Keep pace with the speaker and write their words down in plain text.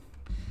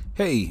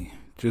Hey,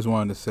 just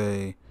wanted to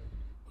say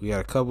we got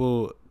a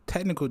couple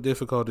technical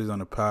difficulties on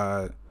the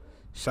pod.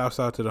 Shouts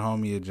out to the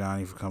homie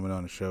Johnny for coming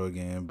on the show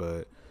again,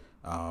 but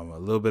a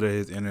little bit of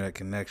his internet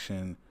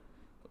connection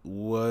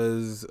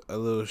was a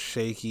little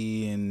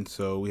shaky, and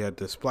so we had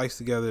to splice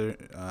together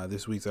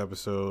this week's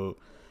episode,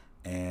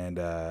 and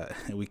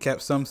we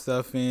kept some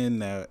stuff in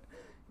that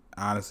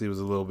honestly was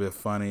a little bit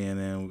funny, and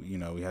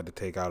then we had to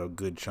take out a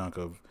good chunk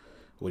of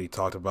what he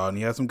talked about, and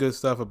he had some good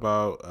stuff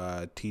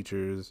about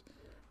teachers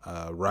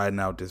riding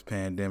out this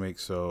pandemic.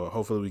 So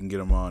hopefully we can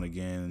get him on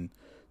again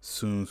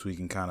soon so we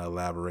can kind of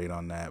elaborate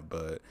on that.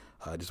 But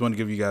I just want to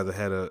give you guys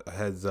a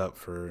heads up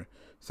for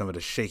some of the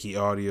shaky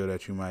audio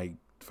that you might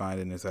find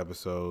in this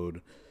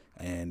episode,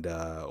 and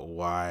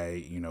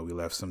why we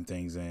left some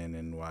things in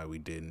and why we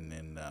didn't,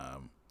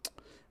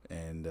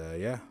 and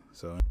yeah.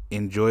 So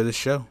enjoy the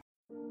show.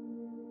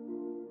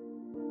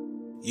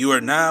 You are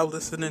now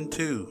listening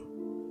to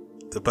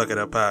the Bucket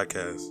Up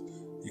Podcast.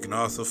 You can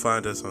also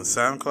find us on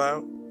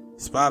SoundCloud,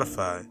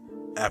 Spotify,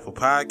 Apple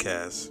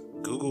Podcasts,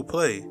 Google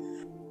Play,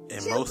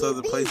 and most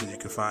other places you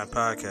can find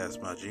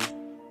podcasts, my G.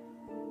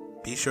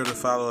 Be sure to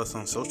follow us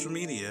on social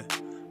media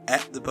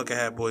at The Bucket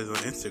Hat Boys on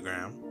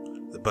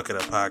Instagram, The Bucket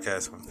Up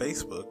Podcast on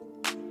Facebook,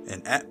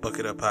 and at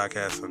Bucket Up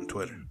Podcast on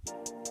Twitter.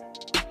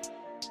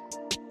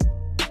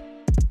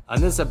 On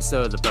this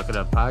episode of The Bucket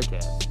Up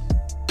Podcast,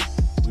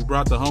 we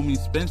brought the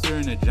homies Spencer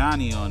and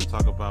Johnny on to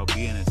talk about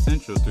being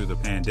essential through the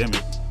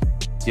pandemic,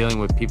 dealing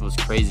with people's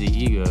crazy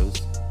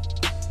egos,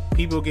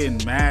 people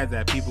getting mad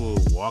that people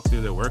walk through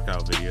their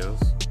workout videos,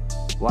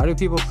 why do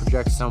people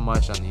project so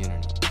much on the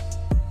internet,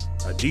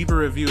 a deeper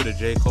review of the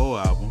J. Cole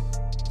album,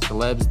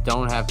 celebs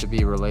don't have to be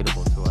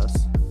relatable to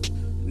us,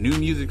 new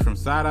music from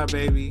Side Eye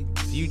Baby,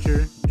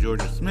 Future,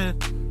 Georgia Smith,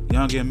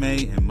 Young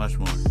M.A., and much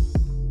more.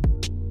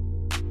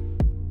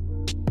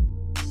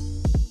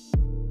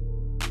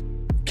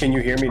 Can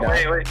you hear me now?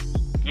 Wait.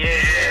 Yeah,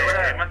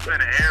 it must have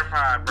been an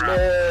AirPod, bro.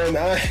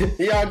 Man,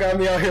 y'all got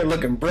me out here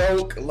looking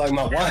broke, like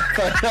my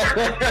Wi-Fi.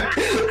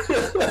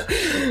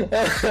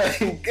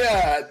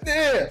 God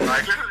damn.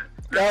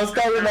 I was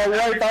talking to my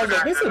wife, I was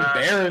like, this is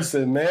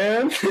embarrassing,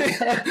 man.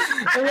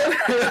 I'm out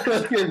here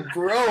looking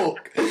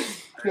broke.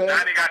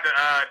 Johnny got the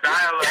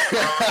dial-up,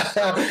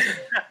 bro.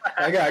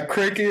 I got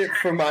Cricket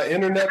from my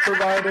internet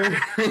provider.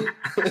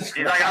 He's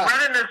like, I'm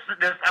running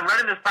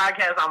this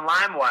podcast on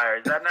LimeWire.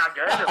 Is that not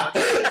good?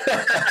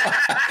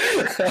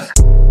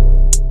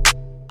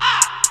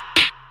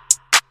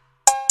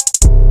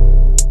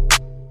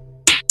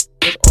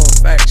 It's all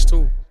facts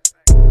too.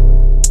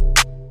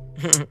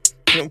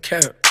 You don't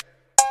care.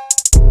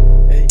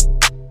 Hey.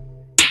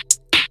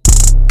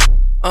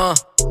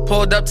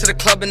 Pulled up to the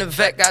club in the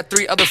vet, got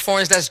 3 other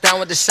foreigns that's down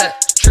with the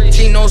set.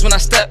 T knows when I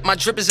step, my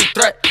drip is a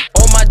threat.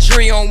 All my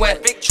jury on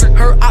wet.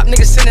 Her op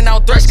niggas sending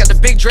out threats, got the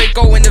big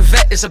Draco in the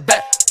vet, it's a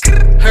bet.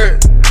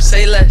 Heard,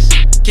 say less,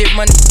 get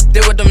money,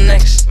 deal with them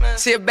next.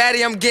 See a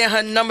baddie, I'm getting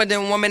her number,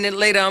 then 1 minute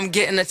later, I'm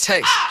getting a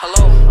text.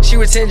 Hello, she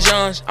with 10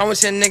 Johns, I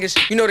with 10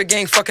 niggas, you know the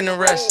gang fucking the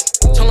rest.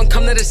 Told them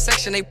come to this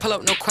section, they pull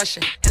up, no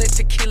question. Hit a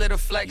tequila to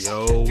flex.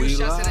 Yo, we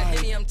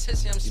live.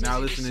 You're now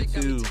listening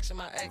to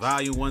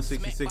Volume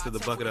 166 of the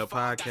Bucket Up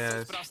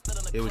Podcast.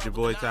 Here with your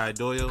boy Ty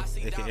Doyle,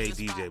 aka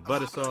DJ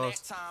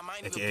Buttersauce,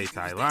 aka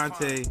Ty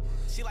Lante,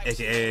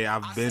 aka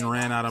I've been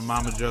ran out of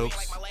mama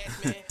jokes.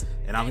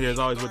 And I'm here as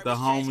always with the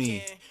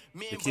homie,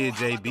 the kid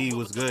JB.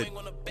 What's good?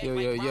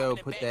 Yo,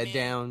 put that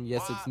down.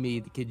 Yes, it's me,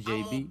 the kid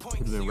JB. Could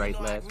have been right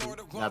last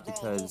week, not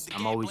because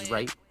I'm always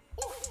right,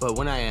 but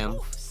when I am,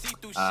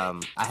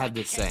 I have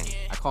this saying.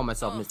 I call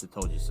myself Mr.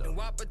 Told You So.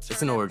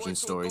 It's an origin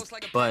story,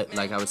 but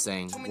like I was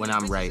saying, when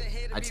I'm right,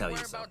 I tell you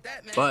so.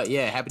 But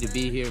yeah, happy to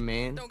be here,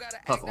 man.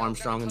 Puff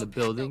Armstrong in the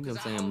building. You know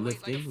what I'm saying? I'm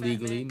lifting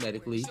legally,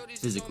 medically,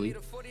 physically.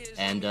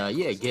 And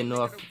yeah, getting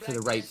off to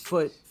the right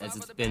foot as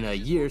it's been a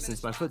year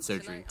since my foot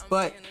surgery.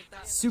 But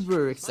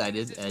super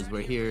excited as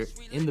we're here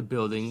in the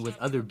building with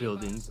other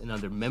buildings and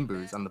other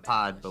members on the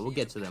pod, but we'll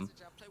get to them.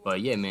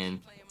 But yeah,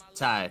 man,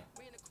 Ty,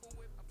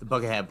 the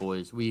Bucket Hat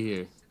Boys, we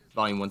here.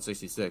 Volume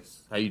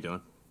 166. How you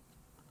doing?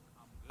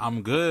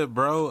 I'm good,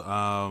 bro.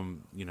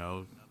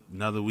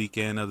 Another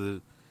weekend,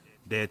 another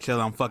day of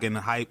chill. I'm fucking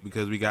hyped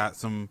because we got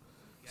some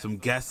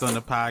guests on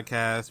the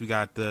podcast. We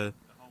got the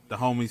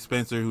homie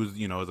Spencer, who's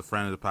is a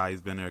friend of the pod. He's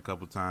been there a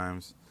couple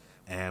times,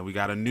 and we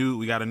got a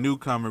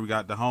newcomer. We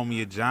got the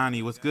homie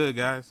Johnny. What's good,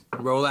 guys?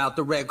 Roll out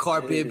the red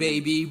carpet,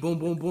 baby. Boom,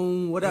 boom,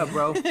 boom. What up,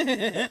 bro?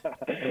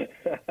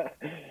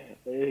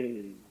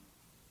 Hey.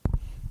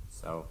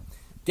 So,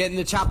 getting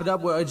to chop it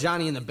up with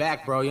Johnny in the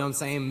back, bro. You know what I'm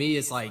saying? Me,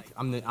 it's like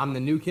I'm the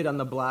new kid on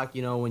the block.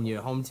 You know, when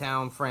your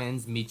hometown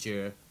friends meet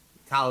your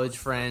college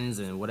friends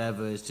and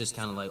whatever, it's just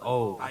kind of like,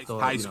 oh, I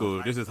thought, high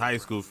school. This is high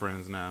school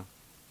friends now.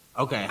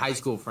 Okay, high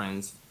school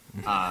friends.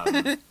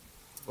 Well,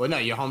 no,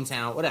 your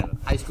hometown, whatever.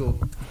 High school.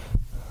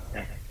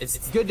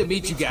 It's good to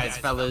meet you guys,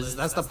 fellas.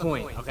 That's the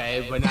point,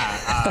 okay? But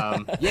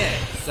yeah.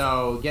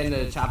 So getting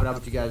to chop it up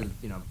with you guys,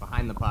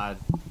 behind the pod.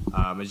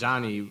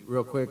 Majani,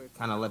 real quick,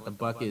 kind of let the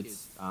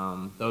buckets,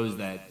 those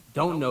that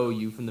don't know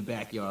you from the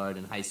backyard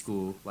in high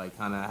school, like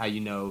kind of how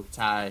you know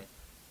Ty,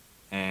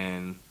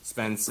 and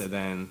Spence, and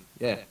then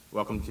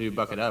welcome to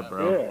Bucket Up,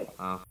 bro.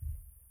 Yeah.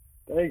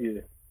 Thank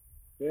you.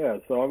 Yeah,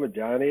 so I'm a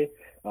Johnny.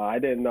 I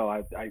didn't know.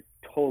 I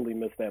totally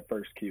missed that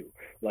first cue.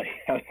 Like,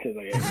 I was just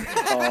like,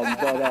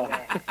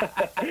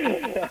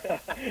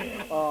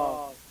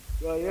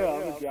 well, yeah,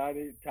 I'm a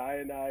Johnny. Ty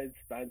and I,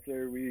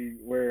 Spencer, we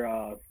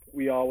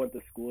all went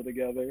to school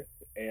together,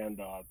 and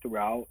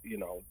throughout,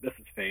 this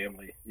is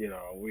family.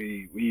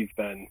 We've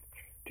been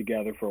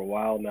together for a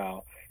while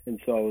now, and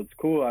so it's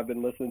cool. I've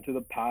been listening to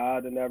the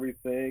pod and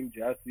everything.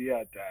 Jesse,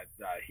 I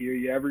hear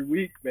you every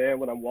week, man,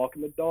 when I'm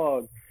walking the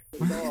dog.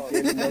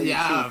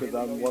 Yeah, because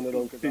I'm one of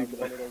those people.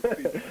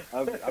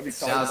 I be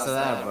shouts to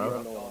that,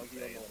 bro.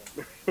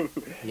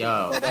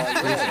 Yo,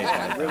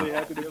 I'm really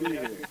happy to be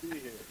here.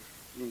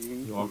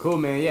 Well, cool,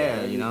 man.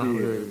 Yeah,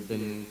 we've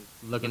been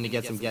looking to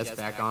get some guests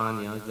back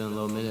on. It's been a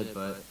little minute,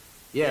 but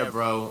yeah,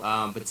 bro.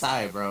 But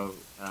Ty, bro,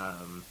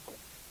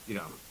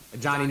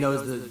 Johnny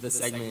knows the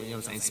segment. What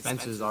I'm saying?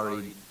 Spencer's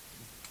already,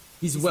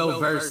 he's well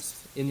versed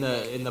in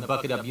the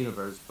Bucket Up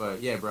universe.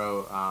 But yeah,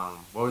 bro.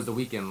 What was the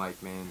weekend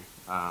like, man?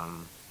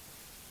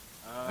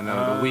 I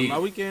know the week. My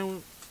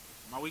weekend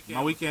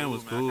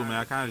was cool, man.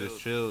 I kind of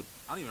just chilled.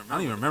 I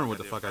don't even remember what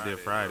the fuck I did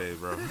Friday,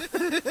 bro.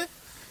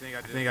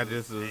 I think I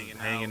just was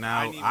hanging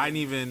out. I didn't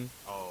even.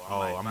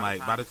 I'm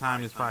like, by the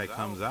time this probably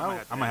comes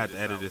out, I might have to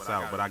edit this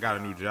out. But I got a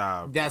new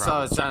job. That's all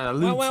I was trying to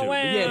allude to.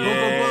 Yeah,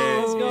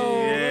 boom. Let's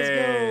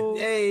go.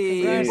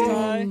 Hey, Congrats,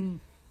 Ty.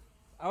 boom.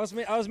 I was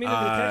meaning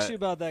to text you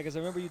about that because I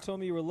remember you told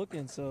me you were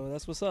looking, so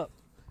that's what's up.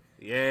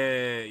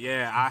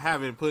 Yeah. I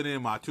haven't put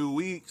in my 2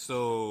 weeks,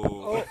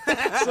 so.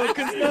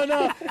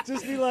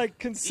 Just be like,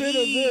 consider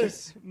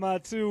this my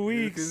 2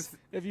 weeks.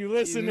 If you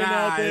listening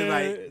out there,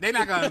 like, they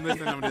not gonna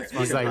listen to this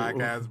fucking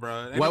podcast,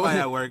 bro. Anybody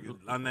at work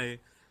on they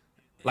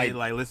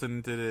like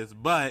listening to this,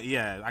 but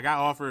yeah, I got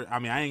offered. I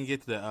mean, I didn't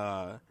get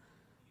the.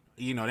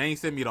 They ain't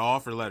sent me the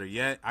offer letter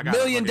yet. I got $1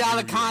 million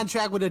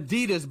contract with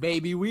Adidas,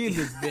 baby. We in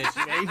this bitch,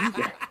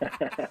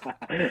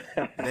 baby.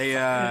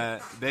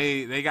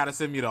 They got to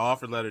send me the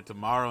offer letter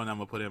tomorrow, and I'm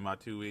gonna put in my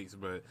 2 weeks.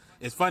 But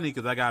it's funny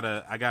because I got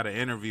an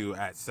interview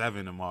at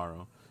 7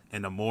 tomorrow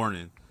in the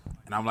morning,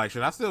 and I'm like,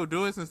 should I still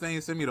do it since they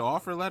ain't sent me the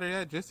offer letter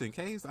yet, just in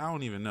case? I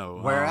don't even know.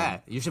 Where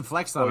at? You should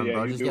flex on them,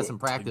 bro. Just get some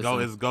practice.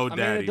 It's GoDaddy,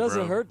 I mean, it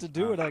doesn't bro. hurt to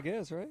do it, I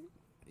guess, right?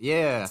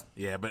 Yeah,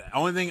 but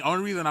only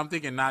reason I'm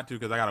thinking not to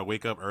because I gotta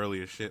wake up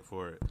early as shit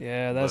for it.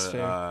 Yeah, that's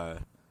fair.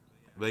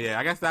 But yeah,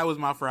 I guess that was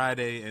my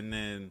Friday, and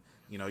then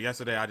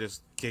yesterday I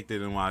just kicked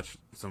it and watched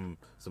some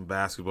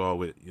basketball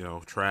with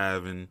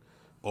Trav and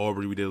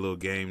Aubrey. We did a little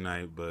game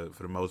night, but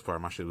for the most part,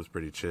 my shit was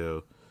pretty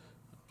chill.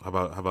 How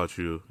about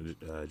you,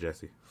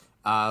 Jesse?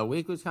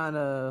 Week was kind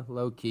of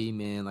low key,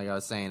 man. Like I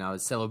was saying, I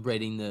was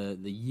celebrating the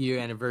year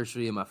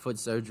anniversary of my foot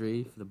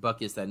surgery. For the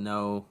buckets that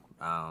know.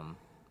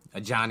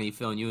 Johnny,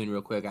 filling you in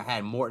real quick. I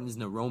had Morton's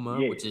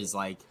neuroma, which is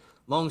like,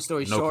 long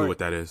story short. No clue what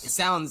that is. It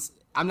sounds.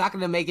 I'm not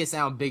gonna make it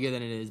sound bigger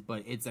than it is,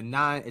 but it's a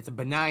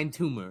benign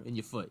tumor in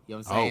your foot. You know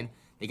what I'm saying?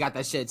 They got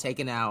that shit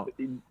taken out,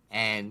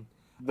 and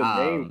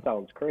the name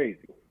sounds crazy.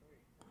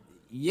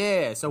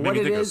 Yeah. So Made what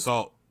me it think is? of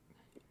salt.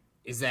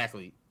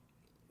 Exactly.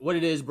 What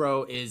it is,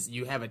 bro, is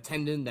you have a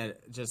tendon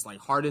that just like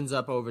hardens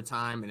up over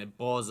time, and it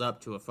balls up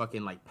to a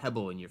fucking like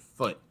pebble in your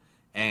foot,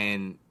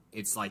 and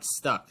it's like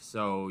stuck.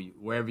 So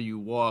wherever you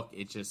walk,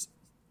 it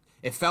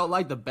felt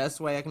like the best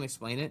way I can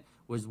explain it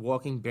was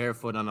walking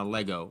barefoot on a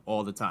Lego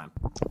all the time.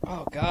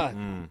 Oh God.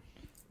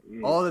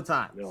 All the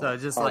time. So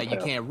it's just like you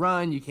can't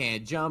run, you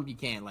can't jump, you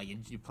can't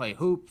you play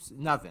hoops,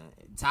 nothing.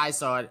 Ty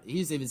saw it. He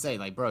used to even say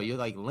like, bro, you're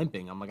like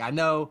limping. I'm like, I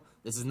know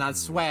this is not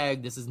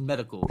swag, this is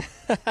medical.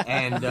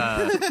 And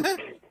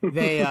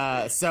they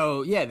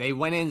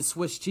went in and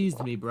Swiss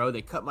cheesed me, bro.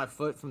 They cut my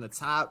foot from the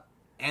top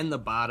and the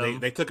bottom.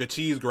 They took a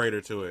cheese grater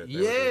to it.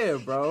 Yeah,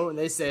 bro. And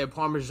they said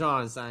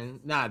Parmesan, son.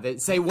 Nah, they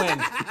say when.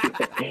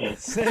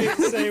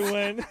 say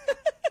when.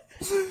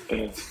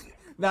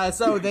 Nah,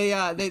 so they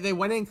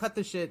went in and cut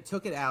the shit,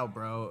 took it out,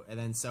 bro, and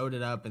then sewed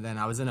it up, and then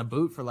I was in a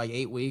boot for like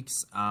 8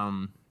 weeks,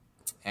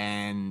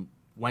 and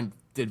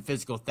did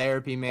physical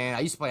therapy, man.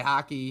 I used to play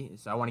hockey,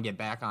 so I want to get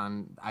back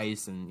on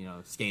ice and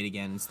skate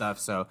again and stuff.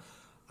 So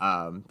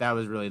that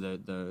was really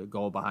the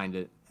goal behind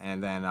it,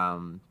 and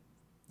then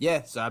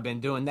so I've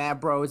been doing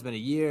that, bro. It's been a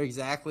year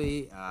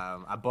exactly.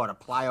 I bought a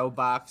plyo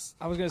box.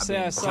 I was gonna say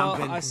I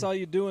saw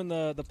you doing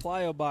the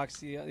plyo box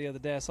the other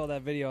day. I saw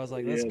that video. I was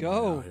like, let's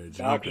go.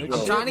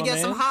 I'm trying to get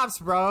some hops,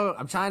 bro.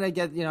 I'm trying to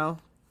get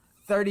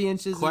 30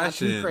 inches.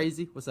 Question. Not too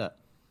crazy. What's up?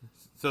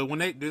 So when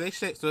they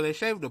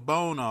shave the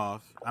bone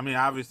off. I mean,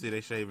 obviously they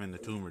shaving the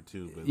tumor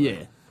too, but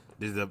yeah.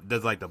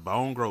 Does like the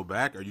bone grow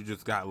back, or you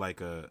just got like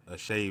a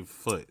shaved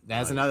foot?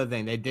 That's another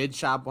thing. They did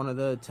chop one of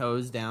the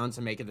toes down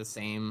to make it the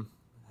same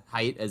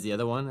height as the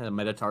other one, a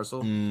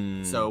metatarsal.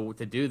 So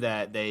to do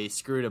that, they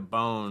screwed a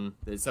bone.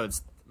 So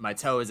my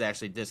toe is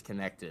actually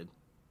disconnected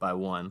by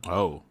one.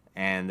 Oh.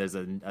 And there's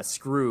a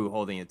screw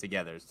holding it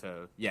together.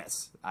 So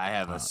yes, I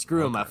have a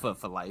screw in my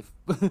foot for life.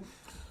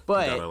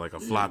 But got like a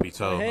floppy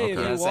toe. Hey, okay. if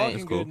you're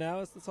walking cool. good now,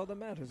 that's all that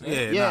matters. Right?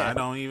 Yeah, Yeah. Nah, it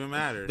don't even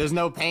matter. There's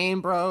no pain,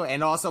 bro.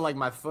 And also like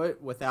my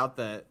foot without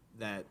the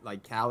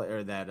like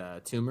or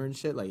that tumor and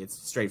shit. Like it's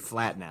straight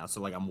flat now.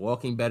 So like I'm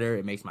walking better.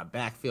 It makes my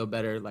back feel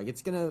better. Like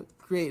it's gonna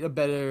create a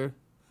better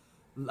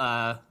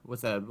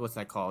what's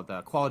that called?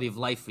 Quality of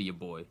life for your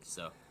boy.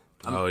 So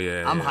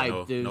I'm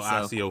hyped, dude. No so,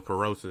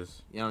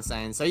 osteoporosis. You know what I'm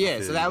saying? So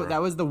yeah, so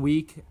that was the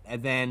week,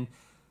 and then,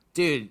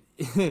 dude,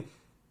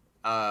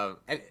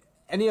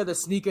 any other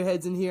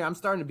sneakerheads in here? I'm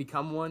starting to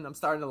become one. I'm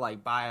starting to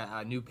like buy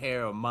a new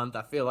pair a month.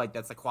 I feel like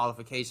that's a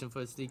qualification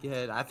for a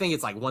sneakerhead. I think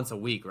it's like once a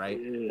week, right?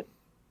 Yeah.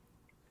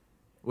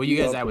 Where you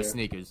guys at with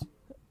sneakers?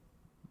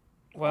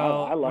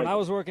 Well, I like when I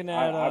was working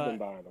at, I've been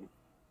buying them.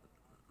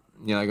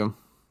 You like them?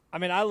 I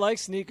mean, I like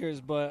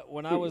sneakers, but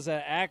when I was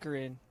at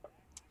Akron,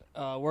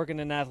 working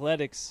in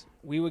athletics,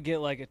 we would get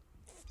like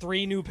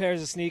 3 new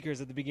pairs of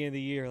sneakers at the beginning of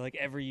the year, like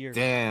every year.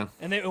 Damn.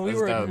 And we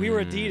were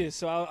Adidas,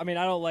 so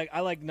I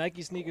like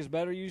Nike sneakers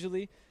better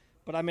usually,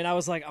 but I mean I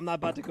was like, I'm not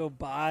about to go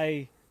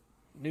buy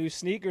new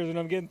sneakers and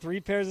I'm getting 3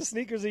 pairs of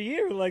sneakers a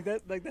year, like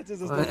that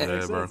just doesn't make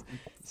sense. Bro.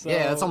 So,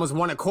 yeah, that's almost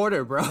one a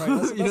quarter, bro. Right,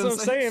 that's what I'm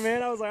saying,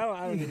 man. I was like,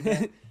 I don't need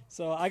that.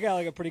 So I got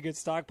like a pretty good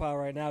stockpile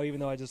right now, even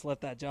though I just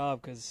left that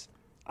job because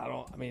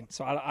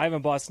I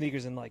haven't bought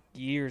sneakers in like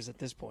years at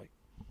this point.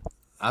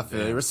 I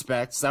feel it.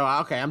 Respect. So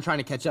okay, I'm trying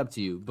to catch up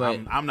to you, but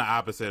I'm the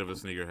opposite of a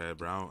sneakerhead,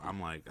 bro.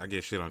 I'm like, I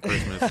get shit on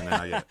Christmas, and then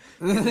I get.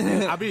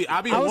 I be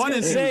I was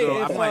wanting gonna say,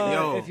 to. I'm like,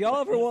 yo, if y'all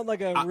ever want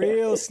like a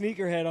real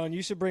sneakerhead on,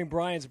 you should bring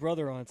Brian's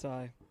brother on,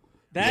 Ty.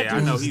 That I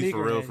know dude's a he's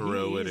for sneakerhead.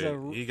 real with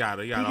it. He got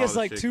He all gets the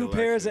like shit 2 collected.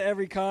 pairs of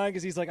every kind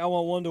because he's like, I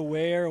want one to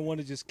wear and one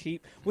to just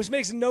keep, which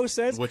makes no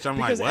sense. Which I'm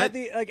like, because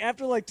what?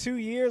 after like 2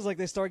 years, like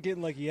they start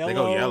getting like yellow. They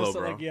go yellow, so,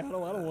 bro. Like, yeah, I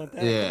don't want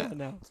that. Yeah.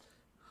 No.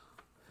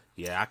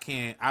 Yeah, I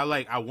can't.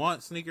 I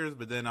want sneakers,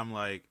 but then I'm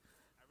like,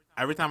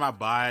 every time I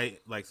buy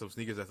like some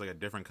sneakers that's like a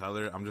different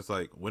color, I'm just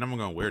like, when am I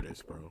gonna wear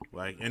this, bro?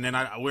 Like, and then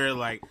I wear it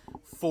like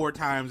 4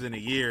 times in a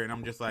year, and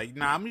I'm just like,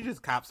 nah, I'm gonna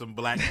just cop some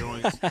black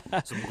joints,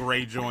 some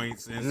gray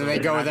joints, and then they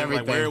go with I just,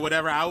 everything. Like, wear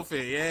whatever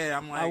outfit. Yeah,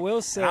 I'm like, I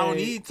will say, I don't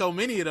need so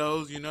many of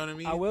those. You know what I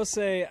mean? I will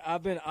say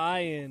I've been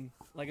eyeing.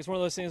 Like, it's one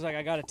of those things, like,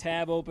 I got a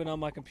tab open on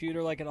my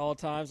computer, like, at all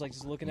times, like,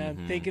 just looking at it,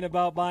 thinking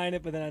about buying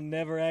it, but then I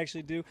never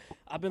actually do.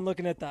 I've been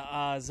looking at the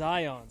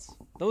Zions.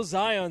 Those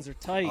Zions are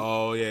tight.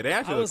 Oh, yeah, they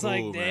actually I was look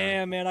like, cool,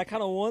 damn, man, I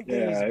kind of want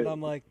these, but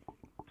I'm like,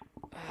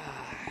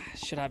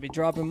 should I be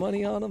dropping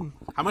money on them?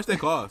 How much they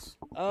cost?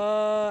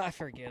 I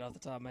forget off the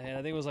top of my head.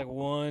 I think it was like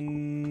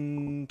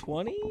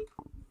 $120,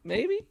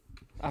 maybe?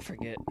 I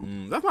forget.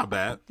 That's not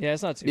bad. Yeah,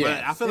 it's not too Yeah,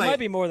 bad. I feel it like might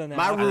be more than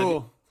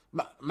that.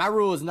 My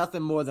rule is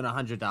nothing more than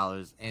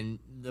 $100, and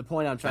the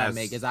point I'm trying to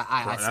make is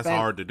that's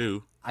hard to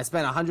do. I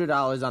spent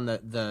 $100 on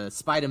the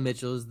Spider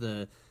Mitchells,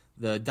 the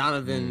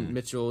Donovan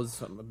Mitchells,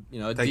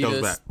 Adidas. Take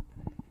those back.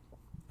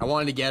 I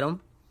wanted to get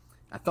them.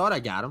 I thought I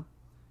got them,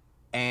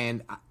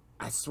 and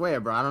I swear,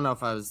 bro, I don't know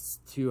if I was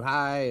too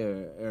high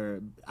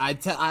or I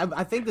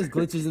think there's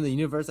glitches in the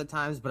universe at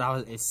times, but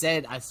I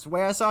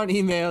swear I saw an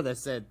email that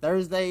said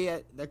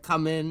Thursday they're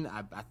coming.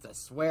 I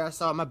swear I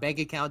saw my bank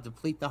account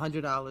deplete the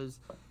 $100.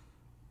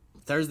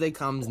 Thursday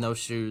comes, no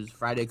shoes.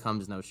 Friday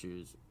comes, no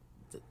shoes.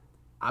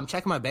 I'm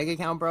checking my bank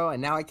account, bro, and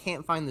now I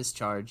can't find this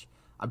charge.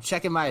 I'm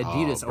checking my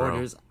Adidas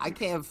orders. I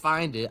can't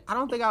find it. I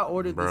don't think I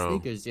ordered the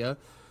sneakers, yo.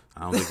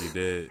 I don't think you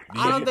did.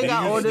 I don't think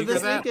I ordered the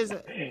sneakers.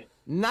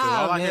 Nah,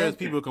 all I man. hear is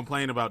people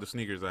complain about the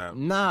sneakers app.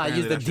 Nah, I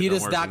used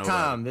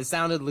Adidas.com. It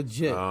sounded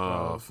legit.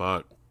 Oh,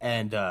 fuck.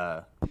 And,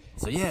 so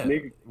yeah,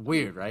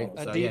 weird, right?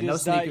 So, yeah, no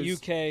sneakers.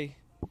 Adidas.uk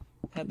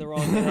had the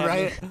wrong name.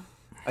 Right?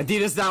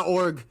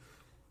 Adidas.org.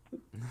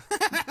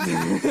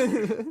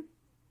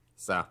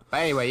 So, but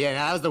anyway, yeah,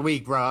 that was the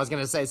week, bro. I was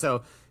gonna say,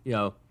 so,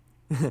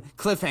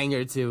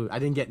 cliffhanger to I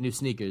didn't get new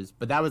sneakers,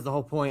 but that was the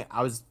whole point.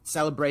 I was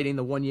celebrating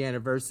the 1 year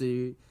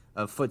anniversary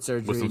of foot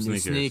surgery, new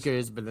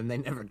sneakers, but then they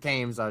never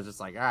came, so I was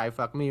just like, all right,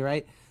 fuck me,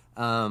 right?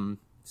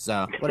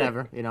 So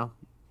whatever,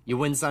 you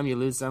win some, you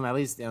lose some. At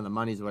least the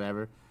money's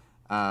whatever.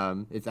 I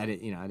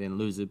didn't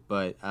lose it,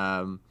 but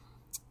and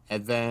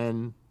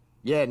then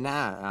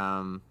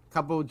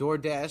couple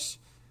DoorDash.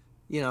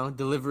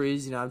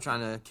 Deliveries. I'm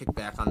trying to kick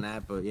back on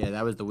that, but yeah,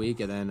 that was the week,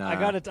 and then I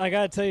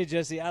gotta tell you,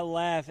 Jesse, I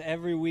laugh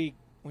every week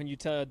when you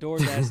tell a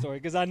DoorDash story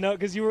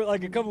because you were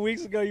like a couple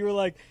weeks ago, you were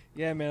like,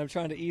 yeah, man, I'm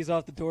trying to ease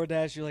off the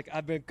DoorDash. You're like,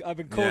 I've been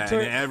cold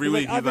turkey every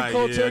week. I've been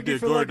cold turkey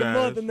for like a DoorDash.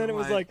 month, and then it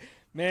was like,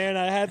 man,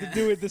 I had to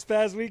do it this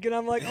past week, and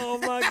I'm like, oh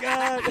my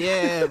god.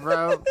 Yeah,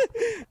 bro.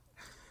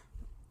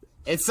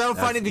 It's so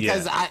funny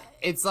because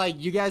it's like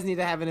you guys need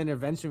to have an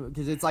intervention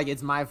because it's like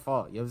it's my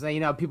fault. You know what I'm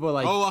saying? People are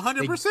like,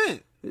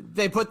 100%.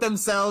 They put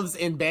themselves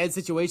in bad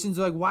situations.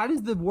 They're like, why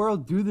does the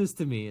world do this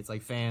to me? It's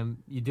like, fam,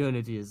 you're doing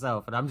it to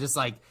yourself. And I'm just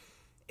like,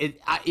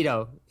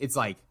 it's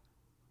like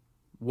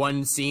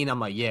one scene.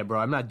 I'm like, yeah, bro,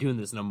 I'm not doing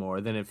this no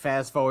more. Then it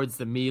fast forwards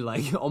to me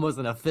like almost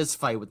in a fist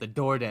fight with the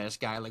DoorDash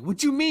guy. Like,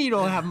 what you mean you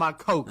don't have my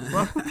Coke,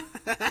 bro?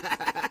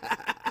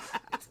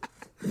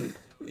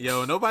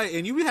 Yo, nobody,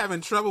 and you be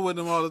having trouble with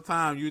them all the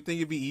time. You would think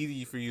it'd be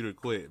easy for you to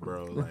quit,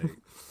 bro. Like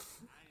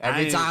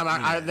every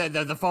time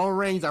the phone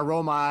rings, I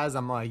roll my eyes.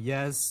 I'm like,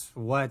 yes,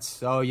 what?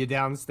 Oh, you're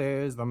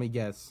downstairs. Let me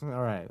guess. All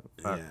right.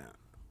 Yeah.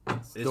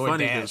 It's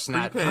funny DoorDash, because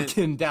not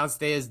fucking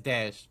downstairs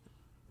dash.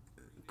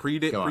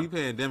 Go on.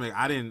 pre-pandemic,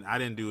 I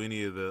didn't do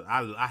any of the.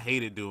 I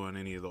hated doing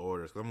any of the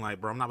orders. 'Cause I'm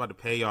like, bro, I'm not about to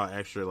pay y'all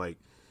extra like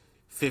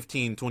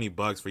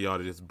 $15-$20 for y'all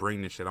to just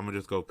bring this shit. I'm gonna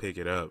just go pick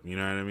it up. You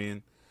know what I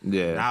mean?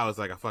 Yeah. Now it's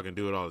like I fucking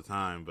do it all the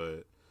time, but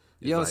it's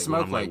You don't like smoke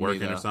when I'm like like me,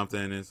 working though. or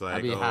something. It's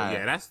like, be oh high.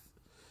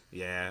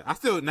 yeah. I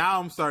still now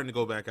I'm starting to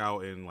go back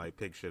out and like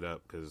pick shit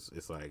up because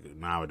it's like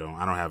now I don't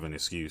have an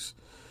excuse.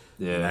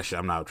 Yeah. And that shit,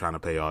 I'm not trying to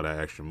pay all that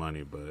extra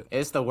money, but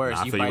It's the worst.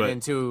 Nah, I You feel you, bite but-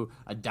 into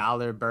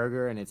 $1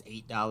 burger and it's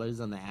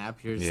 $8 on the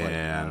app. You're just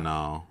yeah, like,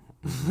 no.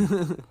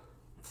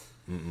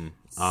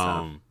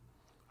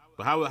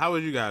 But how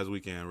was you guys'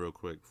 weekend, real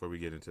quick, before we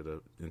get into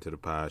the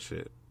pod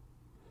shit?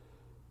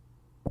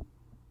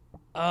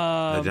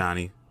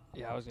 Johnny,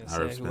 Yeah, I was gonna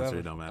or say Spencer, whoever.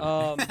 it don't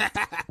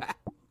matter.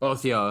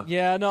 both y'all.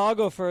 Yeah, no, I'll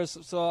go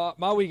first. So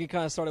my weekend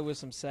kind of started with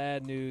some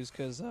sad news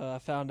because I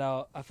found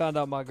out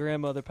my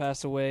grandmother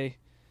passed away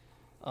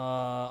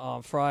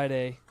on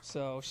Friday.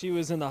 So she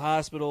was in the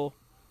hospital,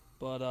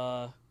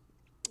 but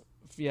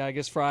yeah, I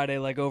guess Friday,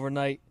 like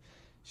overnight,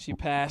 she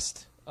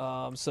passed.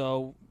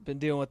 So been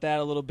dealing with that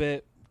a little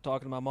bit,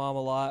 talking to my mom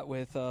a lot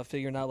with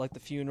figuring out like the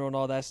funeral and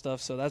all that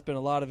stuff. So that's been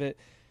a lot of it.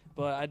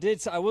 But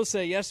I will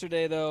say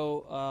yesterday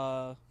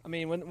though, I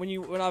mean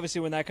when obviously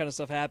when that kind of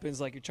stuff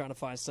happens, like you're trying to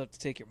find stuff to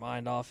take your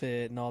mind off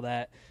it and all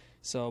that.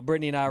 So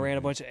Brittany and I ran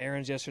a bunch of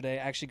errands yesterday.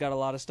 Actually got a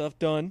lot of stuff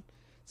done,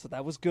 so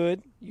that was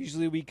good.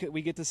 Usually we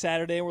get to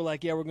Saturday and we're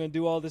like, yeah, we're going to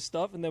do all this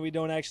stuff, and then we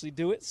don't actually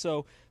do it.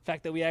 So the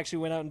fact that we actually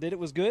went out and did it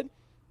was good.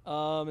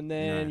 And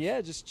then Nice.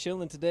 yeah, just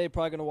chilling today.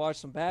 Probably going to watch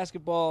some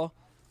basketball.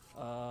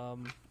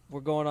 We're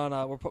going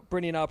on.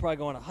 Brittany and I will probably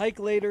go on a hike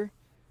later.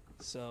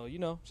 So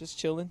just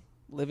chilling.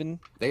 Living.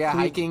 They got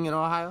hiking in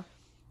Ohio?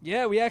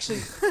 Yeah, we actually,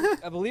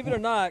 I believe it or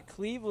not,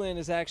 Cleveland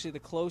is actually the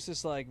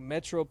closest like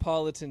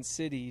metropolitan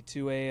city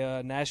to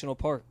a national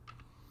park.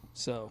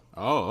 So,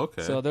 Oh,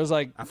 okay. so there's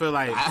like, I feel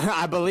like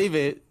I believe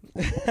it.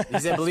 He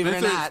said, believe it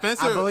or not.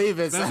 I believe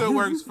it. Spencer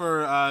works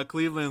for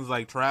Cleveland's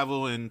like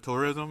travel and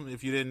tourism.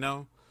 If you didn't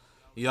know,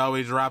 he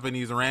always dropping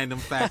these random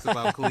facts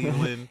about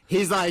Cleveland.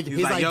 He's like,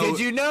 yo, did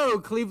you know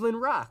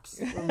Cleveland rocks?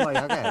 I'm like,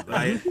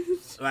 okay.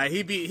 Like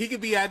he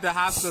could be at the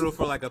hospital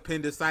for like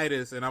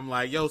appendicitis, and I'm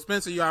like, yo,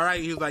 Spencer, you all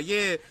right? He was like,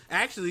 yeah,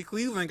 actually,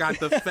 Cleveland got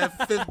the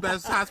fifth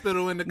best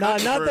hospital in the nah,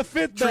 country not for the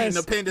fifth treating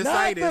best.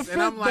 appendicitis, Not the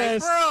and I'm fifth like,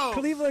 best. bro,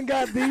 Cleveland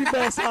got the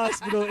best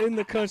hospital in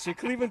the country.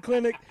 Cleveland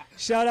Clinic.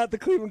 Shout out the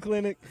Cleveland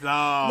Clinic. no,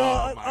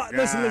 my God,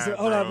 listen.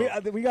 Hold bro.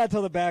 on. We got to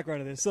tell the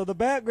background of this. So the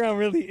background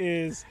really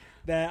is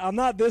that I'm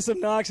not this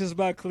obnoxious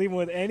about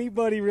Cleveland with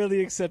anybody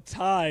really except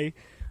Ty,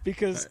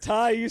 because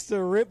Ty used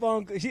to rip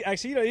on. He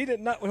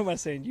did not. What am I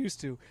saying? Used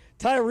to.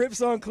 Ty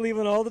rips on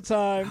Cleveland all the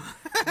time,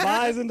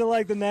 buys into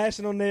like the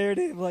national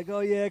narrative, like, oh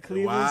yeah,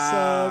 Cleveland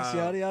sucks,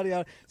 yada yada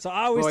yada. So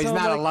I always Well, he's tell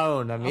him, not like,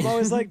 alone. I mean, I'm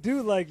always like,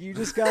 dude, like you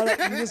just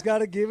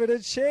gotta give it a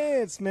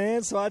chance,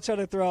 man. So I try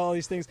to throw out all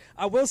these things.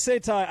 I will say,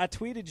 Ty, I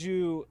tweeted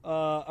you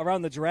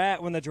around the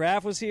draft when the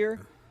draft was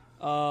here.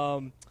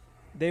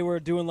 They were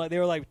doing like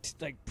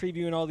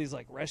previewing all these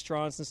like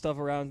restaurants and stuff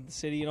around the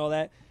city and all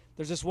that.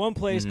 There's this one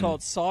place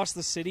called Sauce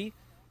the City,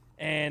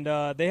 and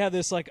they have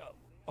this like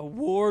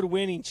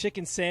award-winning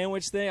chicken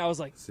sandwich thing. I was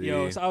like, See.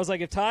 so I was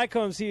like, if Ty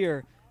comes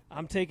here,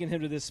 I'm taking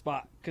him to this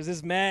spot because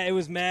it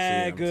was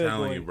mad I'm good,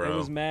 telling boy. you, bro. It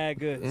was mad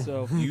good.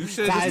 So You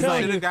should Guys,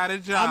 like- have got a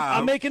job.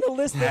 I'm making a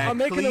list. at I'm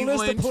making a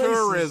list of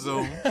Cleveland places.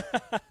 Tourism.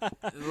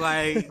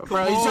 Like,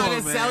 bro, come he's trying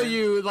on, to sell man.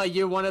 you like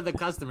you're one of the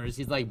customers.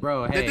 He's like,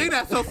 bro, The hey. thing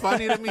that's so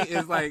funny to me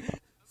is like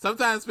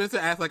sometimes Spencer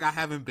acts like I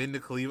haven't been to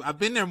Cleveland. I've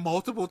been there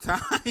multiple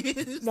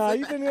times. Nah,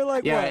 you've been here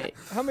like Yeah. what?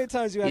 How many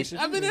times you actually?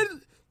 I've been there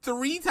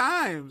 3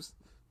 times.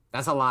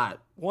 That's a lot.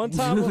 One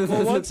time. Well,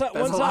 one time.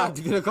 That's One a lot time.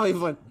 to go to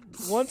Cleveland.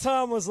 One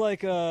time was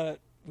like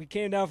we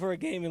came down for a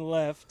game and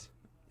left.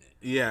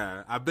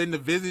 Yeah, I've been to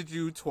visit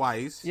you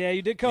twice. Yeah,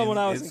 you did come when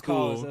I was in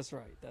college. school. That's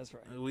right. That's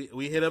right.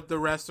 We hit up the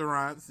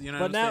restaurants. You know.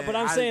 But what now, I'm but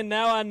I'm saying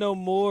now I know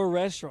more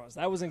restaurants.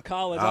 I was in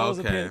college. I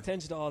wasn't Okay. paying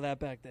attention to all that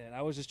back then.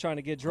 I was just trying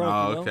to get drunk.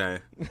 Oh, you know?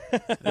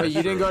 okay. Wait,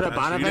 you didn't go to That's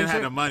true. You didn't have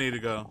Bonaventure? the money to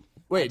go.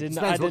 Wait, did Spence,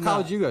 not- I what did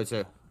college not. you go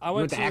to? I You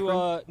went to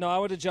Akron? no, I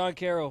went to John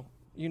Carroll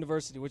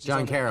University, which is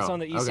John on Carroll. it's on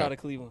the east Okay. side of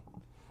Cleveland.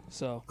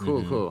 So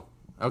Cool.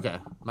 Okay,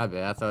 my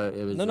bad. I thought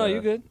it was. no,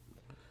 you good.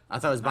 I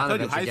thought it was I told you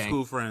Bonaventure high gang.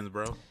 school friends,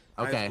 bro.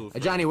 High Okay, school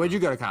friends. Johnny, where'd you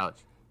go to college?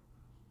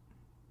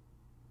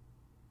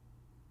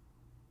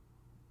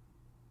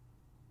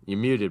 You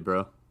muted,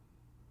 bro.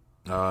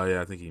 Oh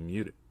yeah, I think he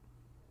muted.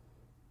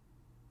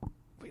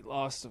 We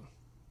lost him.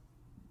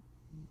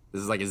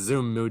 This is like a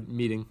Zoom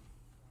meeting.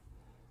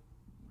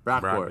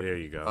 Rockport. There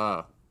you go.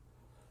 Oh,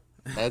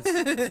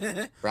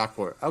 that's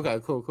Rockport. Okay,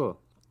 cool.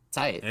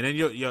 Tight. And then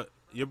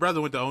your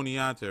brother went to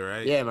Oneonta,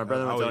 right? Yeah, my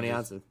brother went to Always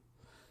just Oneonta.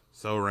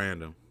 So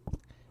random.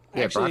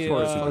 Yeah, Actually,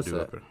 Rockport is uh, close Do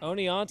to up that. there.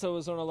 Oneonta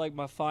was one of like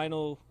my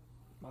final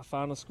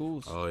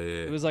schools. Oh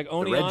yeah. It was like The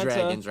Red Oneonta.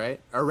 Dragons, right?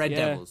 Or Red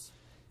Yeah. Devils.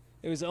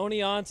 It was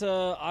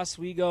Oneonta,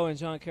 Oswego, and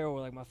John Carroll were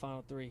like my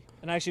final 3.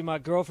 And actually, my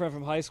girlfriend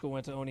from high school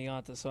went to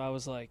Oneonta, so I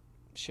was like,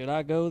 should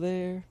I go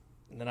there?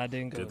 And then I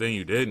didn't go. Good thing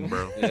you didn't,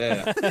 bro.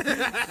 Yeah.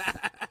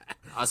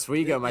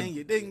 Oswego, Dang,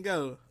 you didn't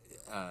go.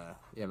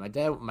 yeah, my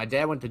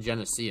dad went to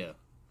Geneseo.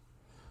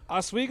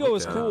 Oswego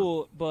was Okay.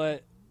 cool,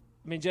 but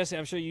I mean, Jesse,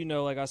 I'm sure you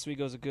know, like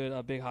Oswego's a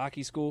good, big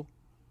hockey school.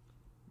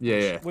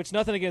 Yeah. Which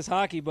nothing against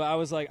hockey, but I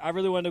was like, I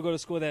really wanted to go to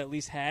school that at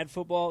least had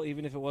football,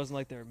 even if it wasn't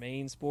like their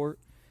main sport.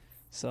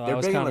 So I They're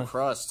was big in kind of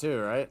lacrosse too,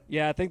 right?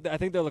 yeah. I think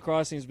their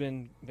lacrosse team's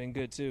been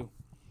good too.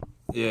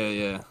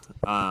 Yeah.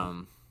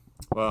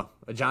 Well,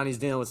 Johnny's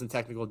dealing with some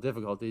technical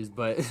difficulties,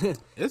 but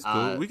It's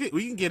cool. We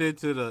can get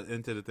into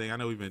the thing. I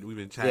know we've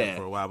been chatting Yeah.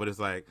 for a while, but it's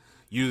like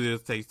usually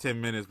it takes 10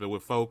 minutes, but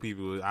with 4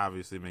 people, it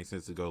obviously makes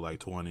sense to go like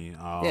 20.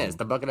 yeah, it's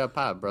the Bucket Up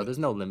Pod, bro. There's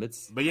no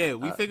limits. But yeah,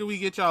 we figured we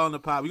get y'all on the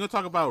pod. We're gonna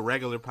talk about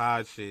regular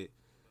pod shit,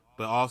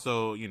 but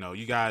also,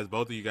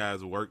 both of you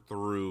guys worked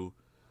through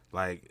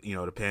like,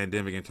 the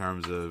pandemic in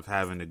terms of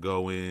having to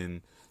go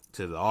in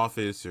to the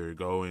office or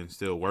go in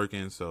still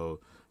working. So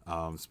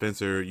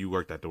Spencer, you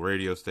worked at the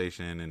radio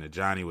station, and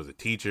Johnny was a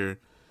teacher.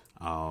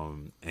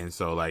 And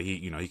so like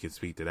he can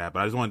speak to that. But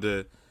I just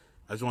wanted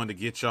to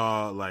get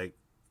y'all like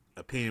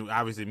opinion.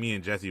 Obviously me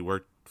and Jesse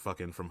worked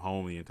fucking from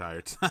home the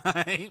entire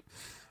time.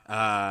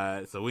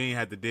 So we ain't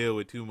had to deal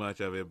with too much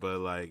of it, but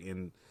like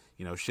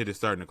shit is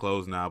starting to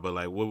close now. But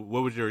like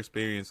what was your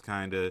experience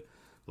kind of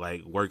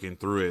like working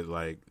through it,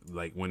 like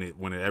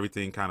when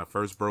everything kind of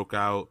first broke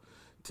out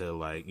to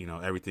like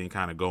everything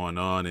kind of going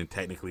on and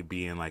technically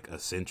being like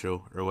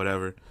essential or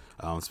whatever.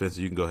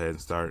 Spencer, you can go ahead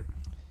and start.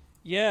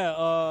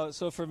 Yeah.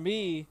 So for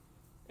me,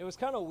 it was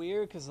kind of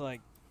weird because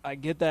like I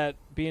get that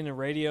being in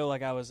radio,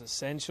 like I was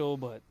essential,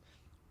 but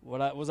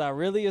was I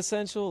really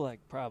essential? Like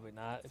probably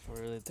not if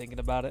we're really thinking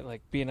about it.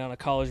 Like being on a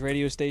college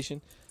radio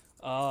station.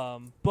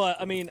 But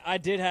I mean, I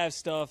did have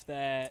stuff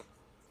that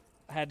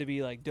had to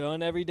be like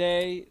done every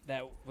day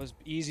that was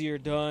easier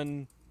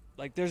done.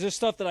 Like there's just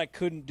stuff that I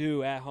couldn't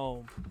do at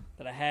home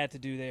that I had to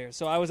do there.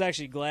 So I was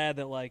actually glad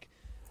that like,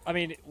 I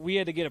mean, we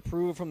had to get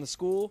approval from the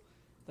school.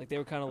 Like they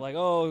were kind of like,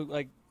 oh,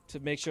 like to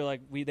make sure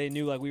like they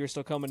knew like we were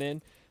still coming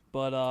in.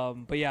 But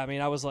yeah, I mean,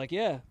 I was like,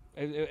 yeah,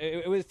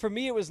 it was, for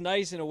me, it was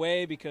nice in a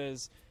way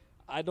because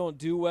I don't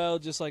do well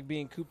just like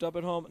being cooped up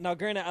at home. Now,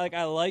 granted, like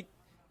I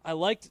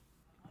liked,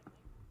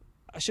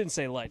 I shouldn't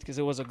say liked because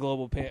it was a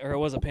it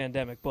was a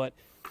pandemic, but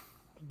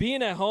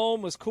being at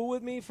home was cool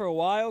with me for a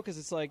while because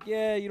it's like,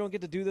 yeah, you don't get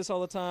to do this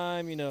all the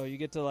time. You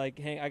get to like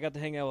I got to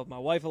hang out with my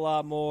wife a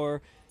lot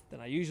more than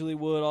I usually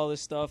would, all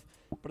this stuff.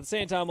 But at the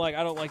same time, like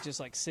I don't like just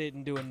like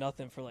sitting doing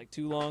nothing for like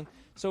too long.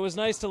 So it was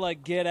nice to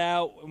like get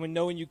out when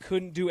knowing you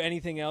couldn't do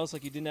anything else,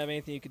 like you didn't have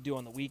anything you could do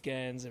on the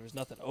weekends. There was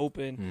nothing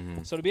open.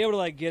 Mm-hmm. So to be able to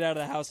like get out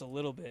of the house a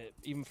little bit,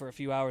 even for a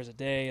few hours a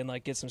day, and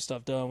like get some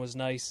stuff done was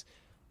nice.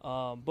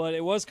 But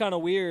it was kind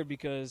of weird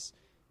because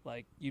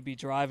like you'd be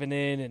driving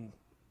in and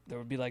there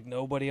would be like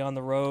nobody on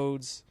the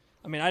roads.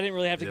 I mean, I didn't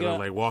really have to They get look on,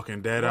 like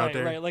Walking Dead out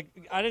there. Right, like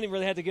I didn't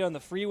really have to get on the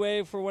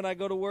freeway for when I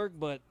go to work,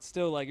 but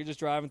still, like you're just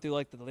driving through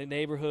like the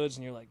neighborhoods,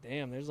 and you're like,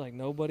 damn, there's like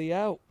nobody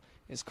out.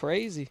 It's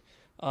crazy.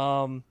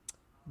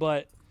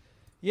 But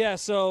yeah,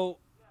 so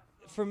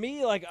for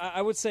me, like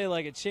I would say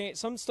like it changed.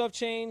 Some stuff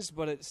changed,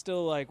 but it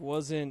still like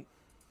wasn't,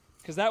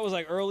 because that was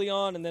like early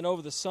on, and then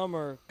over the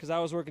summer, because I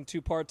was working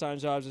 2 part-time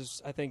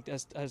jobs,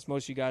 as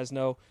most of you guys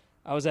know.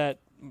 I was at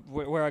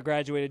where I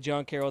graduated,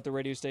 John Carroll at the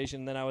radio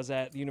station, and then I was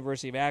at the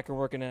University of Akron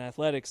working in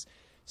athletics.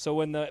 So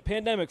when the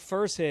pandemic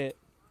first hit,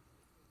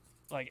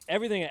 like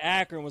everything at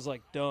Akron was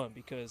like done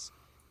because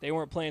they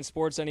weren't playing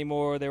sports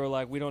anymore. They were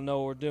like, we don't know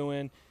what we're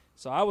doing.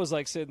 So I was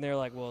like sitting there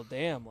like, well,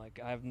 damn, like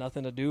I have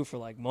nothing to do for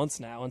like months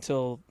now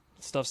until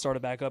stuff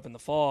started back up in the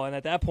fall. And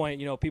at that point,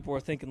 people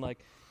were thinking like,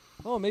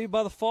 oh, maybe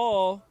by the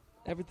fall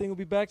everything will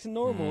be back to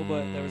normal,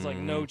 but there was like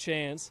no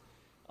chance.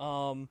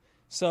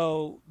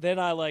 So then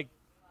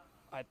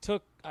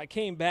I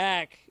came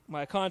back.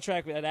 My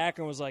contract at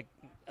Akron was like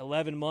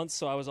 11 months,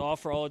 so I was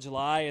off for all of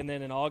July, and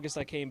then in August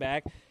I came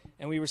back,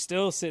 and we were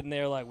still sitting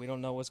there like we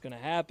don't know what's going to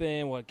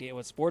happen,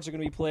 what sports are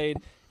going to be played.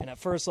 And at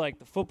first, like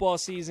the football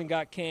season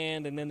got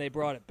canned, and then they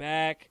brought it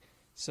back,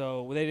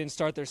 so they didn't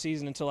start their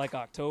season until like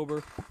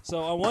October. So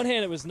on one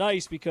hand, it was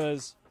nice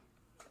because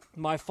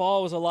my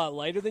fall was a lot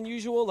lighter than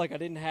usual. Like I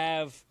didn't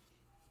have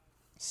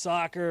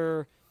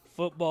soccer,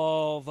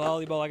 football,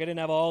 volleyball. Like I didn't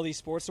have all these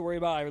sports to worry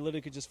about. I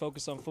literally could just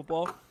focus on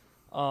football.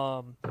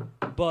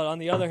 But on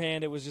the other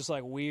hand, it was just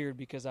like weird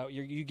because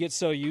you get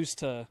so used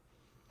to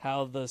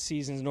how the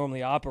seasons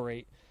normally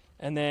operate.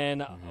 And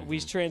then we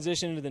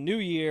transitioned into the new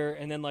year,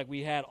 and then like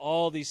we had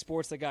all these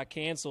sports that got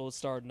canceled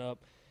starting up.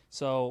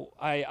 So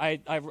I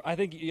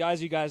think,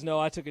 as you guys know,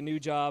 I took a new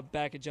job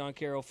back at John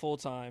Carroll full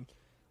time.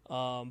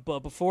 But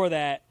before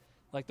that,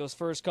 like those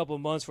first couple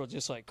of months were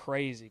just like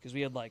crazy because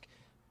we had like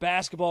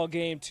basketball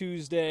game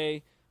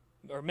Tuesday,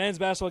 or men's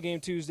basketball game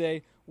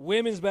Tuesday,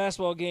 women's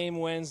basketball game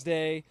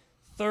Wednesday.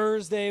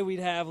 Thursday we'd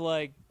have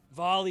like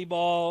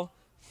volleyball.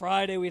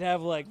 Friday we'd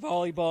have like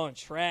volleyball and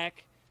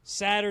track.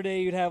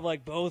 Saturday you'd have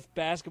like both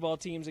basketball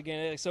teams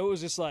again. So it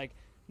was just like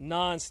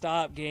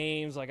nonstop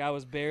games. Like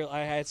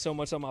I had so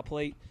much on my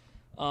plate.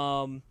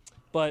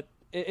 But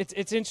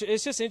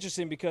it's just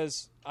interesting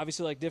because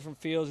obviously like different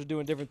fields are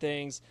doing different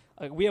things.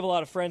 Like we have a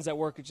lot of friends that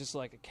work at just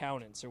like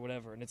accountants or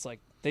whatever, and it's like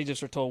they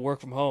just are told work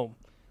from home.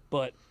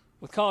 But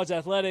with college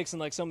athletics and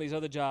like some of these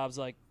other jobs,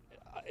 like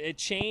it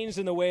changed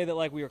in the way that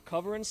like we were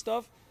covering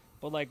stuff,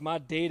 but like my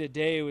day to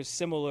day was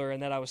similar in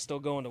that I was still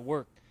going to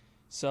work.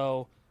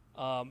 So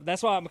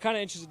that's why I'm kind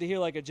of interested to hear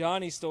like a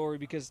Johnny story,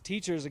 because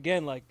teachers,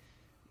 again, like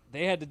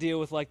they had to deal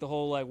with like the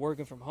whole like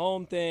working from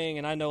home thing.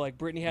 And I know like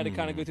Brittany had to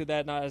kind of go through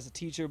that, not as a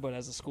teacher, but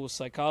as a school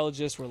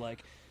psychologist, where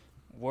like,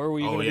 where were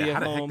you going to be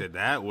at home? How the heck did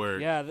that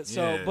work? Yeah.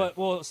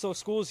 So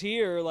schools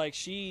here, like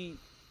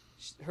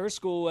her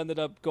school ended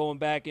up going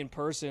back in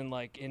person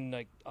like in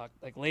like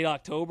late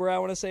October, I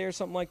want to say, or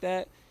something like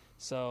that.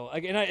 So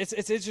again, it's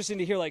interesting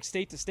to hear like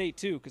state to state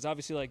too, because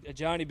obviously like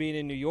Johnny being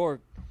in New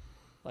York,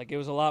 like it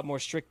was a lot more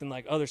strict than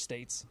like other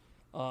states.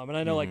 And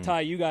I know like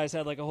Ty, you guys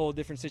had like a whole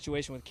different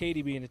situation with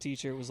Katie being a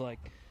teacher. It was like,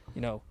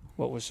 you know,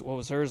 what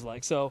was hers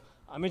like. So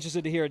I'm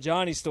interested to hear a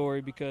Johnny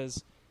story,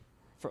 because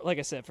like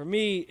I said, for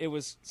me, it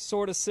was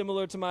sort of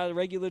similar to my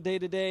regular day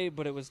to day,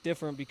 but it was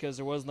different because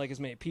there wasn't like as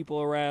many people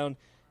around.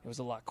 It was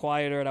a lot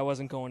quieter, and I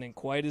wasn't going in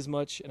quite as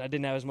much, and I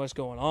didn't have as much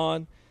going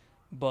on.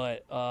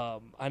 But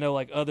I know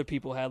like other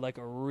people had like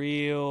a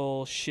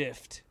real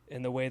shift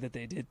in the way that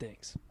they did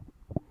things.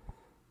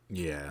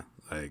 Yeah,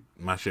 like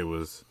my shit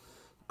was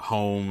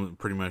home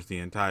pretty much the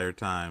entire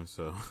time,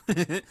 so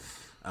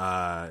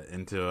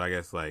until I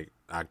guess like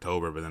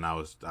October, but then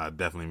I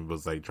definitely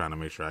was like trying to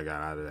make sure I got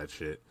out of that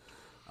shit.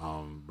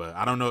 But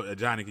I don't know,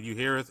 Johnny, can you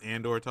hear us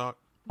and or talk?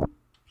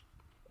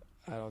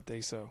 I don't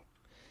think so.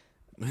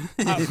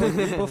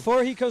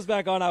 Before he comes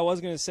back on, I was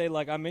gonna say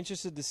like I'm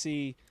interested to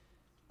see.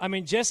 I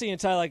mean, Jesse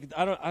and Ty, like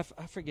I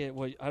forget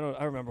what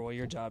I remember what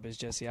your job is,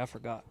 Jesse. I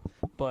forgot,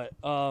 but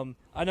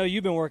I know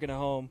you've been working at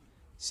home.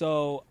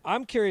 So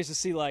I'm curious to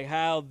see like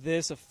how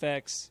this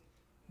affects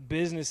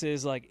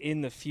businesses like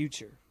in the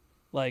future,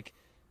 like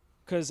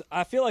because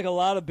I feel like a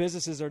lot of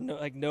businesses are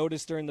like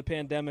noticed during the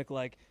pandemic,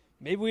 like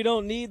maybe we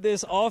don't need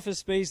this office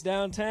space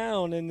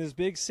downtown in this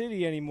big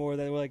city anymore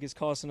that like is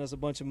costing us a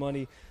bunch of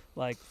money.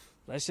 Like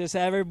let's just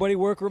have everybody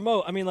work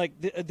remote. I mean, like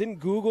isn't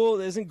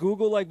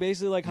Google like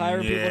basically like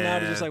hiring people now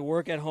to just like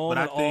work at home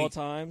at all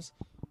times?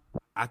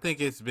 I think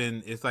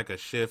it's like a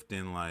shift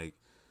in like.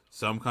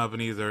 Some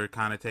companies are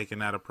kind of taking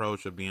that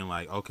approach of being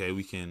like, okay,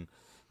 we can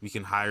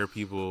hire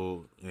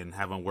people and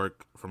have them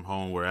work from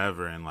home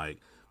wherever, and like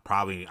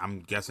probably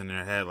I'm guessing in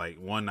their head like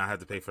one, not have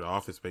to pay for the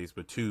office space,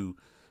 but two,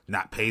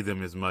 not pay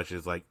them as much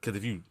as like, because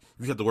if you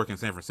have to work in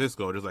San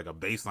Francisco, there's like a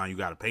baseline you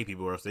got to pay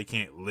people, or else they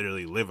can't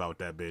literally live out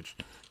that bitch.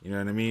 You know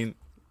what I mean?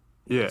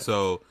 Yeah.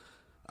 So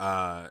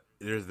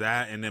there's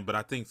that, and then but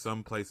I think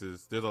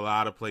there's a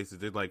lot of places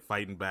they're like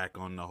fighting back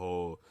on the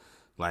whole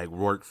like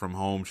work from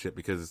home shit,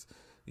 because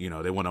you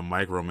know, they want to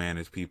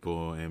micromanage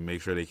people and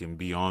make sure they can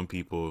be on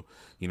people,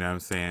 you know what I'm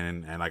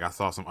saying? And like I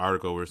saw some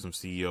article where some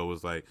CEO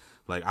was like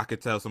I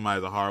could tell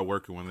somebody's a hard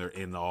worker when they're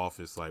in the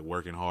office, like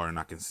working hard, and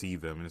I can see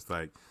them. And it's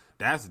like,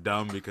 that's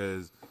dumb,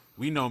 because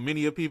we know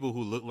many of people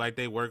who look like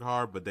they work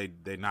hard, but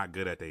they're not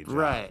good at their job.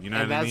 Right. You know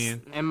what I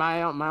mean? And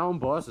my own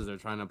bosses are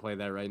trying to play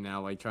that right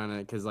now, like trying to,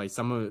 because like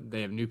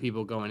they have new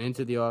people going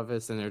into the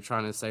office, and they're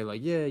trying to say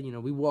like, yeah, you know,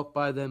 we walk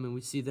by them and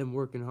we see them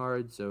working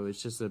hard, so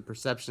it's just a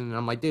perception. And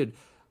I'm like, dude.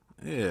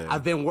 Yeah,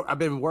 I've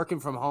been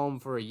working from home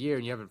for a year,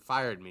 and you haven't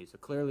fired me, so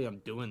clearly I'm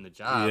doing the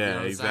job. Yeah, you know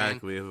what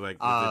exactly. It's like, is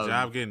the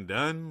job getting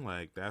done?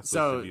 Like that's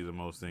what should be the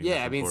most thing.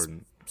 Yeah,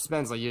 important.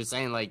 Spence, like you're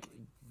saying, like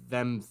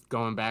them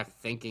going back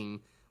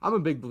thinking. I'm a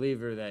big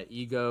believer that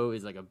ego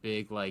is like a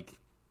big like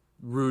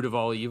root of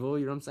all evil.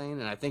 You know what I'm saying?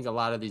 And I think a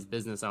lot of these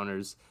business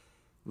owners,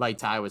 like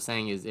Ty was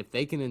saying, is if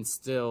they can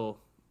instill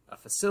a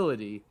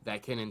facility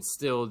that can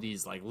instill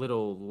these like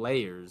little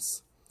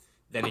layers,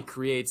 then it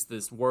creates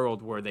this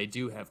world where they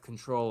do have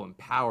control and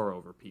power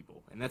over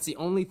people. And that's the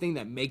only thing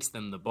that makes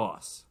them the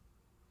boss.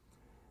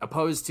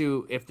 Opposed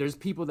to if there's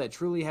people that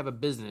truly have a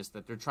business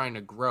that they're trying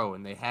to grow,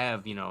 and they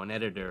have, you know, an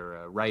editor,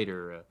 a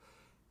writer,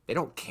 they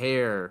don't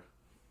care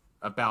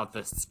about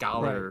the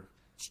scholar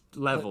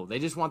level. They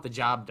just want the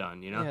job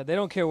done, you know? Yeah, they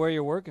don't care where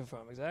you're working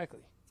from, exactly.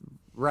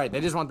 Right,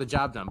 they just want the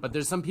job done. But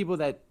there's some people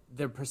that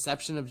their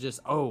perception of just,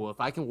 oh,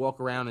 if I can walk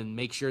around and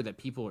make sure that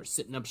people are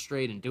sitting up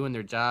straight and doing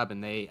their job,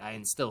 and I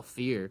instill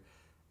fear,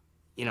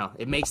 you know,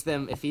 it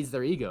feeds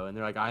their ego, and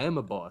they're like, I am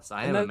a boss,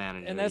 I am a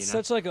manager. And that's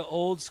such like an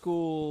old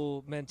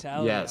school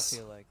mentality. Yes. I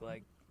feel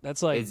like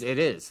that's like it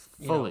is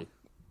fully.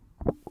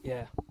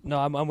 Yeah, no,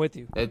 I'm with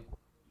you. Dude,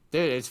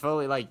 it's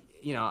fully like,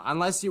 you know,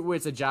 unless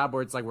it's a job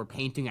where it's like we're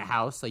painting a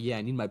house, like, yeah,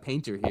 I need my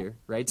painter here,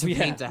 right, to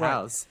paint a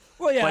house.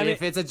 Well, yeah, but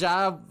if it's a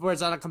job where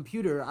it's on a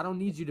computer, I don't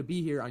need you to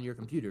be here on your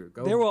computer.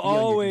 There will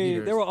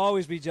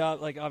always be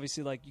jobs, like,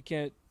 obviously, like, you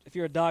can't, if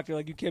you're a doctor,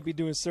 like, you can't be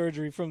doing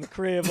surgery from the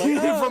crib, like,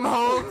 from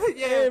home.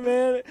 Yeah, hey,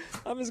 man,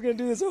 I'm just gonna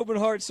do this open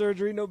heart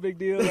surgery, no big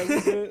deal.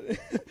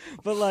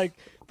 Like,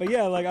 but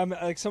yeah, like, I'm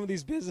like some of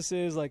these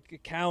businesses, like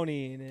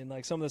accounting and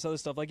like some of this other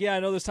stuff. Like, yeah, I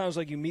know there's times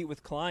like you meet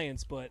with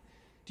clients, but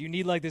Do you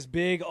need like this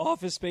big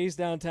office space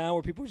downtown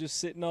where people are just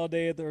sitting all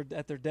day at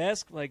their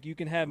desk? Like you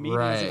can have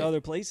meetings in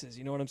other places.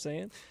 You know what I'm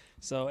saying?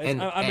 So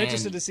I'm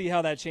interested to see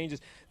how that changes.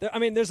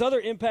 There's other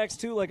impacts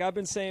too. Like I've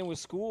been saying with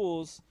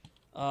schools,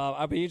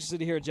 I'd be interested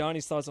to hear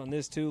Johnny's thoughts on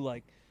this too.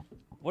 Like,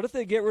 what if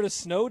they get rid of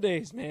snow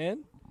days,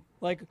 man?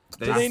 Like,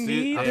 do they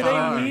need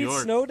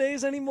snow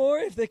days anymore?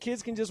 If the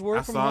kids can just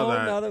work from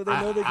home now that they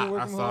know they can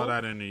work from home. I saw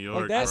that in New York.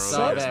 Like, that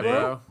sucks,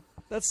 bro.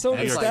 That's so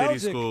nostalgic. New York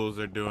City schools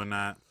are doing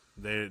that.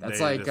 New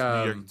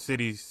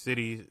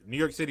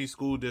York City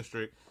School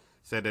District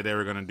said that they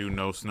were gonna do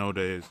no snow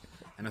days,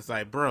 and it's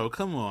like, bro,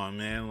 come on,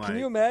 man. Like, can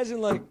you imagine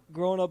like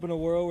growing up in a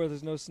world where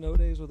there's no snow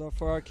days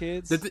for our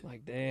kids?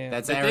 Like, damn.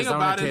 That's the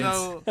Arizona thing kids.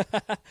 about it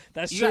though.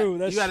 That's true.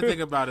 You got to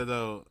think about it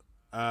though.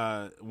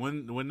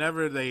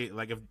 Whenever they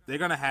if they're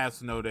gonna have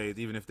snow days,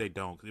 even if they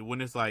don't,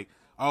 when it's like,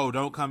 oh,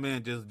 don't come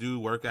in, just do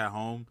work at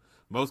home.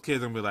 Most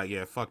kids are gonna be like,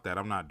 yeah, fuck that,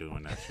 I'm not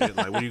doing that shit.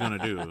 Like, what are you gonna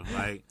do?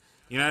 Like,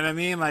 you know what I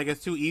mean? Like,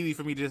 it's too easy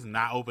for me to just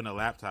not open a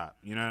laptop.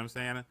 You know what I'm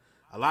saying?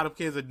 A lot of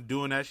kids are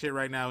doing that shit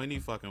right now any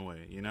fucking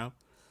way, you know?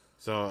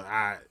 So,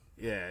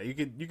 you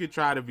could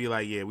try to be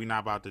like, yeah, we're not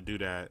about to do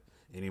that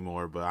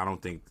anymore, but I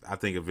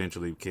think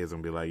eventually kids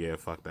gonna be like, yeah,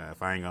 fuck that.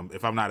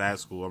 If I'm not at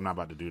school, I'm not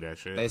about to do that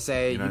shit. They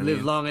say you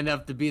live long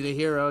enough to be the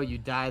hero, you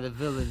die the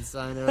villain,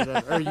 son,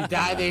 or you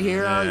die the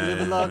hero, you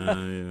live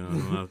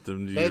long.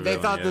 They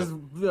thought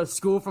this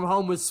school from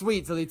home was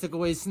sweet, so they took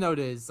away snow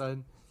days,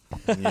 son.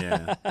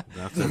 Yeah,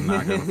 that's just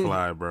not gonna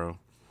fly, bro.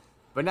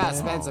 But not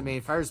Spence. I mean,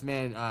 first,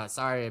 man,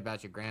 sorry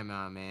about your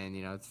grandma, man.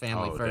 You know, it's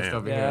family first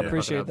over here. Yeah, I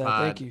appreciate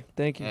that.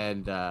 Thank you.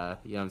 And you know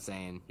what I'm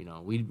saying? You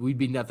know, we'd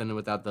be nothing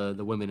without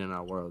the women in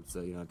our world.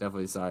 So, you know,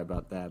 definitely sorry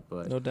about that.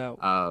 But no doubt.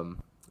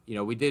 You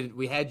know,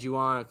 we had you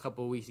on a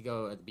couple of weeks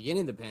ago at the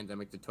beginning of the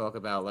pandemic to talk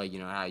about, like, you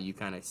know, how you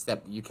kind of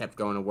kept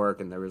going to work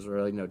and there was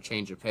really no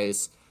change of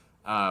pace.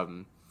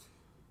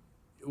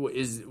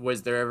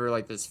 Was there ever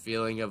like this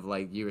feeling of,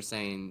 like you were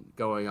saying,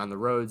 going on the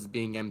roads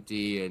being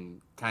empty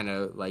and kind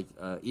of like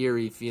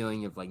eerie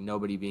feeling of like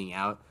nobody being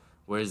out?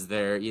 Was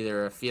there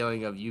either a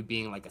feeling of you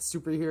being like a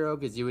superhero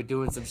because you were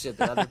doing some shit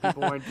that other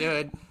people weren't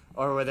doing,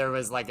 or where there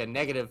was like a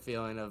negative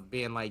feeling of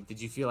being like,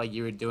 did you feel like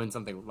you were doing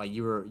something, like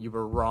you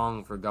were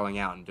wrong for going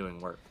out and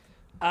doing work?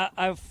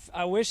 I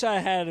wish I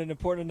had an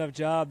important enough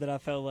job that I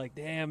felt like,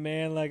 damn,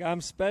 man, like I'm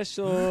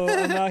special.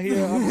 I'm out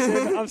here.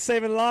 I'm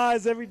saving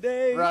lives every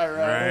day.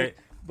 Right.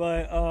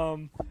 But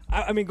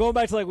I mean, going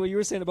back to like what you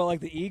were saying about like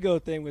the ego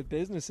thing with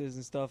businesses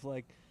and stuff,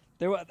 like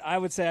I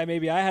would say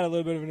maybe I had a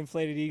little bit of an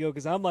inflated ego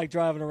because I'm like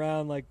driving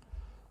around like,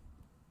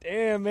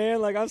 damn,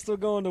 man, like I'm still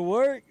going to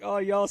work. Oh,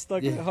 y'all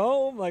stuck at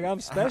home. Like I'm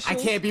special. I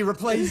can't be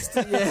replaced.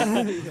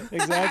 Yeah,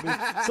 exactly.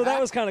 So that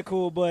was kind of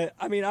cool. But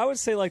I mean, I would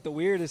say like the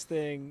weirdest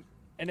thing,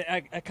 and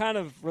I kind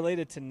of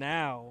related to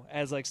now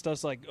as like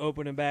stuff's like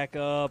opening back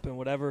up and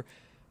whatever,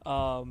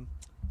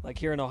 like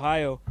here in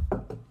Ohio.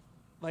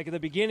 Like at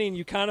the beginning,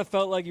 you kind of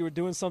felt like you were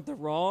doing something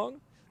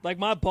wrong. Like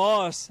my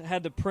boss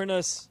had to print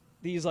us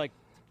these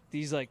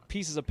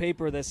pieces of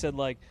paper that said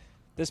like,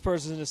 this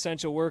person's an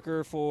essential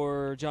worker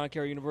for John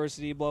Carroll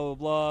University, blah blah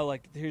blah.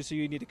 Like here's who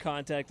you need to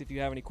contact if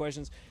you have any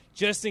questions,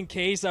 just in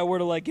case I were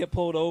to like get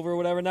pulled over or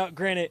whatever. Now,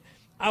 granted,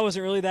 I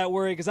wasn't really that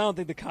worried because I don't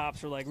think the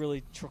cops were like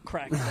really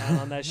cracking down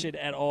on that shit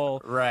at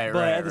all. Right.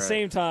 But at the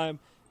same time,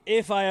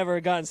 if I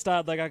ever gotten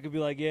stopped, like I could be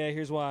like, yeah,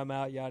 here's why I'm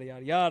out, yada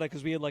yada yada,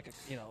 because we had like,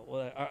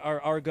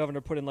 our governor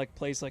put in like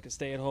place like a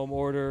stay-at-home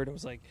order, and it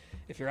was like,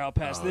 if you're out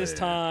past this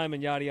time,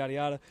 and yada yada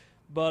yada.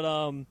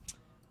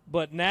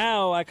 But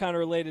now I kind of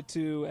related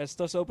to, as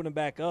stuff's opening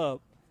back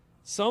up,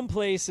 some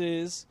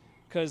places,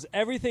 because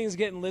everything's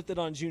getting lifted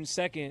on June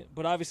 2nd,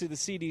 but obviously the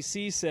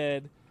CDC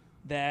said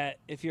that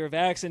if you're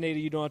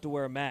vaccinated, you don't have to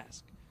wear a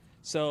mask.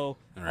 So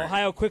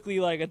Ohio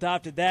quickly like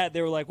adopted that.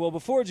 They were like, well,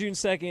 before June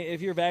 2nd,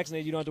 if you're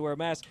vaccinated, you don't have to wear a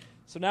mask.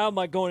 So now I'm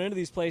like going into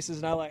these places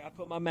and I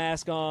put my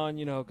mask on,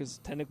 because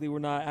technically we're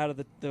not out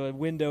of the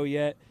window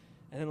yet.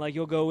 And then like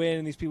you'll go in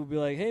and these people be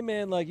like, hey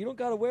man, like you don't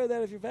got to wear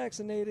that if you're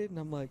vaccinated. And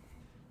I'm like,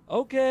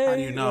 okay. How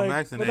do you know I'm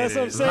vaccinated? But that's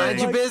what I'm saying. Mind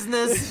your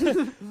business.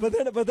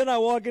 but then I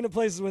walk into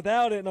places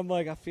without it, and I'm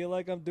like, I feel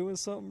like I'm doing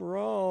something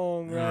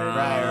wrong.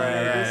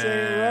 Right. This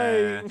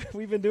ain't right.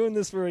 We've been doing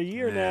this for a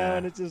year now,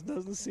 and it just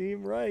doesn't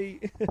seem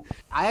right.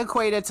 I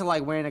equate it to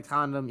like wearing a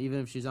condom even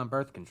if she's on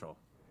birth control.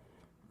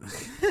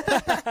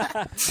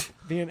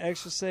 Being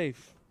extra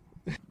safe.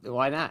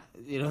 Why not?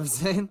 You know what I'm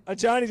saying?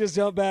 Johnny just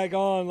jumped back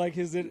on like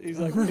he's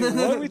like, what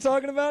are we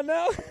talking about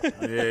now?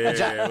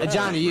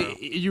 Johnny,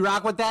 you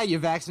rock with that? You're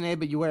vaccinated,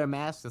 but you wear a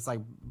mask. It's like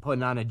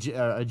putting on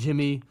a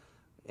Jimmy,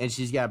 and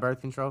she's got birth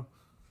control.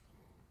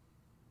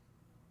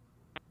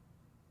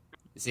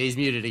 See, he's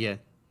muted again.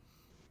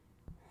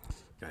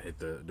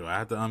 Do I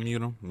have to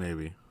unmute him?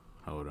 Maybe.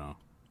 Hold on.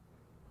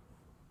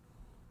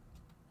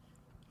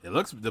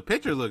 The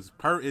picture looks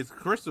it's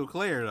crystal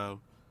clear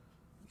though.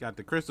 Got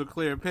the crystal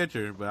clear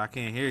picture, but I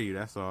can't hear you.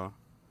 That's all.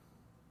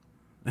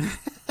 You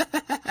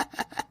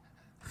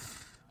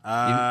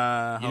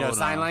know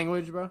sign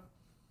language, bro?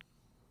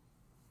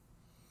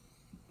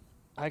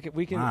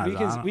 We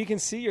can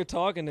see you're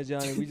talking to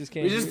Johnny. We just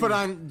can't. We just put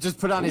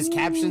on his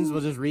captions.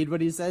 We'll just read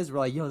what he says. We're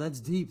like, yo, that's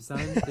deep, son.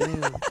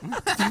 Damn.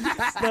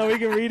 No, we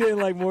can read it in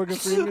like Morgan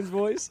Freeman's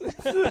voice.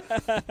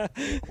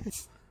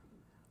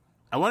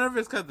 I wonder if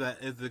it's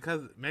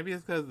because maybe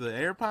it's because the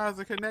AirPods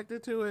are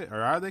connected to it,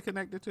 or are they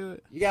connected to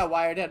it? You got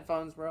wired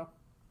headphones, bro.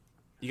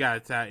 You gotta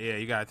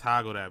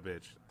toggle that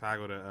bitch.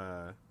 Toggle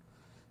the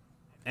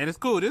and it's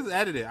cool. Just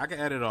edit it. I can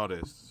edit all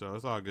this, so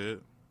it's all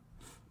good.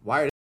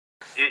 Wired.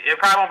 It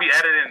probably won't be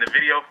edited in the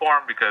video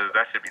form because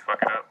that should be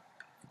fucking up.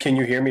 Can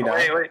you hear me now?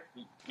 Wait.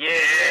 Yeah,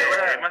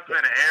 it must have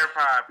been an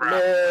AirPod, bro.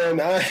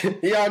 Man,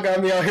 y'all got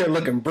me out here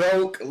looking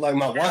broke, like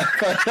my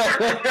Wi-Fi.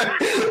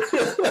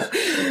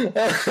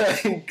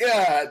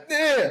 God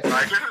damn.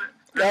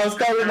 I was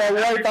talking to my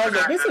wife. I was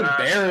like, "This is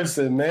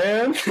embarrassing,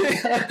 man."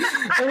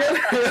 I'm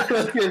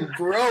looking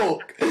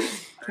broke.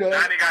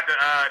 Johnny got the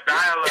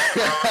dial-up,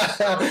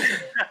 bro.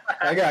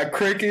 I got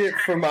Cricket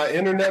for my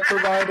internet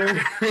provider.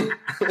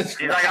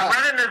 He's like, I'm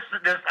running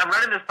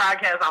this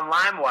podcast on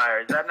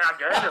LimeWire. Is that not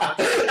good?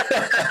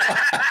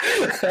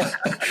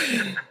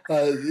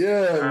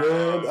 Yeah,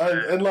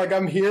 man. And like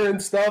I'm hearing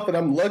stuff, and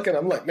I'm looking.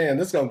 I'm like, man,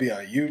 this is gonna be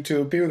on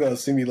YouTube. People are gonna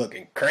see me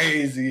looking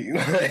crazy.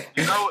 Like,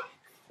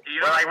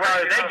 like,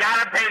 bro, they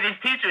gotta pay these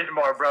teachers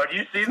more, bro. Do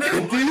you see this?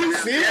 Do you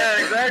see it?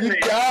 Yeah, exactly. You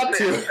got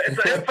to. It's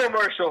an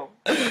infomercial.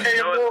 You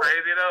know what's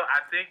crazy though?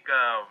 I think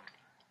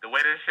the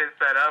way this shit's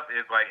set up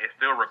is like it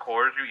still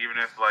records you,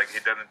 even if like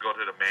it doesn't go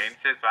to the main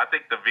shit. So I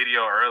think the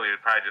video earlier is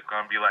probably just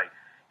gonna be like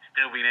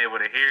still being able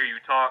to hear you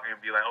talk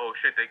and be like, oh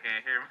shit, they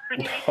can't hear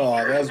me.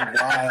 Oh, that's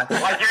wild.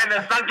 Like you're in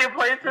the sunken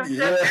place and shit.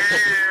 Yeah,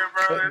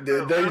 bro.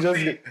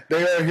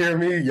 They don't hear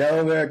me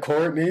yelling at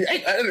Courtney.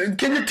 Hey,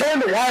 can you turn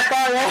the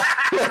Wi-Fi off?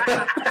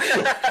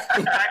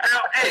 Like,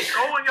 girl, hey,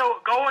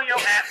 go in your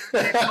app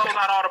and close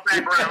out all the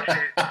background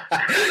shit.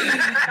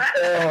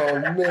 Oh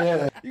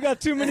man. You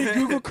got too many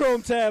Google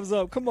Chrome tabs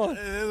up. Come on.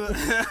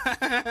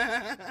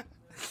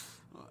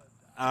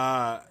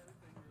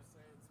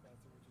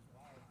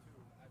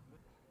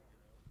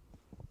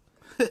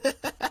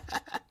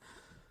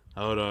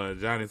 Hold on,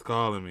 Johnny's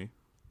calling me.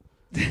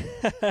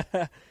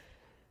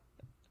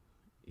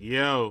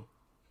 Yo.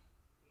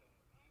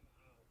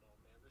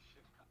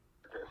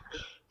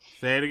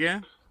 Say it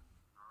again.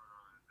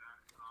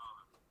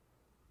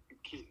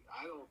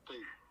 I don't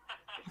think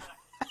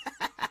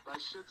that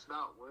shit's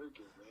not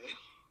working, man.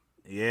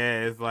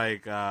 Yeah, it's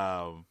like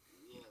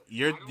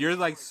you're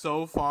like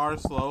so far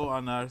slow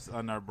on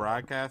our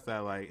broadcast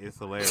that like it's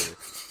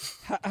hilarious.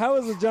 How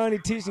is a Johnny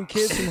teaching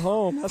kids from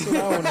home? That's what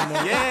I want to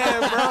know. Yeah,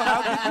 bro.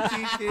 How can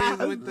you teach kids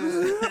with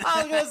the? I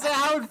was gonna say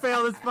I would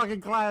fail this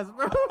fucking class,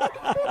 bro.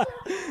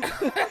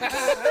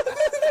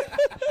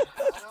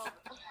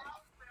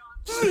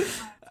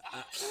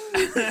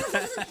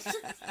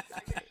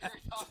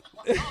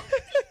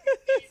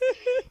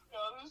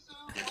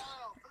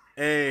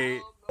 Hey.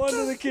 One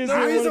of the kids The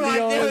reason why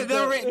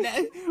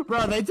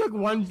bro, they took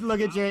one look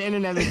at your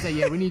internet and said,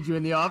 "Yeah, we need you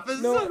in the office."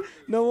 No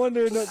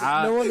wonder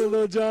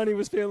little Johnny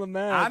was failing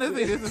math.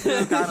 Honestly, this is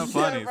still kind of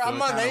funny. Yeah, bro,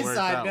 I'm on their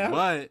side now.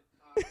 But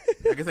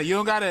like I said, you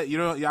don't gotta.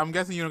 I'm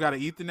guessing you don't gotta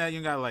Ethernet. You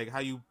don't gotta like how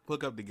you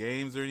hook up the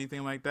games or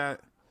anything like that.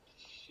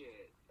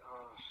 Shit.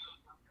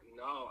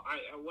 No.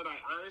 What I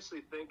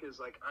honestly think is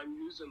like I'm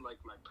using like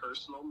my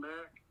personal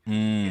Mac,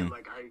 and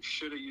like I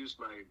should have used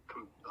my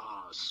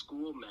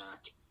school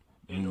Mac.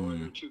 In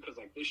order to, because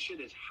like this shit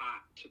is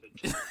hot to the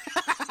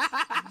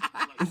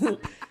touch.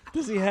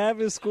 Does he have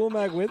his school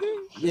Mac with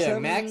him? Yeah,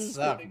 Macs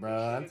suck, bro.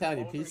 I'm telling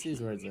you, PC's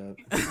where it's at. Yeah,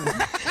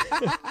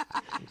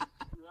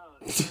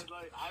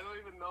 like I don't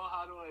even know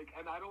how to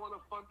and I don't want to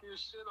fuck your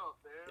shit up,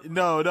 man.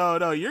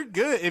 No, you're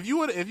good. If you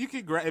want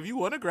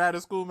to grab a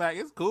school Mac,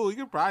 it's cool. You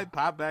can probably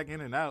pop back in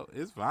and out.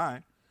 It's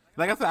fine.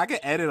 Like I said, I can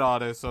edit all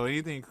this, so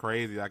anything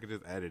crazy, I can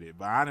just edit it.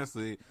 But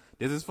honestly,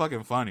 this is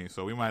fucking funny,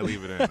 so we might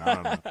leave it in. I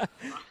don't know.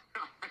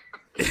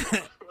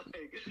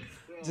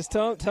 Just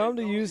tell him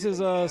to use his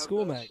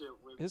school Mac.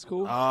 It's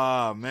cool.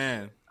 Oh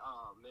man.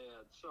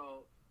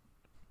 So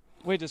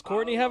wait, does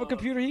Courtney have a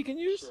computer he can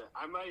use? Shit.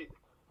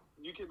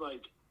 You could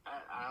like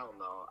I don't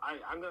know.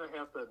 I'm gonna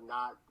have to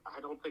not. I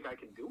don't think I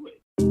can do it.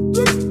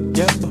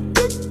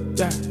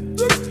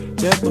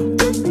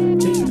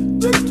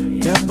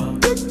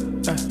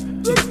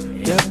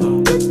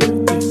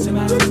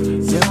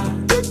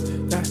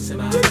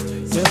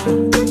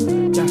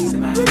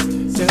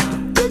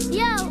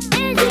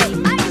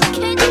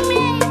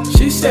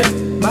 She said,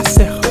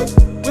 myself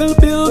will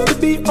build to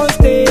be on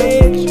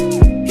stage.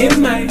 It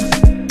might,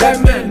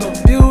 that man gon'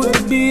 build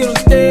to be on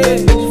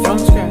stage from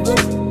scratch.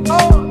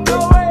 Oh, no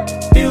way.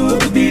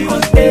 Build to be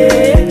on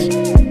stage.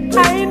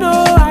 I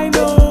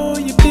know,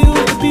 you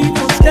build to be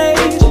on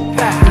stage.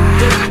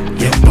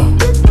 Yeah,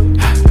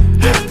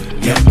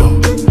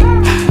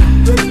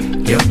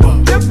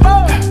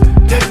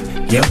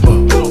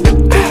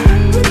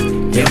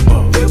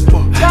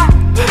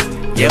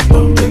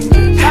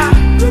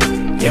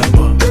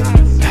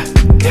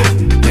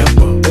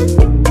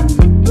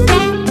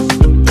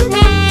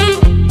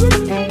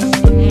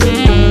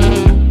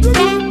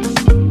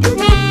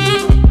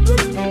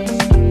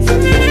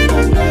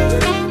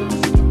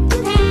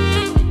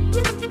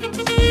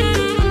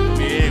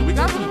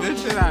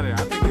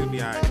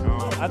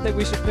 I think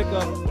we should pick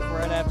up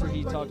right after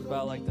he talked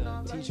about like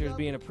the teachers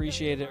being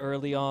appreciated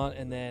early on,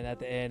 and then at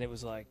the end it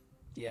was like,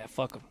 yeah,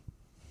 fuck them.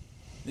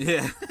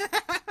 Yeah.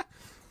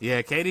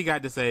 Yeah, Katie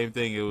got the same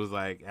thing. It was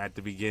like at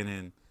the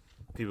beginning,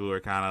 people were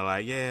kind of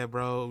like, yeah,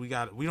 bro,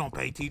 we don't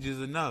pay teachers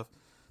enough.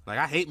 Like,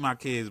 I hate my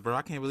kids, bro.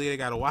 I can't believe they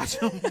got to watch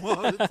them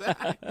all the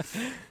time.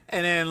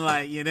 And then,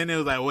 like, then it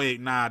was like,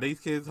 wait, nah, these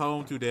kids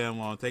home too damn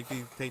long. Take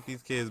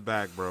these kids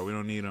back, bro. We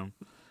don't need them.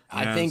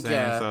 I think,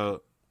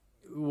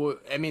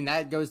 I mean,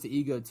 that goes to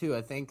ego, too.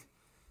 I think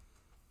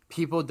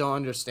people don't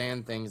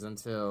understand things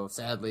until,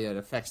 sadly, it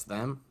affects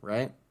them,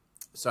 right?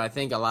 So I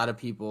think a lot of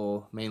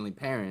people, mainly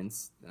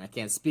parents, and I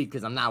can't speak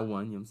because I'm not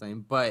one, you know what I'm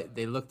saying, but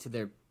they look to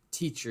their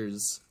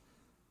teachers,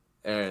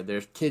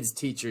 their kids'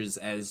 teachers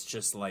as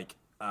just like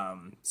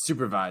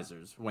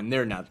supervisors when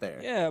they're not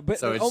there. Yeah, but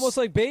so almost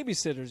like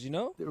babysitters, you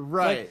know?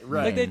 Right.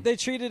 Like they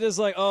treat it as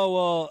like, oh,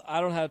 well, I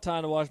don't have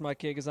time to watch my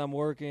kid because I'm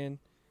working,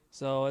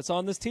 so it's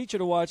on this teacher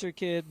to watch your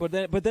kid. But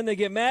then they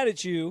get mad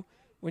at you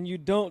when you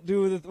don't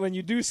when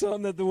you do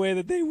something that the way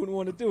that they wouldn't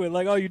want to do it.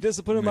 Like, oh, you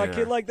disciplining my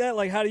kid like that?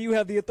 Like, how do you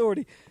have the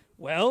authority?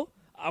 Well,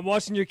 I'm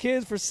watching your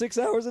kids for 6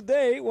 hours a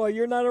day while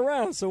you're not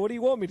around. So what do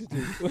you want me to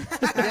do?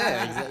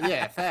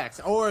 Yeah, facts.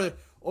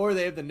 Or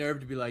they have the nerve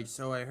to be like,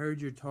 so I heard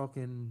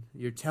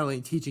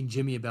teaching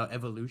Jimmy about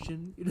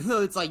evolution. You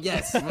know, it's like,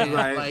 yes, man,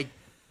 right. Like,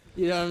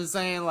 you know what I'm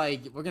saying?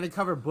 Like, we're gonna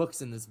cover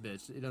books in this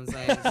bitch. You know what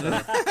I'm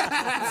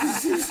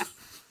saying? So,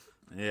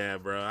 yeah,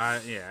 bro.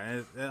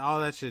 All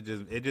that shit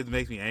just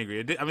makes me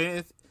angry.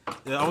 It's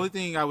the only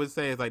thing I would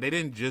say is like they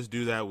didn't just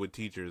do that with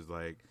teachers.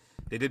 Like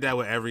they did that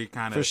with every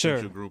kind of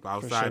social group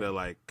outside of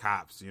like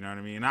cops. You know what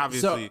I mean? And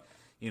obviously,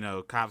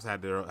 cops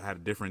had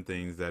different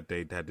things that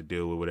they had to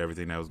deal with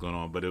everything that was going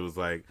on. But it was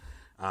like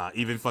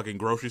even fucking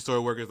grocery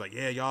store workers, like,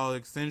 yeah, y'all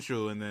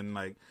essential. And then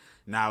like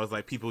now it's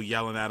like people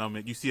yelling at them.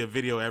 And you see a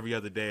video every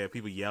other day of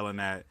people yelling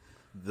at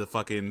the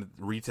fucking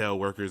retail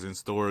workers in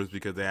stores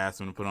because they asked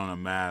them to put on a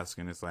mask.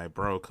 And it's like,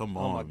 bro, come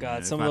on. Oh my God,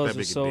 man. some of those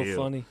are so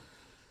funny.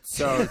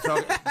 So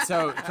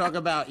talk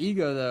about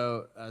ego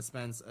though,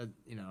 Spence.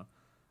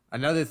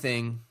 Another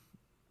thing,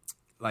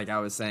 like I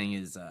was saying,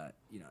 is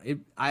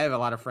I have a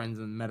lot of friends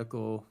in the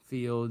medical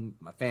field,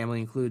 my family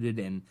included,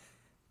 and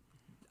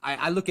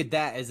I look at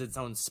that as its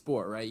own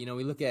sport, right? You know,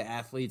 we look at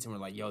athletes and we're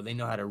like, yo, they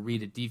know how to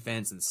read a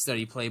defense and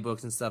study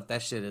playbooks and stuff.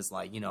 That shit is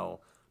like,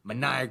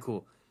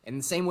 maniacal. And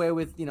the same way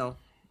with,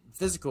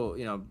 physical,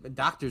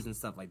 doctors and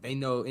stuff, like they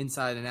know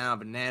inside and out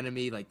of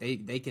anatomy, like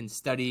they can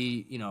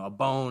study, a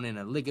bone and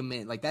a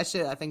ligament, like that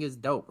shit I think is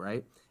dope,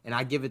 right? And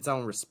I give its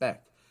own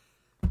respect.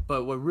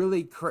 But what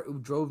really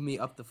drove me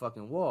up the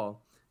fucking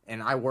wall,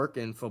 and I work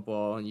in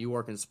football and you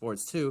work in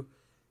sports too,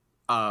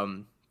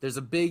 there's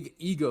a big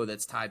ego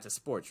that's tied to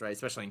sports, right?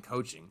 Especially in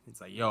coaching.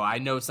 It's like, yo, I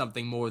know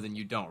something more than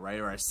you don't, right?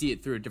 Or I see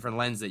it through a different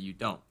lens that you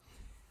don't.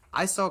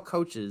 I saw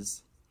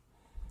coaches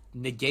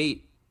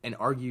negate and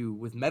argue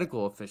with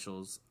medical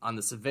officials on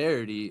the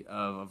severity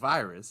of a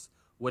virus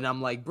when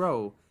I'm like,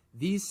 bro,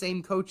 these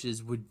same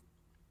coaches would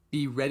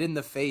be red in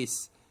the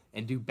face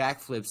and do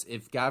backflips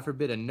if, God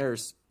forbid, a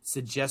nurse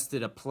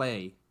suggested a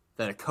play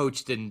that a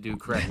coach didn't do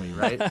correctly,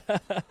 right?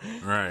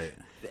 Right.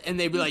 And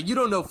they'd be like, you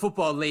don't know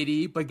football,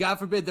 lady, but God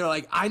forbid they're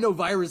like, I know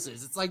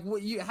viruses. It's like,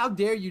 how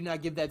dare you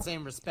not give that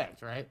same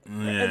respect, right? Yeah,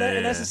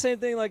 and that's the same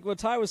thing like what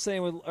Ty was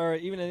saying, or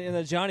even in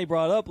that Johnny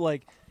brought up,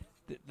 like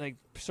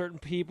certain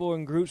people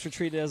and groups were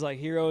treated as like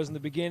heroes in the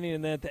beginning,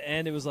 and then at the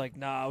end it was like,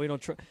 nah, we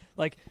don't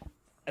like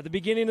at the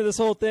beginning of this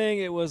whole thing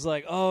it was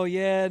like, oh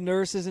yeah,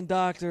 nurses and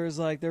doctors,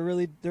 like they're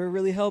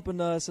really helping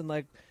us, and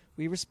like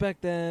we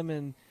respect them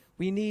and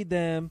we need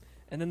them.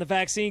 And then the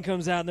vaccine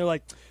comes out and they're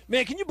like,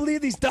 man, can you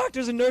believe these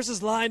doctors and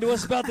nurses lying to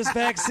us about this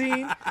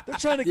vaccine? They're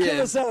trying to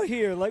kill us out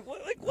here. Like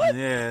what?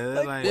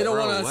 Yeah, they don't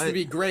want us to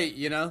be great,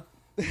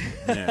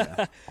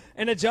 Yeah.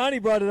 And then Johnny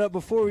brought it up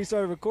before we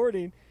started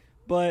recording.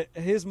 But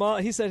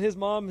he said his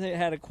mom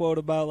had a quote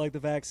about like the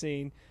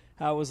vaccine,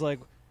 how it was like,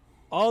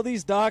 all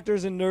these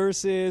doctors and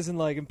nurses and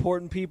like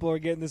important people are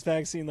getting this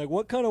vaccine. Like,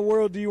 what kind of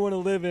world do you want to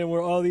live in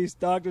where all these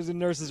doctors and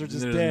nurses are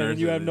just dead and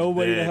you have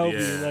nobody to help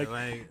you? Like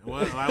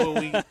why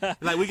would we?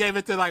 Like, we gave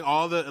it to like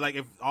all the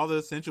if all the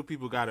essential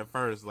people got it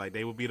first, like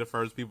they would be the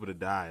first people to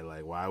die.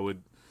 Like, what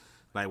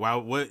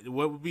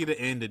would be the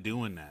end of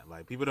doing that?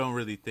 Like, people don't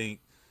really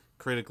think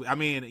critically. I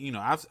mean,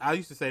 I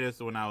used to say this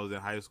when I was in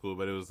high school,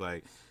 but it was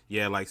like,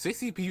 yeah, like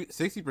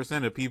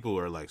 60% of people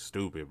are like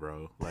stupid,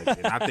 bro. Like,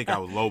 and I think I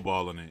was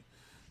lowballing it.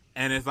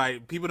 And it's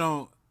like, people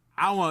don't.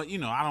 I don't want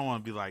to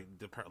be like,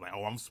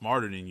 oh, I'm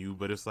smarter than you.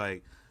 But it's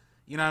like,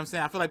 you know what I'm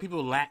saying? I feel like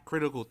people lack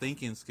critical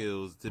thinking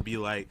skills to be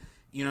like,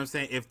 you know what I'm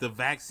saying? If the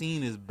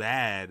vaccine is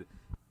bad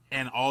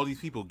and all these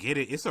people get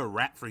it, it's a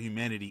wrap for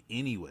humanity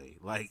anyway.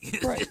 Like,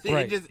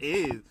 it just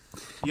is.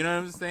 You know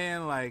what I'm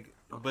saying? Like,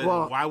 but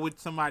why would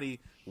somebody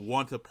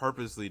want to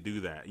purposely do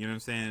that? You know what I'm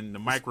saying? The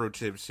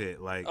microchip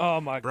shit. Like, oh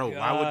my God.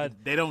 Why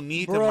would they don't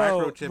need to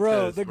microchip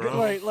us,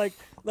 bro.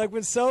 Like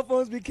when cell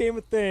phones became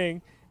a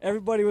thing.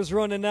 everybody was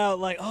running out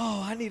like,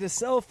 oh, I need a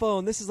cell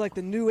phone. This is like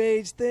the new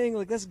age thing.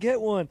 Like, let's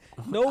get one.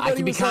 Nobody I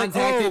can be was like,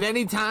 contacted oh.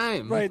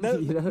 anytime. Right.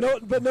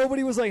 But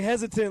nobody was like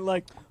hesitant.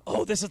 Like,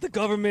 oh, this is the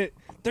government.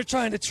 They're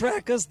trying to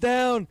track us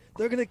down.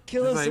 They're gonna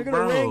kill us. like, They're gonna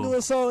bro. wrangle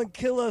us all and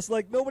kill us.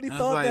 Like nobody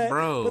thought like, that.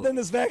 bro. But then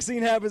this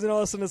vaccine happens, and all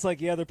of a sudden it's like,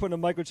 yeah, they're putting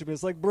a microchip in.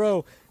 It's like,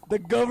 bro, the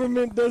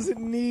government doesn't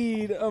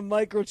need a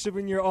microchip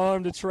in your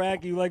arm to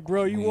track you. Like,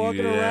 bro, you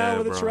walking around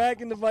with bro. a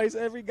tracking device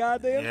every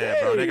goddamn day.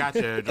 Yeah, bro, they got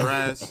your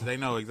address. They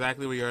know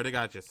exactly where you are. They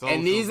got your social.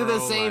 And these are the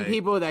bro, same like,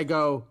 people that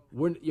go,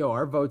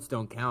 our votes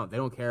don't count. They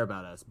don't care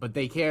about us, but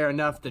they care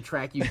enough to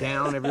track you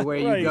down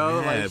everywhere Right. you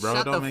go. Yeah, like, bro,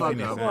 shut don't the make fuck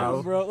any up, sense.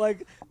 bro. Bro,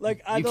 like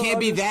I You don't can't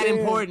be that understand.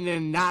 important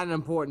and not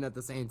important at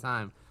the same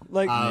time.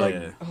 Like,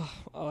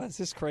 oh, it's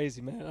just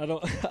crazy, man.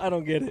 I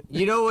don't get it.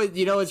 You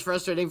know what's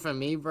frustrating for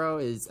me, bro,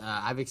 is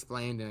I've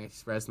explained and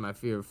expressed my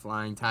fear of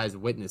flying. Ty's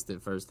witnessed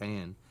it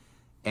firsthand,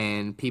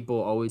 and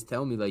people always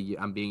tell me like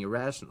I'm being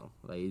irrational.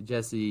 Like,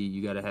 Jesse,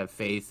 you got to have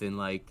faith in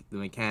like the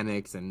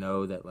mechanics and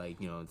know that like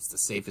it's the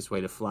safest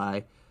way to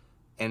fly.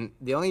 And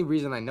the only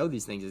reason I know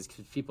these things is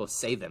because people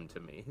say them to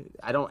me.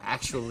 I don't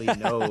actually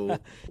know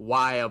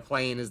why a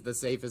plane is the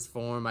safest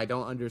form. I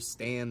don't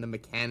understand the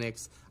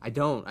mechanics. I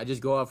just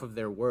go off of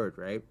their word,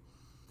 right?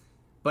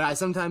 But I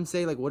sometimes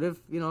say, like, what if,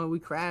 we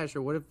crash,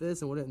 or what if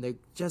this, and what if... And they,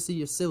 Jesse,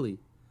 you're silly.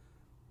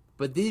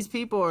 But these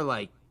people are,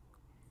 like,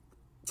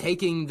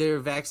 taking their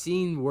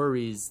vaccine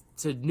worries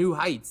to new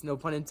heights, no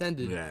pun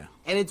intended. Yeah.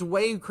 And it's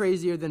way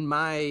crazier than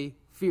my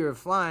fear of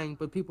flying,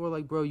 but people are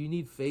like, bro, you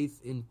need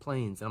faith in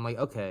planes. And I'm like,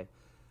 okay.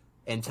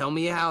 And tell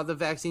me how the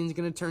vaccine's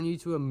gonna turn you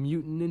to a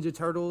mutant Ninja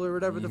Turtle or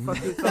whatever the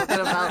fuck you're talking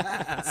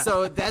about.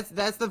 So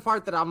that's the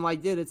part that I'm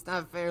like, dude, it's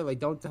not fair. Like,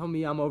 don't tell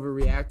me I'm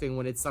overreacting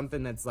when it's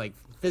something that's like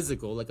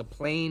physical. Like, a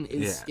plane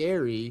is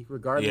scary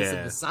regardless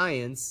of the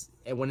science.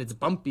 And when it's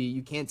bumpy,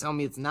 you can't tell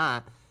me it's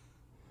not.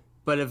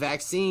 But a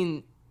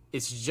vaccine,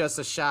 it's just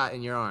a shot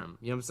in your arm.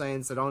 You know what I'm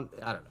saying? So I don't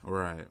know.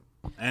 Right.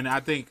 And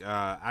I think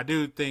I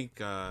do think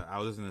I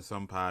was listening to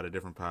some pod, a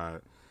different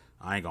pod.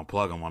 I ain't gonna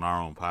plug them on our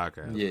own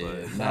podcast.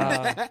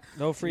 Yeah, but,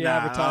 no free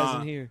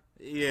advertising here.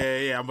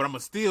 Yeah, but I'm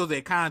gonna steal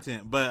their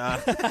content.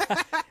 But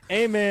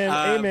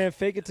amen.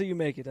 Fake it till you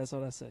make it. That's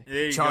what I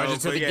say. Charge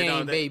it to the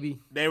game, baby.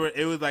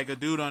 It was like a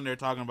dude on there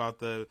talking about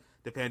the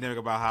pandemic,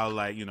 about how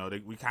like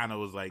we kind of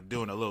was like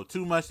doing a little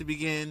too much to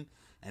begin,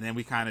 and then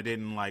we kind of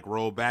didn't like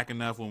roll back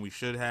enough when we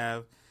should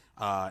have.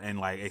 And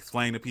like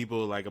explain to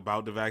people like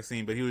about the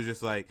vaccine, but he was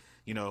just like,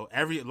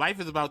 every life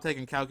is about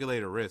taking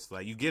calculated risks.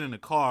 Like, you get in a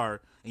car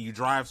and you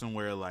drive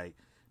somewhere, like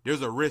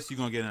there's a risk you're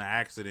gonna get in an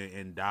accident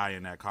and die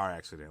in that car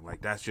accident.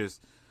 Like, that's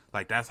just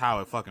like, that's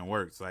how it fucking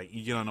works. Like,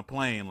 you get on a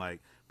plane,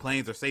 like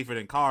planes are safer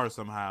than cars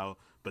somehow,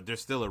 but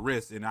there's still a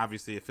risk, and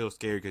obviously it feels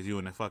scary because you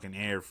in the fucking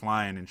air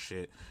flying and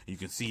shit. You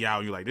can see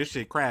out, you're like, this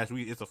shit crashed.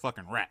 It's a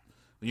fucking wrap.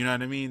 You know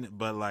what I mean?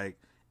 But like,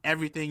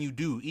 everything you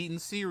do, eating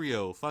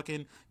cereal,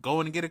 fucking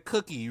going to get a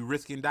cookie, you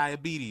risking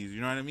diabetes.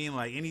 You know what I mean?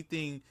 Like,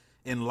 anything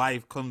in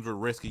life comes with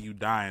risk of you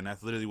dying.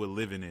 That's literally what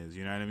living is.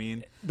 You know what I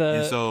mean?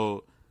 And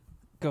so,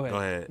 go ahead. Go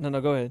ahead.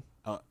 No, go ahead.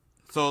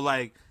 So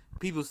like,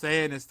 people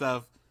saying this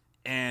stuff,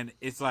 and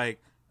it's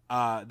like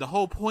the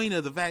whole point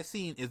of the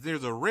vaccine is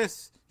there's a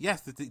risk,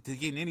 yes, to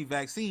getting any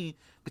vaccine,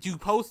 but you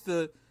supposed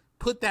to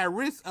put that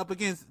risk up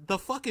against the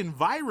fucking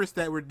virus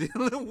that we're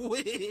dealing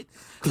with.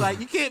 Like,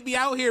 you can't be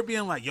out here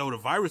being like, yo, the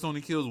virus only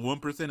kills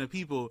 1% of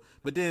people,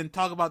 but then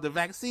talk about the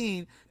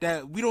vaccine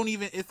that we don't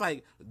even, it's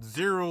like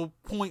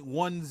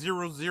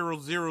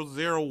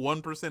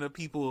 0.1000001% of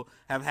people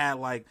have had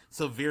like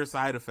severe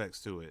side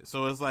effects to it.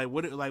 So it's like,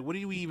 what are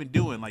you even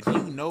doing? Like,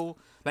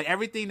 like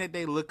everything that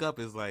they look up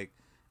is like,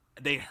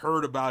 they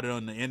heard about it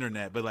on the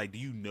internet, but like, do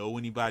you know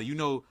anybody?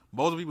 Most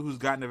of the people who's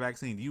gotten the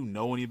vaccine, do you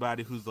know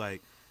anybody who's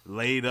like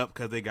laid up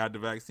because they got the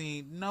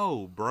vaccine?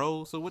 No,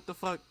 bro. So what the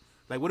fuck?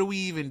 Like, what are we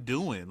even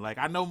doing? Like,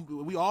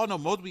 we all know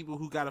most people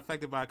who got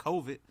affected by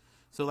COVID.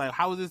 So like,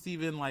 how is this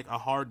even like a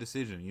hard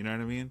decision? You know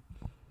what I mean?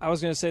 I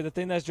was gonna say the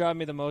thing that's driving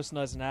me the most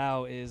nuts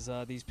now is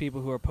these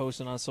people who are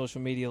posting on social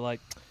media like,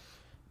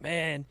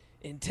 man,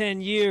 in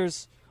 10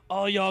 years,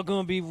 all y'all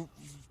gonna be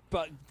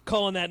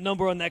calling that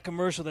number on that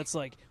commercial that's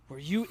like, were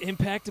you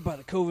impacted by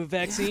the COVID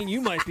vaccine? You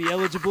might be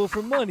eligible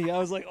for money. I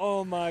was like,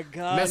 oh my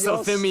god,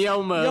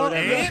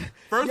 mesothelioma.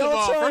 First of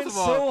all,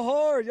 so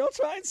hard. Y'all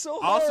trying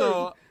so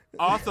hard.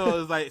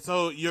 Also, it's like,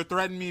 so you're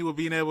threatening me with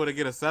being able to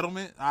get a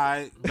settlement?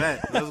 I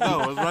bet. Let's go.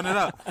 Let's run it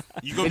up.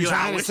 You gonna be like,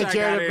 I wish I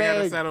got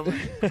a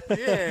settlement.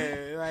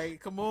 Yeah,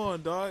 like, come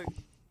on, dog.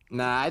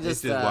 Nah, I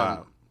just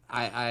wow.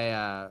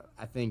 I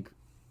think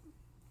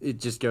it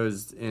just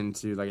goes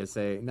into, like I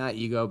say, not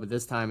ego, but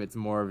this time it's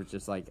more of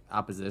just like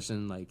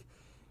opposition. Like,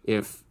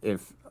 if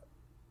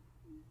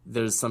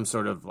there's some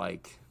sort of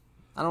like,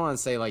 I don't want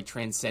to say like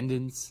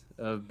transcendence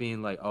of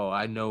being like, oh,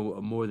 I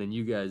know more than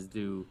you guys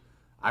do.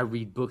 I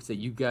read books that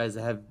you guys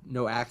have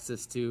no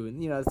access to,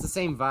 and it's the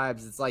same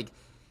vibes. It's like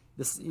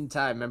this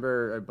time.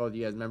 Remember, or both of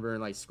you guys remember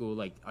in like school,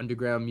 like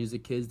underground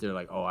music kids. They're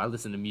like, oh, I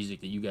listen to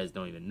music that you guys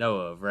don't even know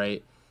of,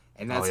 right?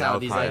 And that's how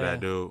these like that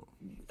dude.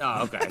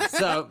 Oh, okay.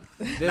 So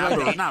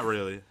not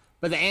really.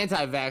 But the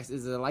anti-vax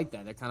isn't like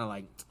that. They're kind of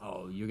like,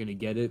 oh, you're gonna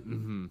get it.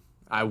 Mm-hmm.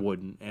 I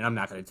wouldn't, and I'm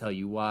not gonna tell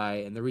you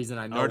why. And the reason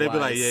I know or they'd why be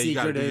like, is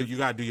yeah, secretive. you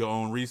gotta do your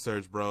own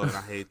research, bro. And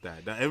I hate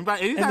that.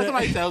 Anytime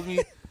somebody tells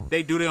me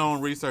they do their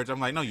own research, I'm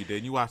like, no, you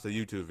didn't. You watched the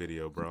YouTube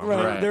video, bro.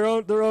 Right. Their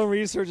own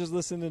research is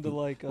listening to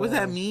like. What does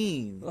that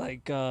mean?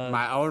 Like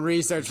my own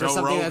research for Joe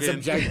something Rogan. that's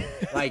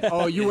objective. Like,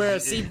 oh, you wear a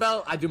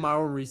seatbelt? I do my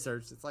own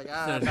research. It's like,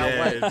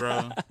 yeah,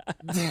 bro.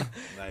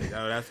 Like,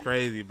 oh, that's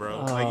crazy,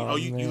 bro.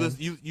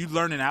 You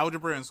learn in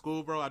algebra in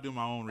school, bro? I do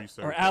my own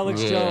research. Or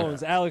Alex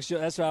Jones. Alex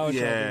Jones. That's what I was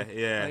trying to do.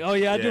 Yeah. Like, oh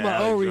yeah, I do my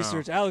own Alex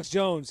research. Alex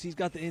Jones, he's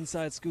got the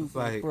inside scoop,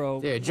 like,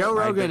 bro. Yeah, Joe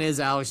Rogan is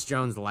Alex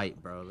Jones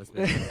light, bro. Let's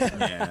be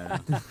yeah,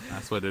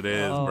 that's what it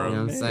is, bro. You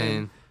know what I'm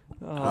saying?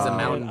 It's a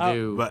Mountain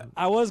Dew. But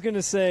I was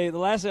gonna say the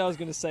last thing I was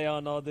gonna say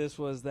on all this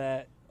was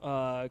that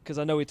because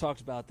I know we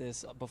talked about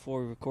this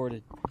before we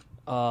recorded.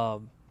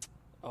 Ohio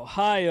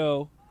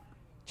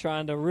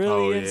trying to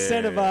really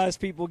incentivize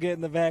people getting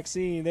the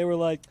vaccine. They were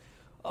like,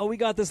 "Oh, we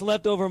got this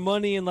leftover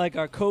money in like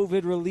our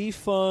COVID relief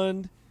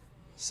fund."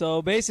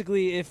 So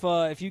basically,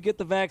 if you get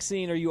the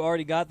vaccine or you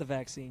already got the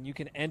vaccine, you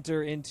can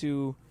enter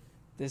into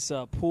this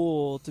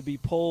pool to be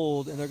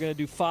polled, and they're going to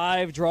do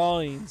 5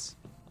 drawings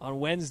on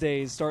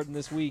Wednesdays starting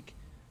this week,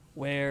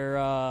 where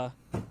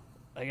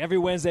like every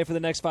Wednesday for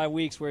the next 5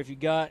 weeks, where if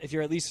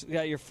you're at least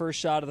got your first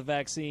shot of the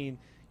vaccine,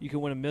 you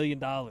can win $1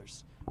 million.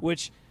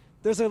 Which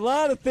there's a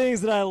lot of things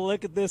that I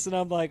look at this and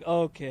I'm like,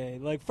 okay,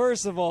 like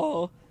first of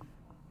all,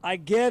 I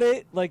get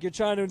it, like you're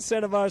trying to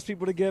incentivize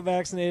people to get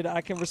vaccinated.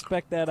 I can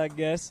respect that, I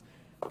guess.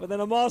 But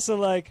then I'm also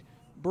like,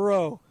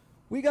 bro,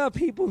 we got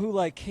people who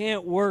like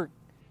can't work,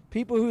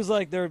 people who's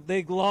like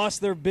they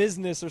lost their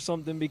business or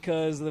something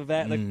because of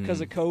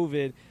because of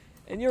COVID,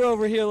 and you're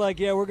over here like,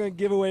 yeah, we're gonna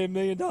give away $1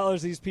 million to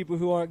these people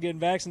who aren't getting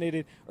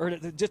vaccinated, or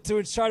just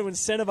to try to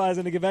incentivize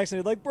them to get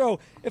vaccinated. Like, bro,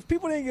 if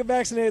people didn't get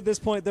vaccinated at this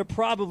point, they're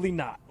probably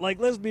not.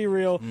 Like, let's be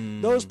real.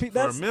 Those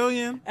people, that's $1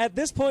 million. At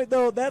this point,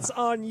 though, that's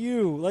on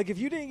you. Like, if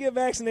you didn't get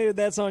vaccinated,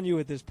 that's on you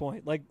at this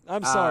point. Like,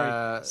 I'm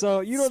sorry.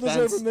 So you don't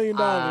deserve $1 million.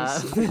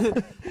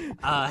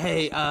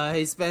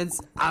 Hey,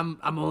 Spence, I'm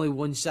only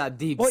one shot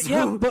deep. Well,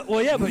 so.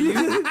 yeah, but you.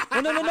 No.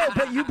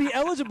 But you'd be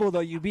eligible though.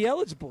 You'd be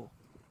eligible.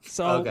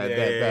 So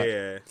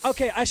okay,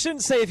 okay, I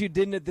shouldn't say if you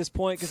didn't at this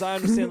point because I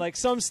understand like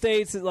some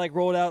states it like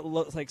rolled out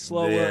like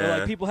slower or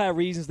like people have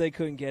reasons they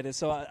couldn't get it.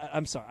 So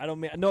I'm sorry. I don't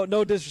mean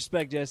no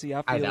disrespect, Jesse.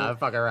 I know, I'm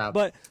fucking around.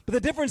 But the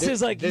difference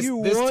is like this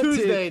wanted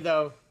Tuesday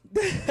though.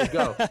 Let's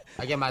go.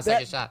 I get my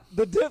second shot.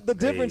 The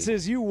difference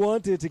is you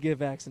wanted to get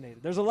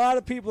vaccinated. There's a lot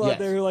of people out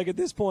there who like at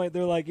this point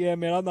they're like, yeah,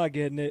 man, I'm not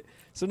getting it.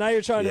 So now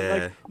you're trying to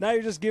like now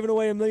you're just giving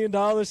away $1 million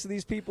to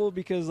these people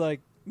because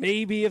like.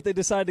 Maybe if they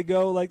decide to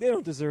go, like, they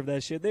don't deserve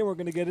that shit. They weren't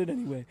going to get it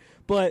anyway.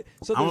 But,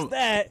 so there's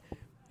that.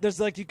 There's,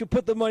 like, you could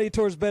put the money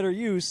towards better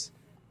use.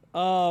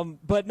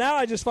 But now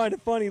I just find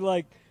it funny,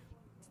 like,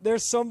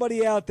 there's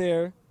somebody out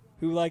there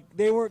who, like,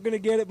 they weren't going to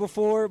get it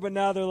before, but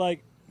now they're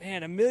like,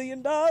 man, $1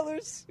 million?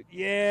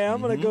 Yeah, I'm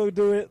going to go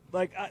do it.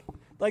 Like,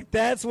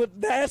 that's what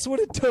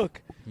it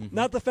took.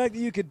 Not the fact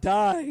that you could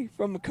die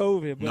from the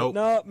COVID. But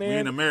no, man. We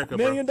in America, $1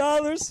 million?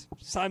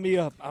 Sign me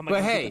up. I'm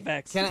going to get the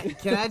vaccine.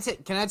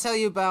 Can I tell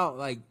you about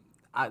like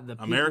the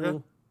people,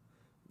 America?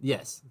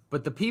 Yes,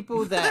 but the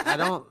people that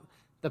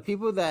the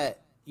people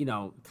that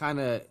kind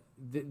of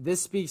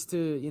this speaks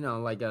to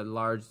like a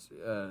large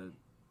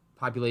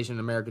population in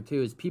America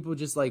too. Is people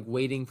just like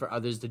waiting for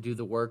others to do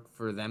the work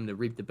for them to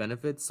reap the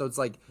benefits. So it's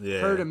like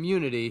herd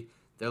immunity.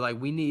 They're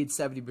like, we need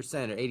 70%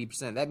 or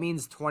 80%. That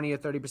means 20 or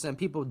 30%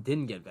 people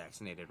didn't get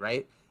vaccinated,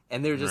 right?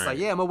 And they're just like,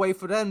 yeah, I'm going to wait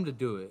for them to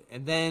do it.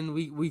 And then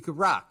we could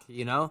rock,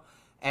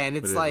 And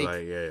it's like,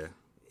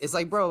 it's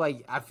like, bro,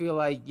 like, I feel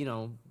like,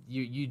 you're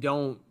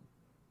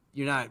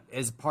not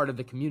as part of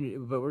the community,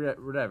 but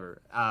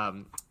whatever.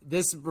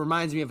 This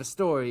reminds me of a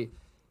story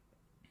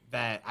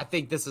that I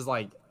think this is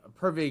like a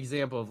perfect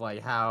example of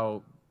like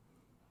how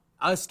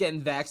us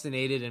getting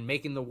vaccinated and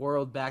making the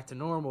world back to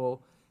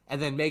normal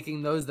and then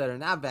making those that are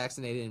not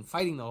vaccinated and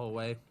fighting the whole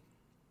way,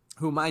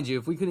 who, mind you,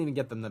 if we couldn't even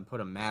get them to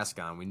put a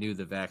mask on, we knew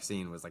the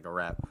vaccine was like a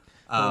wrap.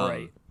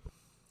 Right.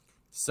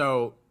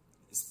 So,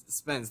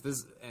 Spence,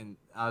 and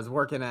I was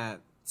working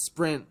at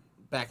Sprint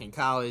back in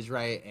college,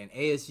 right? And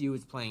ASU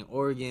was playing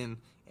Oregon,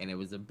 and it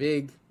was a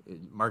big,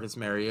 Marcus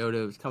Mariota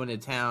was coming to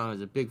town. It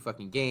was a big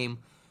fucking game.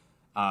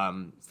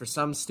 For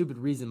some stupid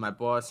reason, my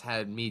boss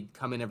had me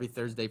come in every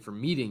Thursday for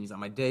meetings. On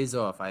my days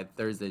off, I had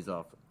Thursdays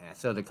off, and I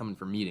started coming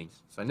for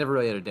meetings. So I never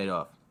really had a day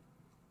off.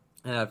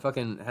 And I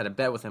fucking had a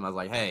bet with him. I was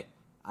like, hey,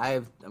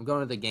 I'm going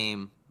to the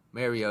game,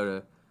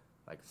 Mariota.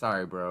 Like,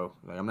 sorry, bro.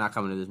 Like, I'm not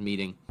coming to this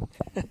meeting.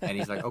 And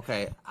he's like,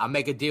 okay, I'll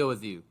make a deal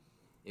with you.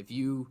 If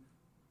you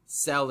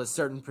sell a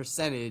certain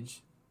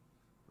percentage,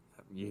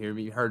 you hear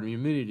me, herd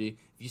immunity.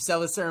 If you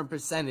sell a certain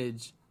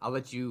percentage, I'll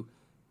let you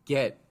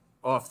get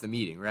off the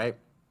meeting, right?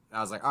 I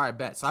was like, all right,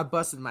 bet. So I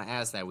busted my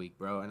ass that week,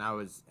 bro, and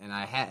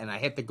I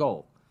hit the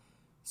goal.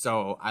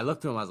 So I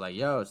looked to him, I was like,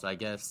 yo, so I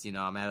guess,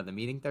 I'm out of the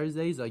meeting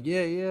Thursday? He's like,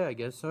 yeah, I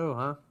guess so,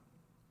 huh?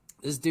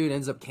 This dude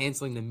ends up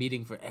canceling the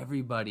meeting for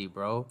everybody,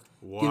 bro.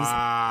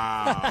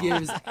 Wow.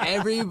 Gives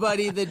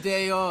everybody the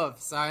day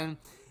off, son.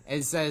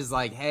 And says,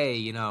 like, hey,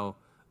 you know,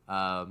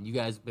 you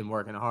guys have been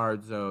working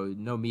hard, so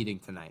no meeting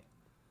tonight.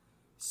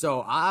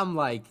 So I'm,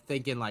 like,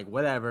 thinking, like,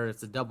 whatever,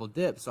 it's a double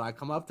dip. So I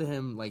come up to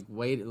him, like,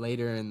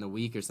 later in the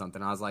week or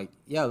something. I was like,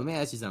 yo, let me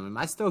ask you something. Am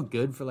I still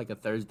good for, like, a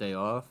Thursday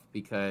off?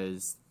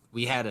 Because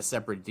we had a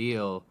separate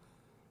deal,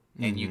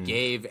 and you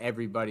gave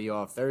everybody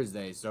off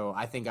Thursday. So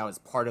I think I was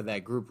part of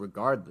that group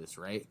regardless,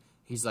 right?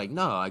 He's like,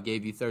 no, I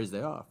gave you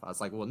Thursday off. I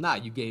was like, well, nah,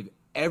 you gave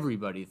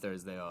everybody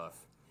Thursday off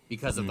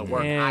because of the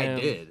work I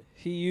did.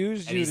 He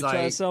used And you he's to try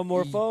to like, sell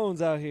more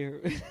phones out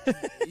here.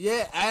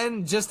 Yeah,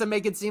 and just to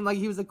make it seem like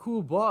he was a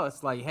cool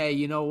boss. Like, hey,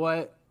 you know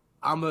what?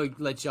 I'm going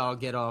to let y'all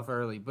get off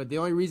early. But the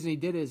only reason he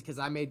did it is because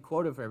I made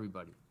quota for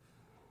everybody.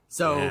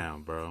 So,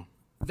 Damn, bro.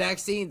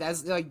 vaccine, that's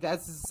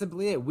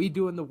simply it. We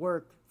doing the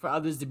work for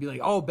others to be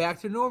like, oh, back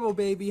to normal,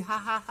 baby. Ha,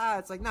 ha, ha.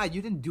 It's like, nah,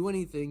 you didn't do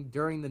anything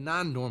during the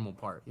non-normal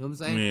part. You know what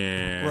I'm saying?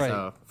 Yeah. Right.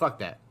 So, fuck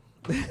that.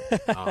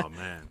 Oh,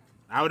 man.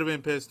 I would have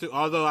been pissed, too.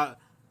 Although, I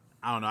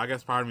don't know. I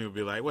guess part of me would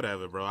be like,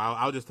 whatever, bro.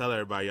 I'll just tell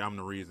everybody I'm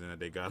the reason that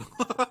they got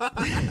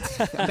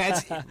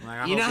That's, like,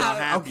 I you know hope y'all how,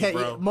 happy, okay,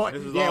 bro.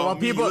 This is all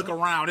me. Look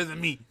around. This is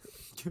me.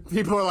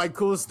 people are like,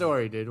 cool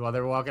story, dude, while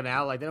they're walking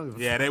out. Like, they don't give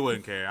a Yeah, they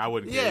wouldn't care. I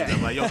wouldn't care.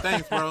 I'm like, yo,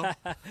 thanks, bro.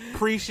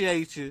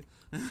 Appreciate you.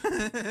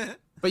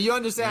 But you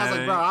understand, I was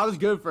like, bro, I was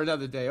good for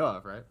another day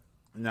off, right?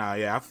 Nah,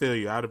 yeah, I feel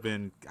you. I'd have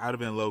been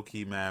low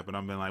key mad, but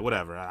I've been like,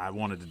 whatever. I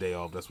wanted the day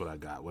off. That's what I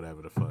got.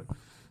 Whatever the fuck.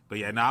 But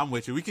yeah, I'm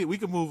with you. We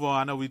can move on.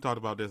 I know we talked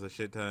about this a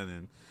shit ton,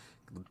 and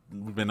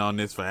we've been on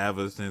this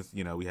forever since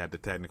we had the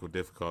technical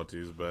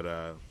difficulties. But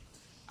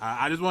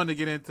I just wanted to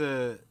get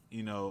into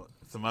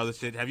some other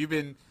shit. Have you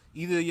been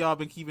either of y'all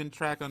been keeping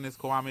track on this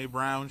Kwame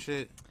Brown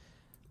shit?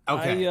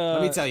 Okay,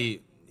 let me tell you.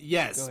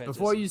 Yes, Go ahead,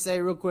 before Jesse. you say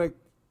real quick,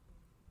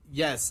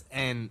 yes,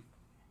 and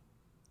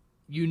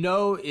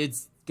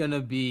it's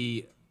gonna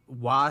be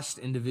washed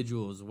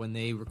individuals when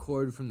they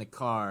record from the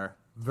car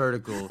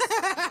vertical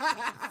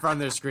from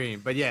their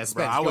screen. But yeah, Bro,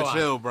 Spence, I would go on.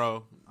 chill,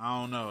 bro.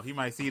 I don't know. He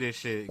might see this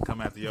shit and come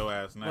after your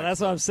ass next. Well,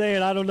 that's what I'm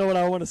saying. I don't know what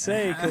I want to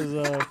say because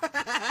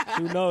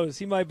who knows?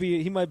 He might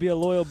be a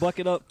loyal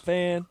Bucket Up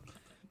fan.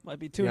 Might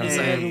be tuning You know in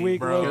what I'm every saying, week,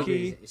 bro? low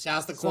key.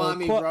 Shouts to So,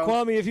 Kwame, bro.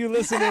 Kwame, if you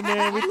listening,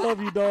 man, we love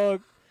you,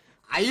 dog.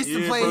 I used to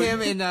Yeah, play bro.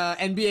 him in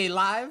NBA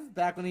Live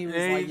back when he was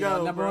There like you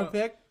go, number bro. one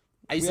pick.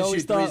 I used We to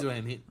always shoot threes thought-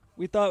 with him.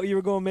 We thought you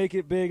were gonna make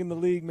it big in the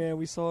league, man.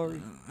 We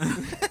sorry.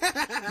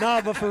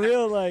 Nah, but for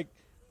real, like,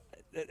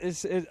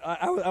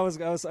 I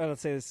would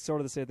say it's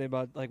sort of the same thing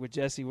about like with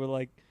Jesse, where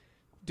like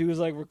dudes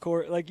like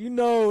record, like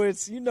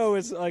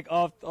it's like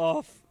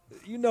off.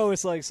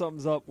 It's like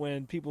something's up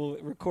when people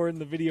recording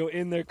the video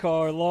in their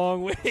car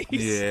long ways.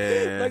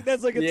 Yeah. Like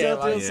that's like a Yeah,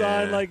 telltale like-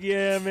 sign. Yeah. Like,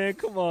 yeah, man,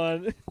 come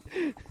on.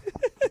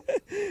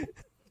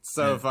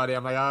 So funny.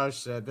 I'm like, oh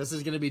shit, this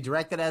is gonna be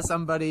directed at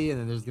somebody, and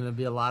then there's gonna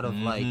be a lot of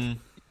like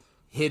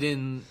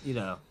hidden,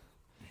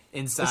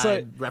 inside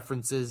like-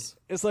 references.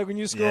 It's like when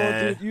you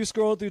Yeah.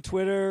 scroll through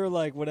Twitter,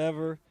 like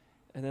whatever,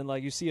 and then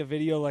like you see a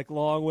video like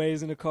long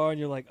ways in the car, and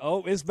you're like,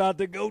 oh, it's about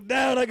to go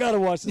down. I gotta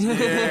watch this.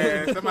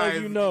 Yeah, Like,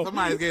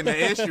 somebody's getting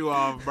the issue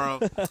off, bro.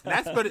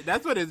 That's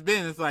what it's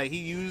been. It's like he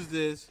used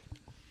this,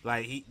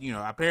 like he,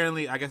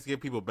 apparently, I guess to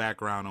give people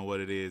background on what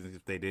it is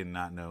if they did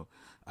not know.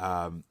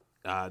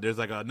 There's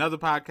like another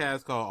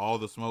podcast called All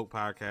the Smoke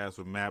Podcast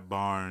with Matt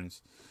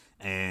Barnes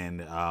and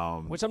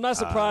Which I'm not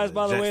surprised,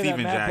 by the way, that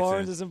Stephen Matt Jackson.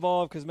 Barnes is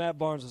involved because Matt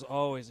Barnes is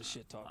always a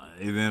shit talker.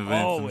 He's inventing some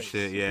Always.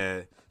 shit,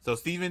 yeah. So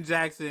Stephen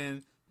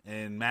Jackson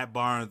and Matt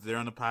Barnes, they're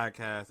on the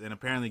podcast, and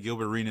apparently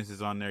Gilbert Arenas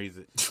is on there.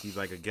 He's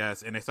like a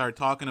guest, and they started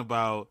talking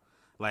about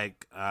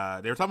like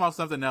they were talking about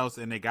something else,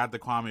 and they got the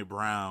Kwame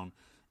Brown.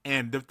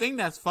 And the thing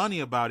that's funny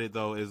about it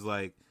though is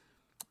like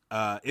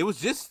it was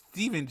just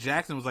Stephen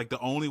Jackson was like the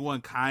only one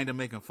kind of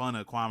making fun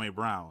of Kwame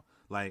Brown.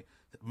 Like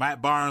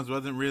Matt Barnes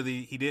didn't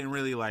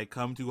really like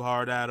come too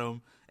hard at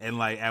him. And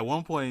like at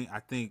one point, I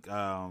think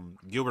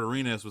Gilbert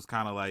Arenas was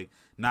kind of like,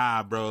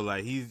 nah, bro,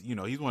 like he's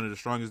one of the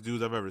strongest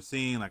dudes I've ever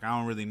seen. Like I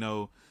don't really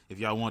know if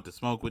y'all want to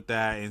smoke with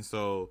that. And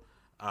so,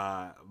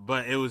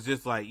 but it was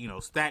just like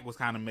Stack was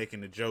kind of making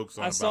the jokes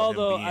on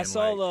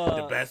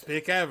the best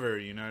pick ever.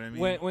 You know what I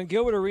mean? When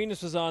Gilbert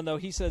Arenas was on, though,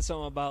 he said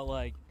something about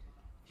like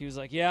he was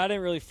like, yeah, I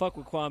didn't really fuck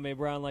with Kwame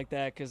Brown like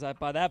that because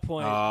by that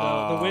point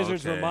the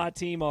Wizards were my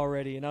team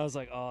already, and I was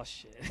like, oh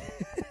shit.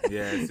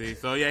 Yeah, see,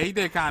 so yeah, he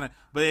did kind of,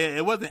 but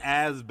it wasn't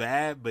as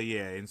bad. But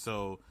yeah, and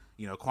so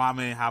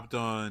Kwame hopped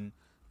on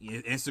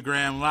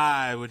Instagram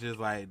Live, which is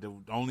like the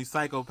only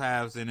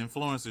psychopaths and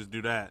influencers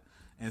do that,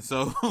 and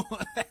so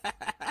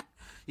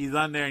he's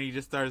on there and he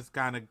just starts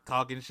kind of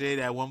talking shit.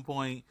 At one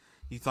point,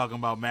 he's talking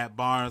about Matt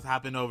Barnes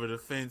hopping over the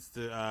fence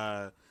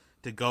to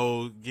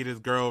go get his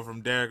girl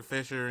from Derek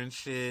Fisher and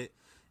shit,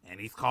 and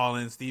he's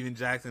calling Stephen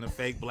Jackson a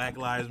fake Black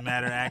Lives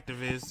Matter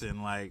activist,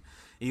 and like.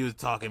 He was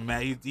talking,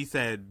 man. He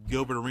said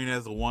Gilbert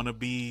Arenas a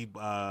wannabe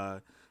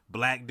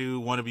black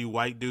dude, wannabe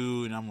white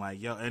dude, and I'm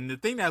like, yo. And the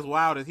thing that's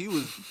wild is he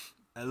was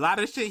a lot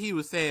of shit he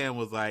was saying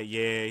was like,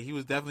 yeah, he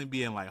was definitely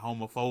being like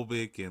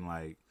homophobic and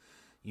like,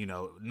 you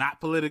know, not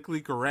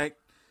politically correct.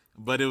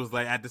 But it was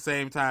like at the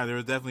same time, there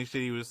was definitely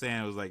shit he was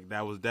saying. It was like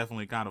that was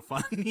definitely kind of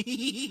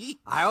funny.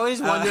 I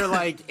always wonder,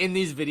 like in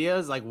these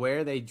videos, like where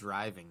are they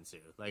driving to?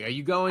 Like, are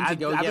you going to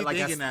go get like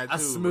a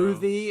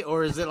smoothie,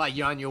 or is it like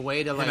you're on your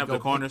way to like up go the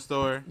corner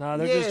store? No,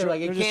 they're just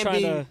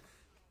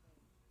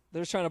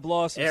trying to blow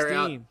off some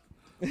steam.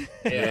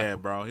 Yeah,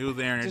 bro, he was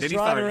there and just then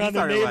driving around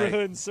the neighborhood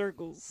like, in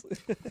circles.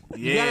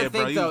 Yeah,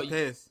 bro, he was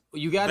pissed.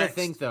 You gotta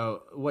think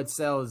though, what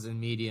sells in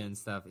media and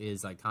stuff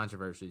is like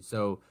controversy.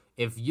 So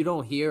if you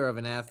don't hear of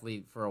an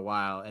athlete for a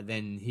while and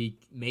then he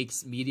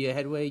makes media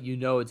headway, you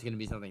know it's going to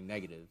be something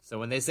negative. So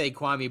when they say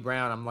Kwame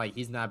Brown, I'm like,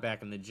 he's not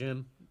back in the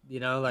gym.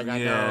 You know, like I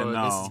know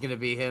this is going to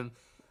be him.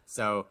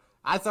 So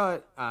I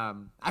thought,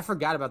 I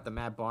forgot about the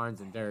Matt Barnes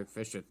and Derek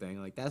Fisher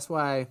thing. Like that's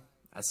why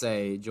I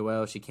say,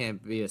 Joelle, she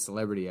can't be a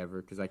celebrity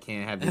ever because I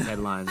can't have these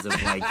headlines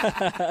of like,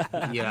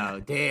 you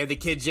know, damn, the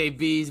kid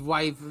JB's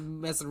wife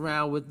messing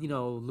around with, you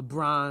know,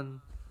 LeBron.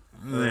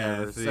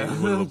 Yeah, see,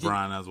 with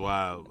LeBron, that's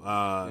wild. You know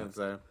what I'm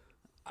saying?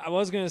 I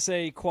was gonna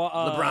say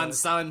LeBron's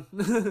son,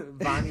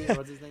 Bonnie.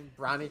 What's his name?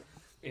 Bronny.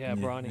 Yeah,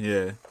 Bronny.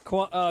 Yeah.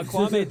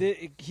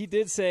 Kwame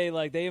did say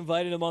like they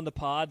invited him on the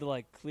pod to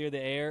like clear the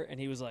air, and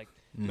he was like,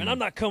 "Man, I'm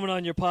not coming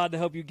on your pod to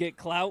help you get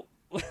clout."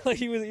 Like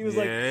he was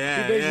like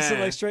he basically said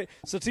like straight.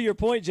 So to your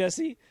point,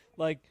 Jesse,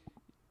 like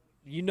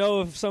you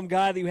know if some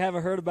guy that you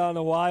haven't heard about in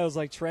a while is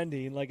like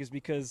trending, like it's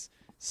because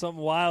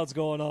something wild's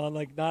going on,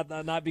 like not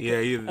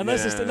because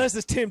unless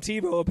it's Tim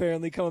Tebow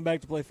apparently coming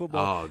back to play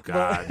football. Oh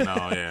God,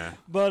 no, yeah.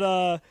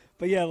 But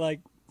yeah,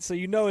 like so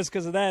you know it's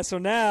because of that. So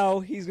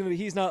now he's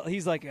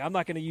like I'm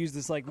not gonna use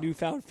this like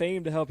newfound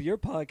fame to help your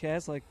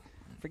podcast. Like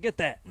forget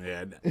that.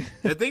 Yeah.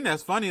 The thing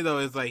that's funny though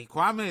is like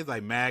Kwame is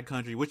like mad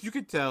country, which you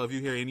could tell if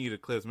you hear any of the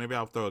clips. Maybe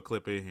I'll throw a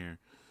clip in here.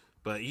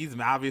 But he's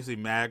obviously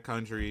mad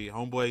country.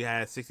 Homeboy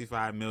had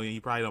 $65 million. He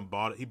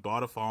probably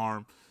bought a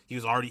farm. He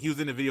was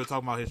in the video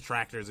talking about his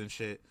tractors and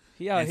shit.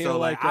 He out here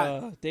like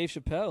Dave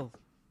Chappelle.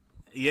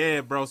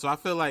 Yeah, bro. So I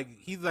feel like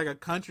he's like a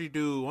country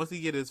dude. Once he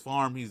get his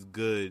farm, he's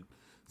good.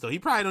 So he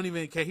probably don't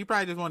even care. He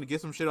probably just want to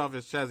get some shit off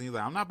his chest. And he's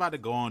like, I'm not about to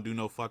go on and do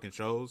no fucking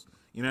shows.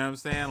 You know what I'm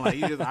saying?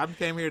 Like I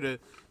came here to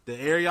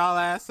air y'all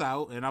ass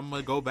out, and I'm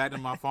gonna go back to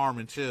my farm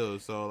and chill.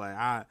 So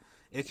like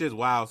it's just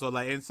wild. So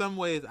like in some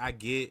ways, I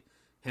get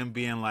him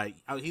being like,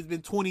 he's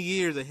been 20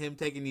 years of him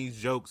taking these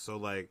jokes. So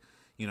like,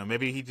 you know,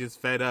 maybe he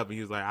just fed up and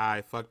he was like, all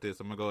right, fuck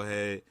this. I'm going to go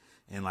ahead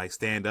and like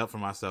stand up for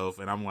myself.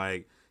 And I'm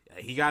like,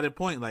 he got a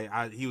point.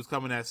 Like he was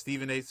coming at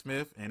Stephen A.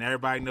 Smith, and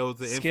everybody knows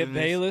the Skip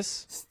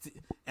Bayless.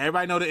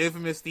 Everybody know the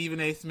infamous Stephen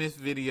A. Smith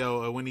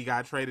video of when he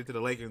got traded to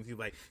the Lakers. He's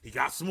like, he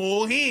got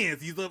small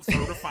hands. He's a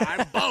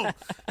certified bum.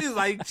 He's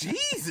like,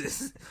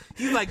 Jesus.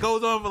 He like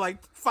goes on for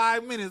like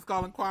 5 minutes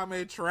calling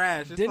Kwame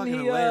trash. It's fucking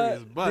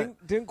hilarious.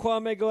 But didn't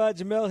Kwame go at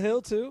Jamel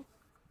Hill too?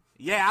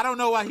 Yeah, I don't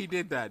know why he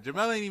did that.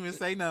 Jamel ain't even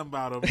say nothing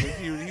about him.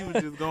 He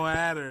was just going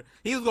at her.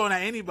 He was going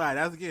at anybody.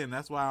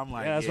 That's why I'm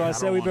like. Yeah, that's why I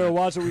said we better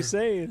watch what we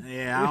saying.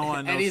 Yeah, I don't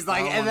want to. And he's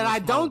like, and then I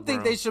don't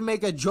think they should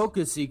make a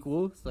Joker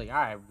sequel. It's like, all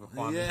right,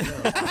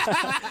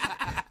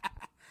 yeah.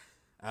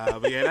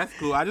 But yeah, that's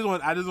cool. I just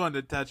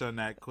wanted to touch on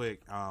that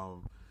quick.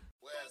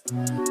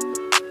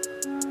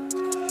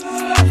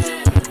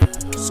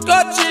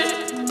 Scotchy.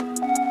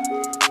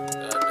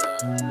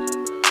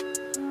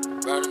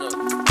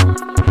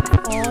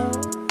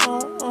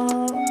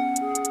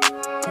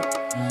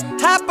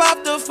 Hop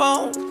off the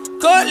phone,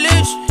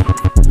 cutlass.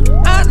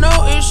 I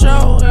know it's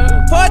so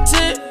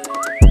important.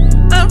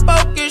 I'm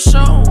focused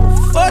on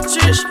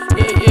fortress.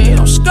 Yeah,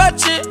 I'm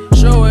scotchy.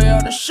 Show it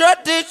on the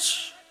short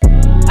ditch.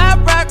 I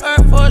rock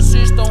Earth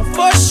forces, don't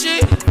force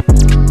shit.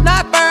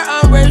 Not burn,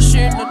 I'm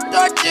racing the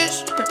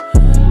darkest.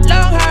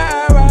 Long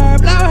hair,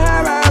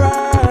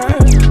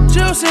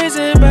 juices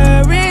and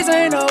berries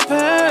ain't no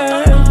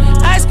pain.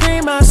 Ice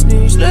cream, my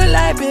sneeze look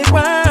like big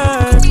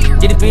wine.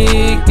 Get it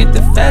big, get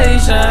the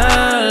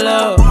fashion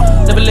low.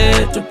 Never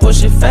let you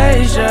push your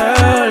facial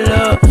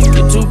low.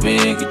 Get too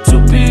big, get too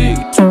big,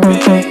 get too big.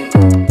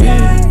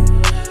 Yeah.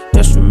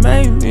 That's what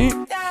made me.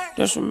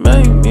 That's what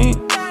made me.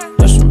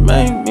 That's what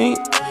made me.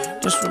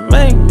 That's what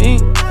made me.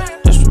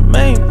 That's what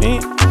made me.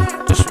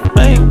 That's what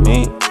made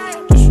me.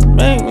 That's what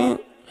made me.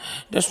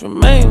 That's what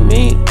made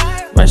me.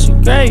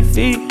 Russian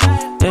gravy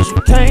that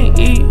you can't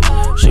eat.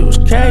 She was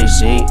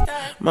crazy,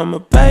 mama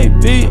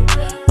baby.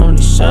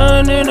 Only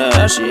son in her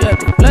house, she had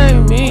to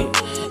blame me.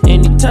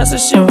 Anytime some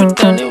shit was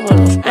done, it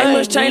wasn't ain't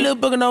much change, little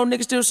booger, no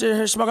nigga still sitting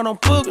here smoking on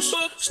boogers.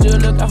 Still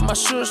look out for my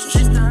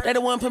sisters. They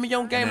the one put me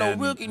on game, no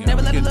rookie.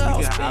 Never let a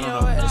little spin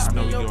your ass,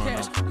 spin your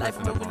cash. Life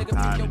a movie, nigga,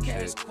 pick your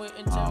cash.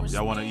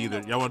 Y'all want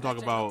to talk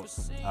about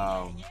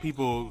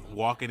people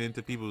walking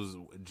into people's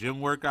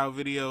gym workout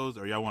videos,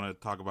 or y'all want to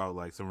talk about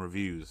like some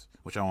reviews?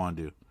 Which I want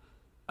to do.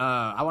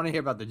 I want to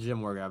hear about the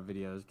gym workout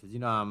videos because you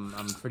know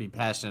I'm pretty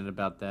passionate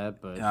about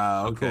that. But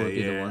okay, cool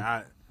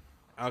yeah.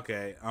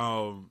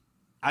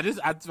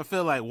 I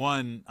feel like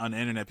one on the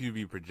internet people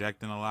be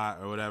projecting a lot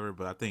or whatever,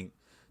 but I think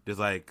there's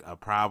like a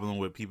problem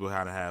with people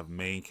how to have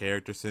main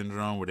character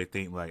syndrome, where they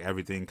think like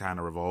everything kind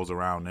of revolves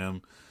around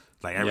them,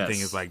 like everything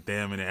is like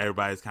them, and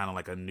everybody's kind of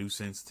like a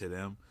nuisance to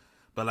them.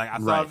 But like I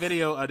saw a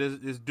video of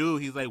this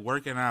dude, he's like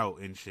working out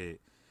and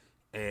shit,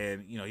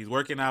 and you know he's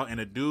working out, and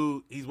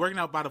he's working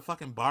out by the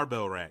fucking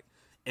barbell rack,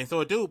 and so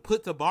a dude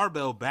puts a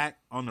barbell back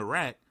on the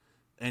rack,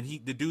 and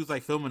the dude's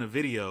like filming a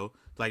video,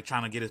 like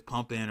trying to get his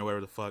pump in or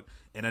whatever the fuck,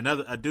 and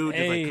a dude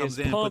just like comes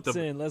in, puts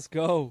the let's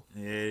go.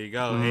 There you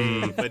go.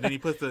 Hey, but then he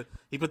puts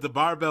the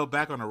barbell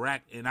back on the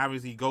rack, and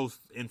obviously he goes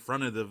in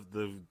front of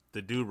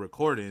the dude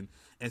recording,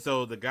 and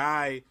so the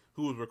guy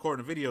who was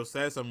recording the video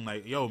says something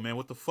like, "Yo, man,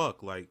 what the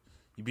fuck? Like,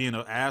 you being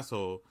an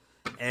asshole,"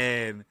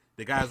 and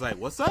the guy's like,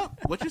 "What's up?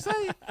 What you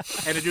say?"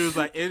 And the dude's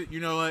like, "You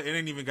know what? It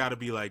ain't even got to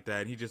be like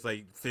that." And he just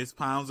like fist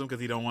pounds him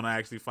because he don't want to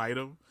actually fight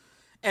him.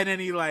 And then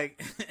he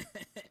like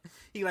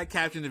he like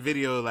captioned the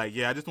video like,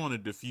 "Yeah, I just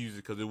wanted to diffuse it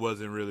because it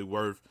wasn't really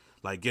worth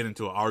like getting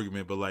into an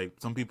argument, but like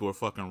some people are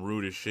fucking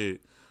rude as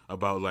shit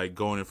about like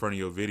going in front of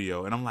your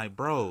video." And I'm like,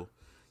 bro,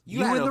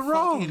 you at in a the fucking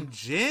wrong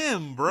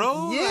gym,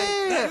 bro. Yeah.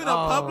 Like, you're in a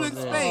public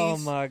man. space. Oh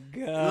my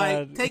god!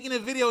 Like taking a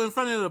video in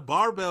front of the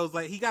barbells,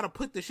 like he got to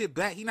put the shit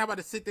back. He not about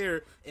to sit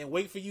there and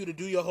wait for you to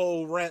do your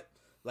whole rep.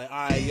 Like,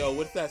 all right, yo,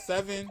 what's that?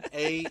 7,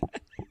 8,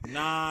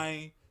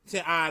 9,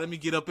 10. All right, let me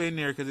get up in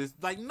there because it's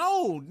like,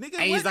 no, nigga.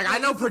 And he's like, I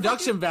know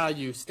production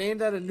value.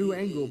 Stand at a new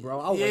angle,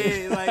 bro. I'll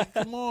wait. Like,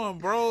 come on,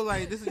 bro.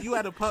 Like, this is you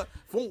at a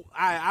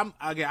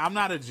I'm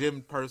not a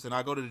gym person.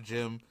 I go to the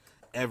gym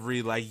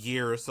every like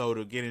year or so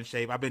to get in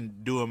shape. I've been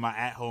doing my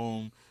at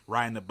home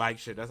riding the bike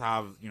shit. That's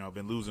how I've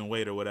been losing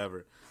weight or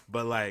whatever.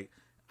 But like,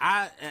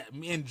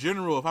 in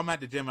general, if I'm at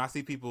the gym and I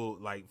see people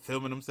like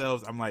filming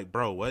themselves, I'm like,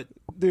 bro, what,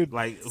 dude?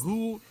 Like,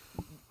 who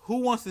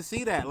wants to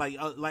see that? Like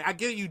I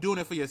get you doing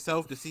it for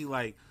yourself to see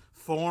like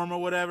form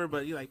or whatever,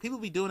 but you like people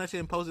be doing that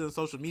shit and posting on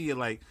social media.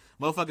 Like,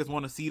 motherfuckers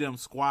want to see them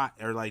squat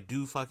or like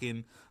do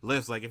fucking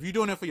lifts. Like, if you're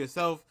doing it for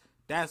yourself,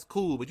 that's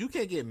cool, but you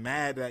can't get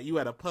mad that you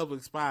at a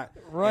public spot,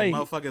 right? And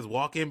motherfuckers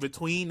walk in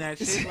between that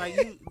shit.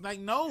 Like,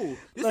 no,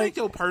 this ain't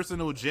your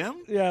personal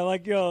gym. Yeah,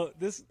 like, yo,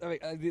 this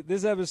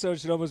episode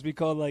should almost be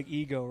called like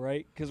Ego,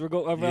 right? Because I'm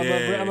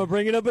gonna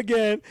bring it up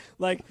again.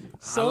 Like,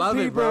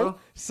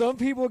 some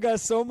people got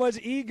so much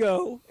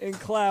ego and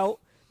clout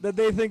that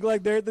they think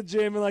like they're at the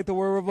gym and like the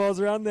world revolves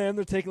around them.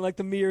 They're taking like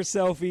the mirror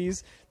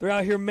selfies. They're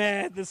out here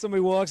mad that somebody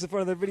walks in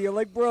front of their video.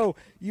 Like, bro,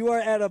 you are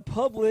at a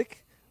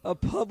public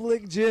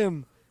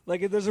gym.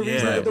 Like, if there's a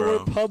reason that the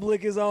word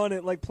public is on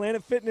it. Like,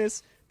 Planet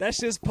Fitness, that's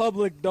just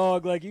public,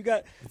 dog. Like, you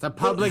got... It's a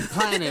public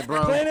planet,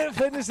 bro. Planet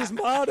Fitness's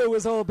motto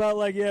is all about,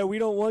 like, yeah, we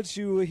don't want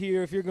you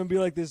here if you're going to be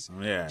like this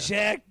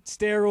jacked,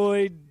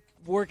 steroid,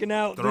 working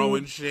out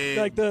throwing dude. Shit.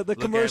 Like the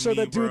commercial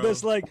that dude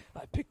that's like,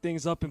 I pick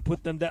things up and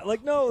put them down.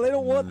 Like, no, they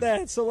don't want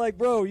that. So, like,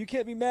 bro, you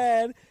can't be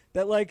mad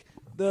that, like,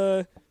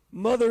 the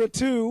mother of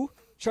two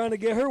trying to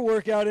get her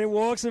workout in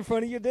walks in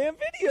front of your damn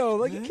video.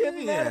 Like, you can't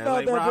be mad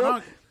about that,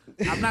 bro.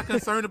 I'm not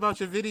concerned about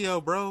your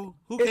video, bro.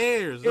 Who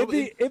cares?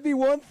 It'd be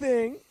one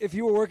thing if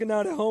you were working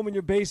out at home in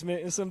your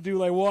basement and some dude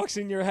like walks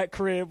in your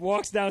crib,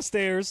 walks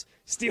downstairs,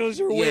 steals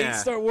your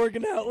weights, start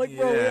working out. Like,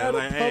 bro, we're at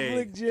a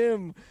public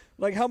gym.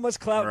 Like, how much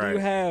clout do you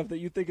have that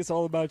you think it's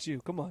all about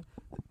you? Come on.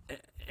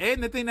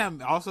 And the thing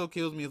that also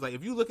kills me is, like,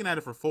 if you're looking at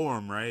it for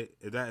form, right?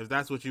 If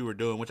that's what you were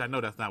doing, which I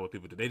know that's not what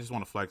people do. They just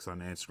want to flex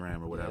on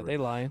Instagram or whatever. Yeah, they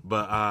lying.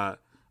 But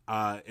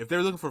if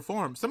they're looking for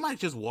form, somebody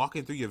just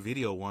walking through your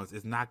video once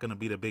is not going to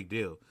be the big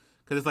deal.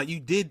 Because it's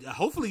like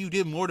hopefully you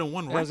did more than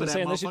one rep. I was going to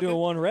say, unless you're doing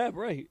one rep,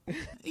 right?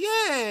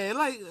 Yeah,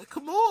 like,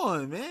 come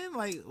on, man.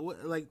 Like,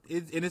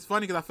 and it's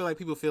funny because I feel like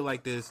people feel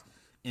like this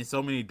in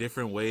so many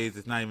different ways.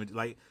 It's not even,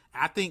 like,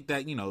 I think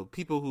that,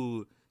 people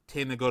who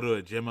tend to go to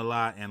a gym a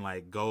lot and,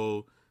 like,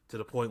 go to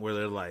the point where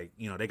they're, like,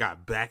 they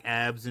got back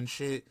abs and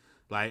shit.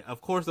 Like,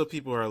 of course those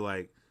people are,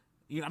 like,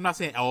 I'm not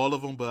saying all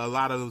of them, but a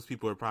lot of those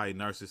people are probably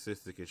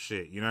narcissistic as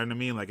shit. You know what I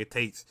mean? Like, it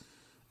takes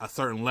a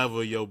certain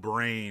level of your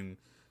brain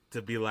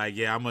to be like,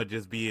 yeah, I'm going to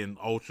just be in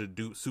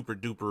super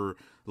duper,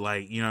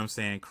 like, you know what I'm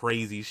saying,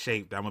 crazy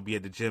shape. I'm going to be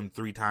at the gym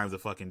 3 times a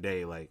fucking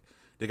day. Like,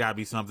 there got to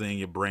be something in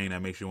your brain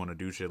that makes you want to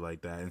do shit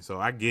like that. And so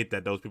I get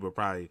that those people are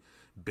probably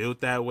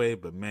built that way,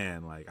 but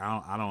man, like,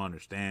 I don't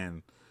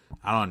understand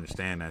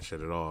that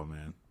shit at all,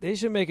 man. They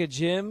should make a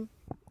gym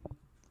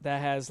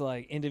that has,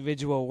 like,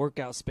 individual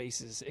workout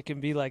spaces. It can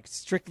be, like,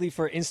 strictly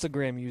for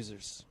Instagram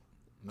users.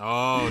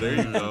 Oh, there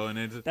you go. And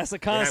then that's a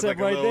concept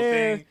right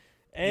there. Thing.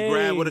 You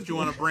grab what you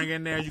want to bring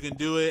in there, you can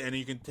do it, and then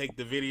you can take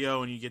the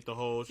video and you get the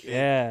whole shit.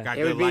 Yeah.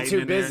 It would be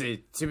too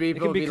busy. Two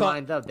people would be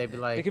lined up. They'd be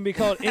like... It can be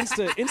called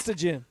Insta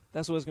Gym.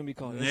 That's what it's going to be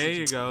called. There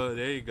you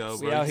go,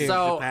 bro. Out here.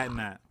 So, patent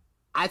that.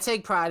 I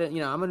take pride in,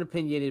 I'm an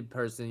opinionated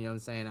person, you know what I'm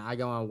saying? I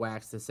go on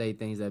wax to say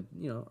things that,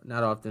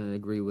 not often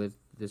disagree with.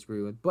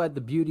 But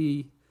the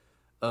beauty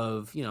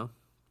of,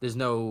 there's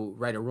no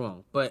right or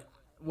wrong. But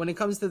when it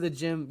comes to the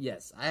gym,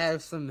 yes, I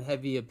have some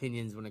heavy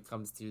opinions when it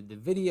comes to the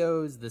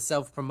videos, the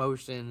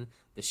self-promotion,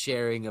 the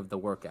sharing of the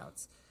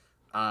workouts.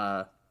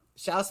 Shout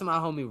out to my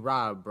homie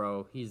Rob,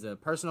 bro. He's a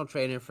personal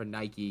trainer for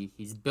Nike.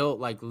 He's built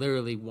like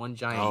literally one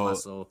giant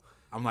muscle.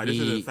 I'm like, this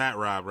isn't Fat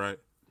Rob, right?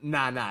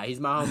 Nah. He's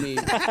my homie,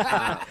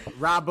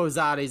 Rob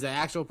Bozada. He's an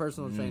actual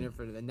personal trainer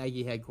for the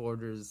Nike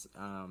headquarters.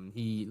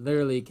 He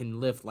literally can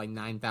lift like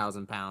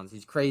 9,000 pounds.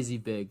 He's crazy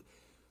big.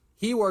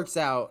 He works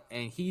out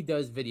and he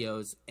does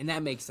videos, and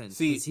that makes sense.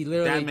 See, he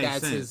literally,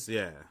 that makes sense.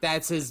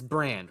 That's his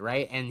brand,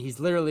 right? And he's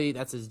literally,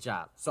 that's his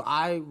job. So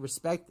I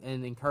respect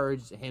and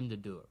encourage him to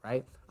do it,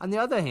 right? On the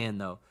other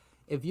hand, though,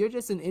 if you're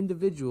just an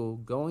individual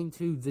going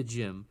to the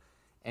gym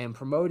and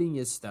promoting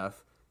your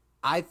stuff,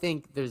 I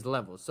think there's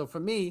levels. So for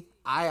me,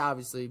 I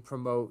obviously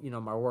promote,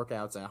 my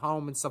workouts at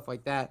home and stuff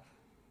like that,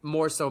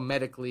 more so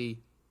medically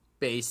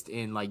based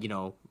in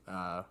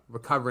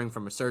recovering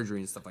from a surgery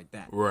and stuff like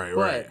that.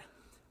 Right.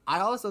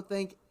 I also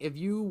think if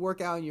you work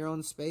out in your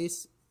own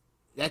space,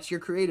 that's your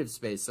creative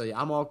space. So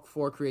I'm all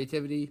for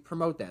creativity,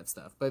 promote that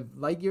stuff. But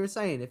like you were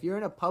saying, if you're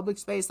in a public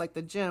space like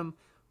the gym,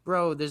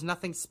 bro, there's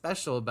nothing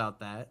special about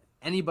that.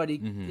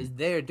 Anybody is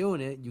there doing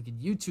it. You can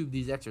YouTube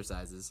these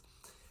exercises.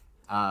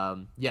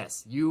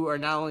 Yes, you are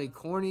not only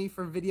corny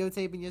for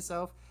videotaping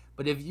yourself,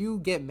 but if you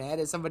get mad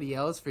at somebody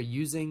else for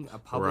using a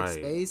public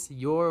space,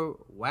 you're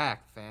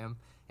whack, fam.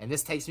 And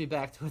this takes me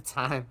back to a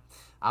time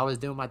I was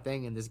doing my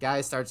thing and this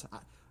guy starts...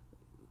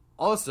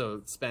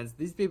 Also, Spence,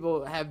 these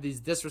people have these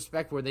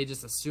disrespect where they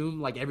just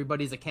assume like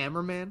everybody's a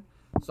cameraman.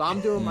 So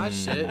I'm doing my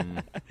shit.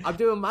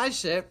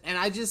 And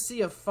I just see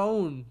a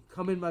phone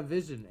come in my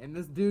vision. And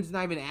this dude's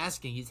not even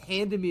asking. He's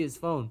handing me his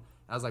phone.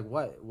 I was like,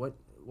 what?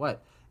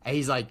 And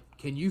he's like,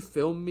 can you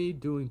film me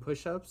doing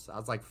push-ups? I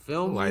was like,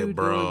 film you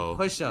doing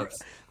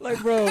push-ups.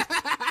 Like, bro,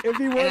 it'd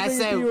be one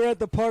thing if you were at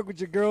the park with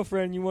your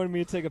girlfriend and you wanted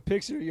me to take a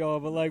picture of y'all,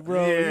 but like,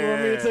 bro, you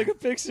want me to take a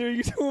picture of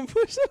you doing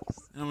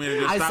push-ups? I mean,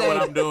 just stop what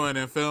I'm doing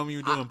and film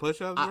you doing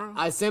push-ups, bro?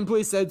 I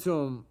simply said to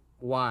him,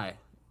 why?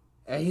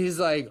 And he's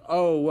like,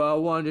 oh, well, I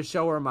wanted to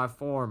show her my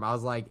form. I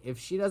was like, if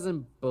she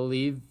doesn't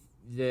believe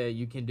that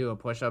you can do a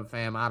push-up,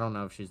 fam, I don't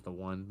know if she's the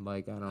one.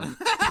 Like, I don't...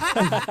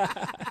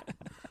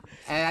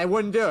 And I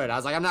wouldn't do it. I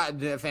was like, I'm not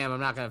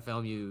going to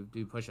film you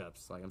do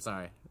push-ups. Like, I'm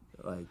sorry.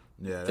 Like,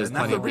 there's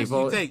plenty of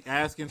people. You take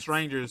asking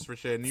strangers for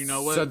shit. And you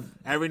know what? So,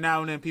 every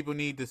now and then people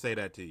need to say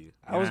that to you.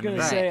 I was going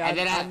to say,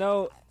 I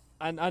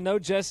know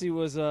Jesse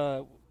was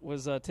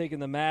taking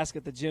the mask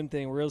at the gym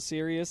thing real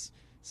serious.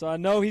 So I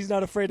know he's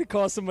not afraid to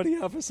call somebody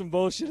out for some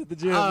bullshit at the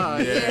gym. Oh,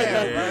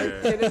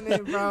 yeah. Kidding me,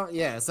 bro?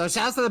 Yeah, so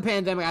shouts to the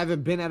pandemic. I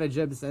haven't been at a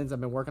gym since. I've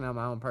been working on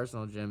my own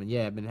personal gym. And,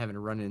 I've been having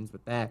run-ins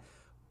with that.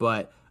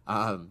 But,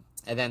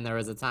 and then there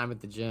was a time at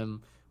the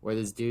gym where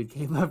this dude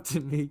came up to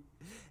me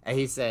and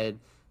he said,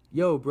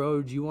 yo,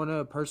 bro, do you want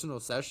a personal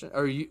session?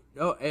 Or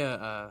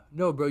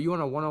no, bro, you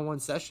want a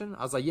one-on-one session?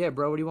 I was like, yeah,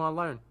 bro, what do you want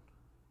to learn?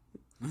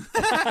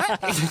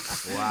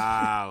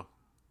 Wow.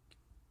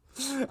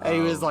 And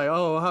he was like,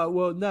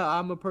 well, no,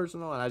 I'm a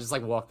personal. And I just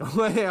like walked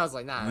away. I was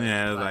like, nah.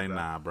 Yeah, I was like,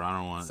 nah, bro, I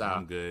don't want so,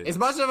 I'm good. As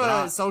much of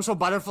a social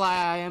butterfly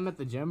I am at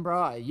the gym,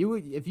 bro,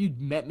 if you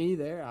met me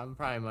there, I'm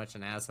probably much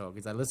an asshole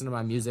because I listen to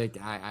my music.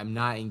 I'm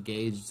not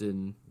engaged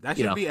in. That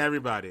should be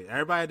everybody.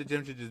 Everybody at the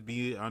gym should just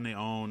be on their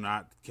own,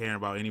 not caring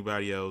about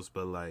anybody else,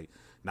 but like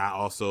not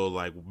also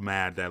like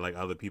mad that like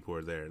other people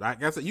are there.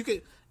 Like I said, you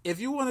could, if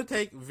you want to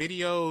take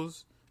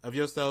videos of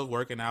yourself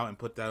working out and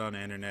put that on the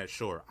internet,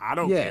 sure. I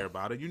don't care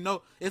about it.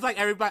 It's like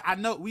everybody,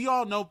 we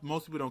all know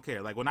most people don't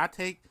care. Like when I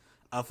take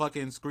a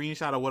fucking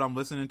screenshot of what I'm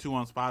listening to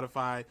on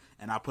Spotify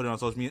and I put it on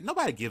social media,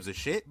 nobody gives a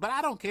shit, but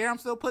I don't care. I'm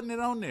still putting it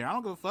on there. I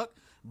don't give a fuck.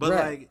 But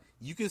like,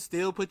 you can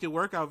still put your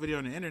workout video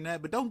on the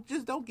internet, but don't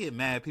get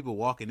mad at people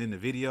walking in the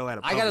video at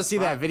a public I gotta see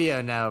spot. that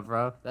video now,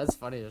 bro. That's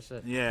funny as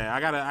shit. Yeah,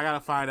 I gotta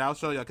find it. I'll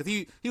show you because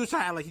he was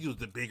trying to act like he was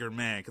the bigger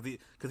man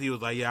because he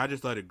was like, yeah, I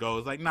just let it go.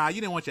 It's like, nah, you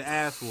didn't want your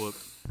ass whooped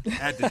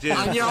at the gym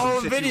on your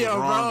own video,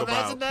 bro.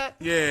 Imagine that.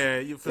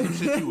 Yeah, for some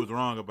shit you was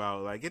wrong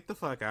about. Like, get the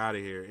fuck out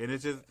of here. And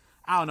it's just,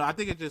 I don't know. I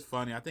think it's just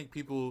funny. I think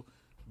people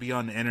be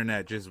on the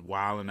internet just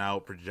wilding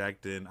out,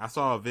 projecting. I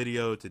saw a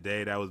video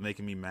today that was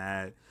making me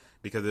mad.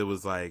 Because it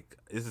was like,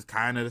 this is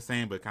kind of the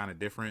same, but kind of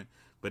different.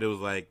 But it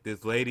was like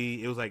this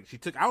lady, it was like she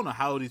took, I don't know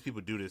how these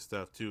people do this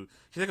stuff too.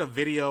 She took a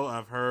video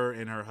of her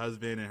and her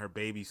husband and her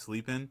baby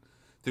sleeping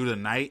through the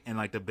night. And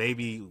like the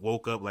baby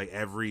woke up like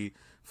every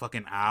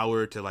fucking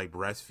hour to like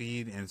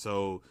breastfeed. And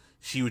so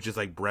she was just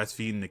like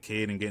breastfeeding the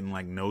kid and getting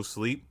like no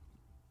sleep.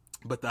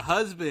 But the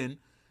husband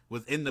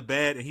was in the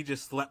bed and he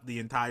just slept the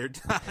entire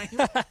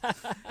time.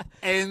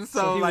 And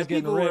so he like was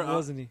getting people ripped, were,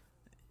 wasn't he?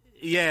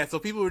 Yeah, so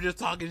people were just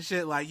talking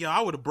shit like, yo,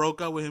 I would have broke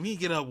up with him. He'd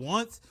get up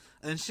once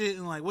and shit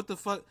and like, what the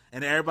fuck?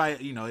 And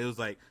everybody, it was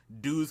like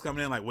dudes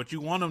coming in like, what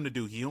you want him to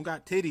do? He don't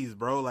got titties,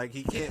 bro. Like,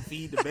 he can't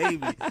feed the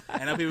baby.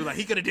 And then people were like,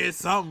 he could have did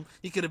something.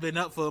 He could have been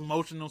up for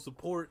emotional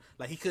support.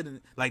 Like, he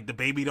couldn't, like, the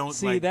baby don't,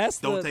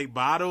 don't take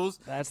bottles.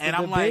 That's and the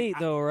I'm debate,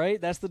 like, though,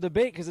 right? That's the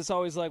debate because it's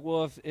always like,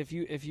 well, if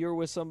you're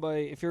with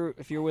somebody, if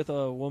you're with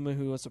a woman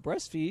who wants to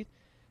breastfeed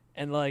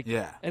and like,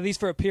 at least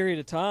for a period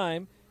of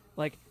time,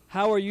 like,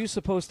 how are you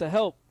supposed to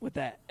help with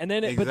that? And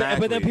then, but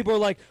then people are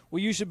like,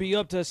 well, you should be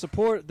up to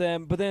support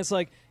them. But then it's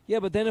like, yeah,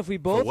 but then if we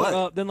both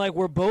are up, then like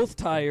we're both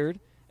tired,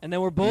 and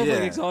then we're both like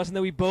exhausted, and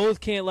then we both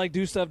can't like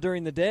do stuff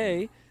during the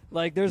day.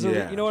 Like, there's a,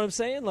 Yeah. you know what I'm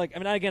saying? Like, I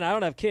mean, again, I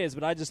don't have kids,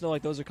 but I just know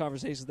like those are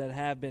conversations that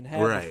have been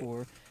had Right.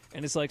 before,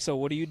 and it's like, so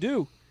what do you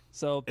do?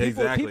 So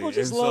people Exactly.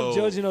 just And love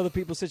so- judging other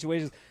people's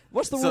situations.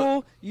 What's the So-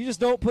 rule? You just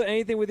don't put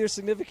anything with your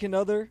significant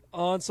other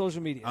on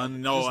social media.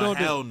 No, Just don't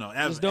do hell it. no,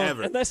 Just don't.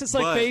 ever. Unless it's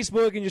like But-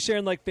 Facebook and you're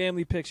sharing like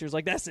family pictures,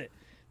 like that's it.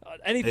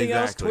 Anything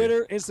else, Exactly.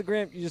 Twitter,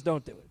 Instagram, you just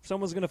don't do it.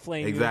 Someone's gonna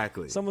flame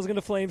Exactly. you. Someone's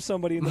gonna flame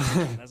somebody in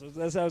the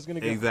that's how it's gonna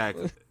go.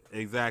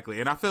 Exactly.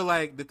 And I feel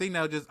like the thing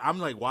that I'm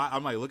like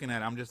looking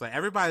at it, I'm just like,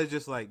 everybody's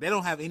just like, they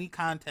don't have any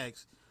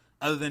context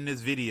other than this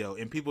video,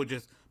 and people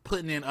just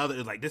putting in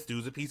other, like, this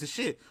dude's a piece of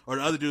shit, or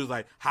the other dude's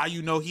like, how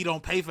you know he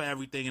don't pay for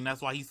everything and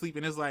that's why he's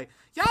sleeping. It's like,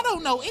 y'all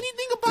don't know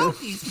anything about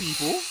these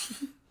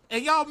people.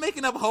 And y'all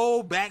making up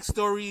whole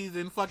backstories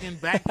and fucking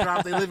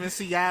backdrops. They live in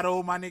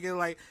Seattle, my nigga.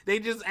 Like, they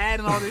just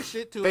adding all this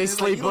shit to it. They It's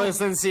like, you don't-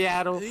 sleepless in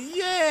Seattle.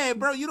 Yeah,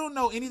 bro, you don't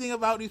know anything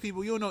about these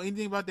people. You don't know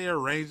anything about their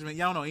arrangement.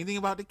 Y'all don't know anything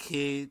about the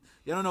kid.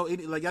 You don't know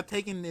any, like, y'all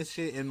taking this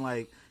shit and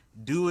like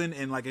doing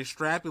and like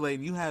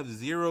extrapolating. You have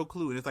zero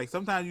clue. And it's like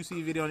sometimes you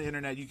see a video on the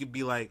internet, you could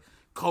be like,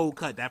 cold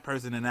cut that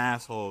person an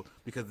asshole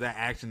because of that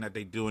action that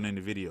they doing in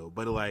the video.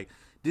 But like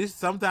this,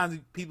 sometimes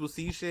people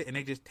see shit and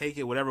they just take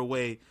it whatever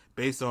way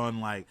based on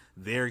like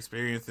their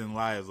experience in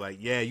lives. Like,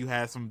 yeah, you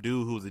had some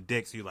dude who's a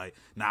dick, so you're like,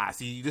 nah,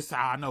 see, this is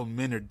how I know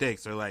men are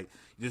dicks. Or like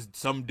just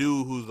some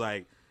dude who's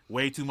like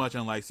way too much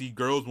on like, see,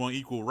 girls want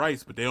equal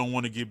rights, but they don't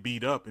want to get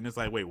beat up. And it's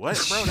like, wait,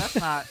 what, bro? That's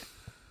not.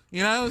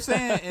 You know what I'm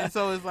saying? And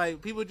so it's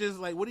like people just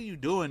like, what are you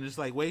doing? It's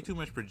like way too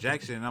much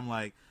projection. And I'm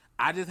like,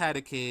 I just had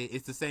a kid.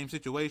 It's the same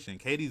situation.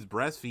 Katie's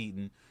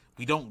breastfeeding.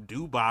 We don't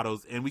do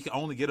bottles, and we can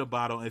only get a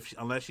bottle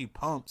unless she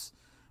pumps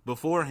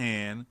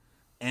beforehand.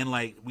 And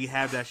like we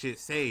have that shit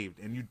saved,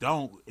 and you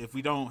don't if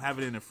we don't have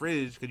it in the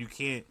fridge because you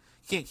can't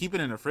keep it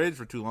in the fridge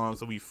for too long,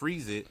 so we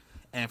freeze it.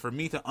 And for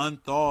me to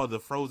unthaw the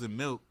frozen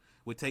milk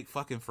would take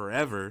fucking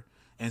forever,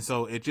 and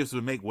so it just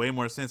would make way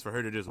more sense for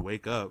her to just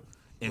wake up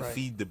and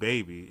feed the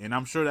baby. And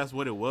I'm sure that's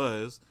what it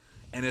was.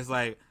 And it's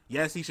like,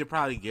 yes, he should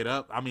probably get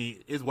up. I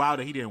mean, it's wild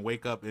that he didn't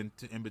wake up in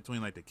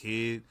between like the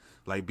kid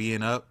like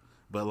being up,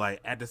 but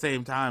like at the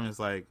same time, it's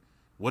like,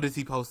 what is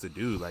he supposed to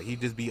do? Like he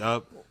just be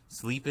up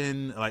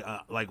sleeping,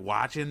 like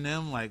watching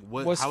them. Like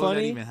what? What's how would that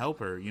funny- even help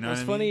her? You know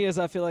What's what I funny mean? is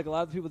I feel like a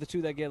lot of people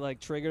too that get like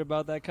triggered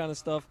about that kind of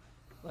stuff,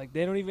 like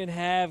they don't even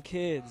have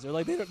kids, or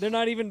like they're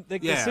not even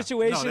like Yeah. the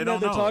situation No, they that don't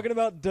they're know. talking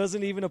about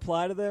doesn't even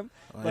apply to them.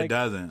 Like, It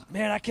doesn't.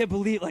 man, I can't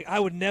believe like I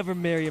would never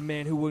marry a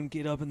man who wouldn't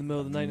get up in the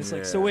middle of the night. And it's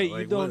like, so Yeah, wait,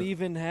 like, you don't what-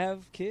 even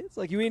have kids?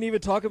 Like you ain't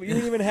even you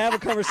didn't even have a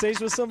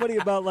conversation with somebody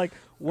about like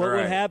what would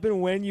Right.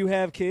 happen when you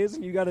have kids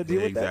and you got to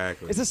deal with that.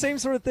 Exactly. It's the same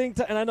sort of thing.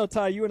 And I know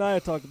Ty, you and I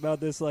have talked about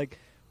this. Like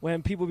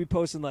when people be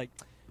posting like,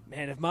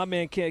 man, if my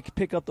man can't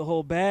pick up the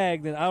whole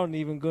bag, then I ain't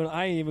even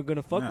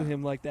gonna fuck Yeah. with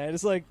him like that.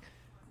 It's like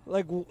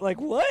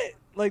what?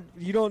 Like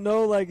you don't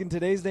know? Like in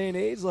today's day and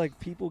age, like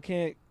people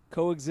can't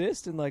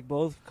coexist and like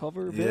both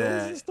cover bills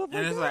Yeah, and stuff like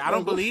and it's that. like I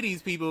don't believe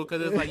these people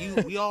because it's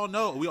like we all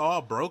know we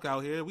all broke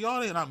out here. We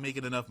all not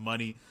making enough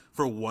money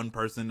for one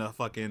person to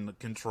fucking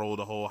control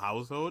the whole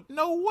household.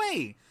 No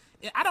way.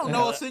 I don't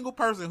know a single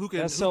person who can,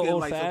 That's so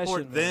like support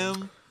old-fashioned, man.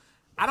 them.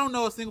 I don't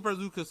know a single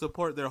person who could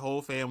support their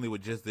whole family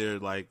with just their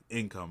like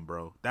income,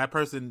 bro. That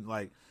person,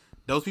 like,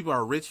 those people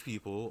are rich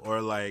people,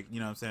 or like, you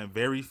know what I'm saying,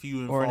 very few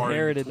and or far in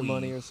inherited the between.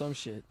 money or some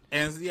shit.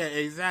 And yeah,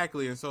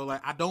 exactly. And so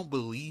like I don't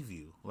believe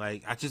you.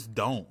 Like I just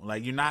don't.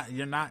 Like you're not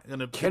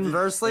gonna.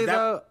 Conversely, if that-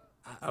 though,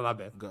 oh my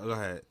bad. Go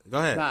ahead.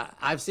 Nah,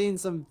 I've seen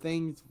some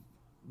things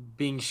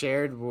being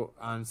shared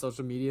on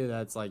social media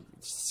that's like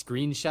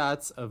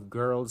screenshots of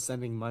girls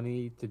sending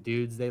money to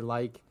dudes they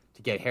like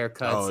to get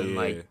haircuts Oh, and yeah.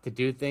 like to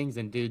do things,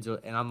 and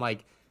and I'm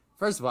like,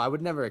 first of all, I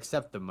would never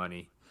accept the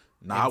money.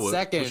 Nah, And I would.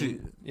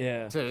 second,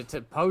 Yeah.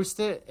 to post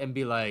it and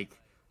be like,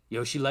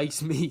 yo, she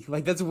likes me.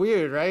 Like that's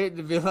weird, right?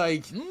 To be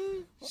like,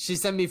 she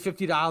sent me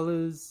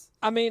 $50.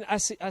 I mean, I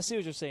see what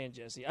you're saying,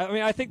 Jesse. I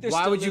mean, I think there's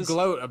Why still would you this-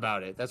 gloat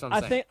about it? That's what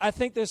I'm saying. I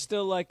think there's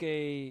still like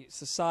a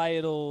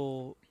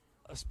societal,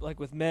 like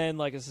with men,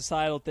 like a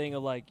societal thing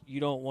of like you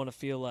don't want to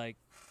feel like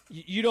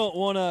you don't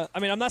want to. I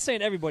mean, I'm not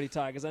saying everybody,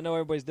 Ty, because I know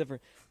everybody's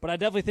different, but I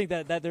definitely think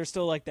that there's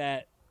still like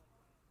that.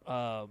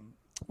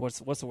 What's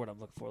the word I'm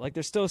looking for? Like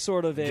there's still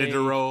sort of a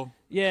Ginger roll.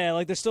 Yeah,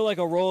 like there's still like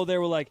a role there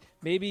where like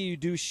maybe you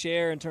do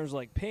share in terms of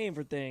like paying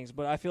for things,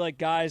 but I feel like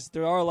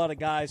there are a lot of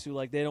guys who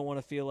like they don't want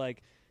to feel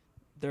like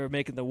they're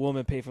making the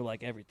woman pay for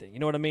like everything. You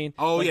know what I mean?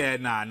 Oh Like, yeah,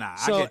 nah.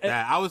 So, I get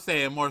that. I was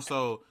saying more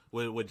so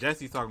what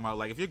Jesse's talking about.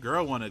 Like if your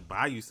girl want to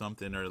buy you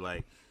something or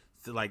like.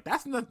 So, like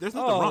there's nothing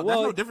wrong.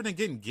 That's no different than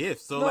getting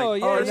gifts. So No,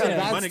 like, yeah, oh,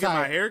 yeah. I'm gonna get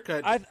my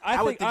haircut. I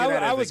would think of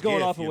that I as was a going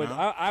gift, off of you what know?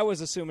 I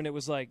was assuming it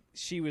was like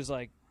she was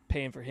like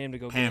paying for him to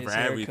go Paying get his for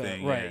haircut.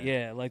 everything, Right?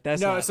 yeah. Yeah, like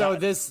that's No, not, so that-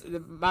 this,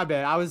 my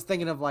bad. I was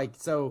thinking of like,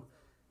 so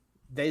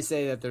they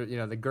say that they're,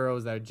 the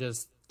girls that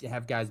just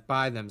have guys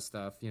buy them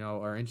stuff,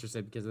 are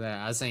interested because of that.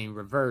 I was saying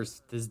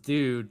reverse. This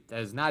dude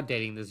that is not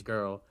dating this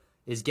girl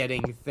is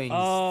getting things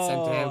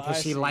sent to him I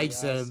because she see,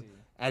 likes I him. see.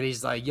 And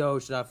he's like, yo,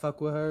 should I fuck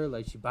with her?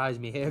 Like, she buys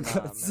me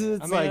haircuts. Nah, man.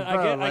 It's I mean, like,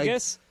 bro, I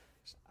guess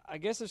I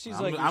guess if she's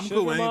like your I'm sugar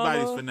cool with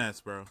anybody's mama, finesse,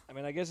 bro. I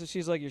mean, I guess if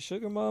she's like your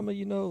sugar mama,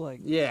 like.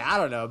 Yeah, I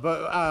don't know,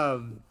 but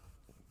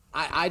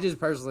I just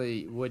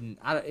personally wouldn't.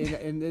 I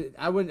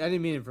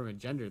didn't mean it from a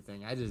gender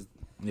thing. I just.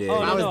 Yeah. Oh, If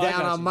no, I was I down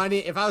got on you. money,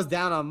 if I was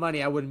down on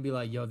money, I wouldn't be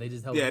like, "Yo, they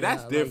just helped." Yeah, me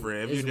that's out. different.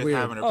 Like, if it's you're just weird.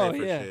 having her Oh pay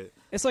for yeah, shit.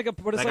 it's like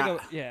but it's Like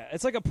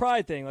it's like a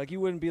pride thing. Like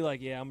you wouldn't be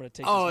like, yeah, I'm gonna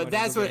take. This Oh, money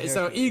that's and go what. get a So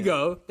haircut.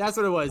 ego. That's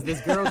what it was.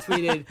 This girl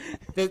tweeted.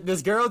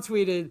 This girl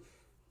tweeted.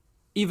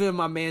 Even if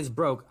my man's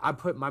broke, I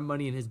put my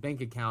money in his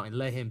bank account and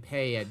let him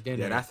pay at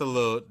dinner. Yeah, that's a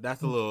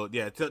little.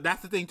 Yeah, so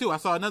that's the thing too. I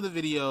saw another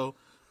video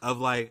of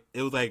like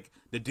it was like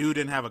the dude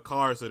didn't have a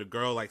card, so the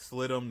girl like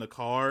slid him the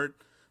card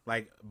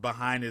like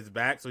behind his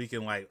back, so he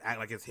can like act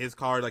like it's his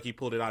card, like he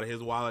pulled it out of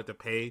his wallet to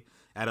pay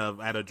at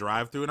a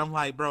drive-through. And I'm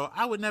like, bro,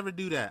 I would never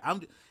do that.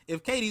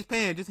 If Katie's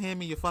paying, just hand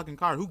me your fucking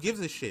card. Who gives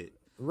a shit?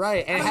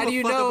 Right, and I don't how do give a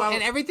you fuck know? about-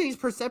 And everything's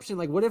perception.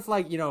 Like, what if,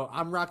 like,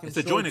 I'm rocking? It's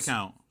a joint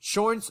account.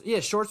 Shorts, yeah,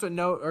 shorts with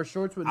no I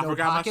no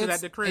forgot my shit pockets, at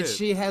the crib. and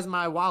she has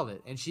my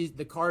wallet, and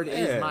the card Yeah.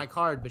 is my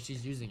card, but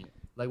she's using it.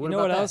 Like, what You know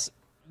about what that? else?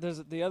 There's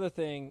the other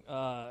thing.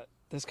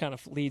 This kind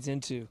of leads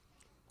into.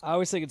 I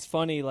always think it's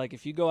funny. Like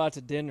if you go out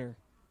to dinner,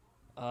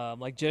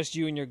 like just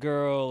you and your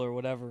girl or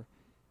whatever,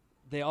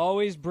 they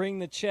always bring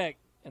the check.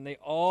 And they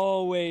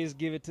always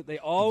give it to the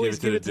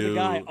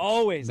guy. dude.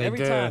 Always, They every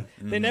do. time.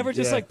 They never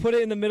just Yeah. like put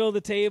it in the middle of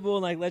the table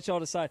and like let y'all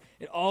decide.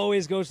 It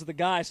always goes to the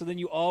guy. So then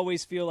you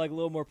always feel like a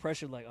little more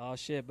pressure. Like, oh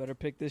shit, better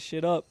pick this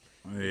shit up.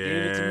 Yeah, Gave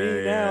it to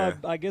me yeah.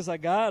 now. I guess I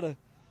gotta.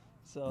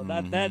 So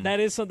that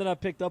is something I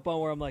picked up on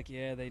where I'm like,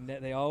 yeah,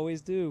 they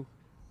always do,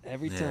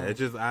 every time.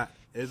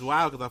 It's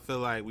wild because I feel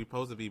like we're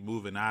supposed to be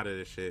moving out of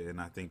this shit, and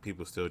I think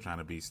people still trying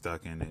to be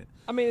stuck in it.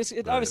 I mean,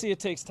 But- obviously it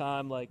takes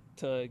time, like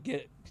to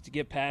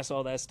get past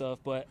all that stuff.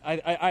 But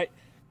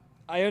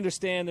I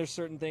understand there's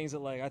certain things that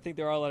like I think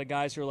there are a lot of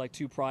guys who are like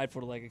too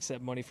prideful to like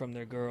accept money from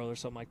their girl or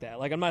something like that.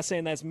 Like I'm not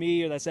saying that's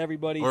me or that's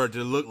everybody. Or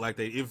to look like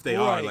if they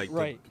are Right, like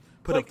right. to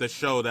put Like- up the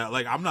show that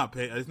like I'm not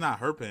paying. It's not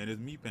her paying.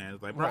 It's me paying.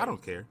 It's like, bro, I Right.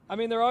 don't care. I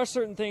mean, there are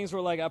certain things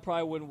where like I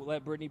probably wouldn't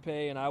let Brittany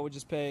pay and I would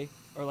just pay,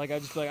 or like I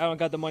just be like I don't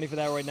got the money for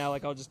that right now.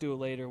 Like I'll just do it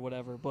later, or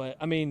whatever. But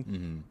I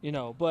mean,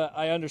 but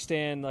I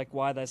understand like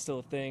why that's still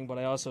a thing. But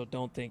I also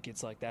don't think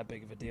it's like that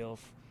big of a deal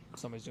if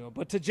somebody's doing it.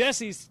 But to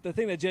the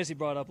thing that Jesse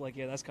brought up, like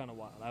yeah, that's kind of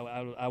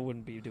wild. I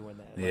wouldn't be doing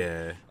that. Like,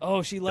 Yeah.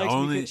 Oh, she likes me.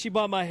 only- 'Cause she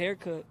bought my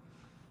haircut.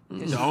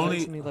 Yeah, she only-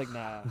 likes me. Like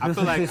nah. I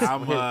feel like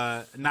I'm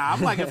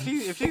I'm like if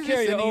she's just Carry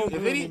your sending you, own if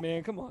money, any,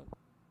 man. Come on.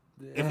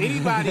 if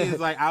anybody is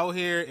like out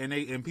here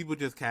and people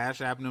just cash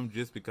apping them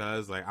just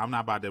because like I'm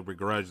not about to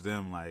begrudge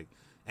them, like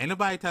ain't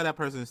nobody tell that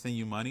person to send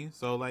you money,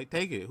 so like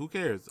take it, who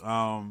cares.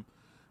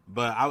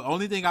 But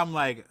only thing I'm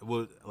like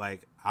would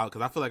like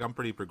because I feel like I'm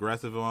pretty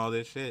progressive on all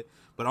this shit,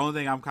 but the only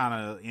thing I'm kind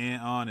of in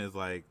on is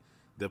like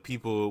the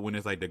people when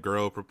it's like the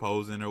girl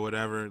proposing or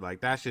whatever,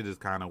 like that shit is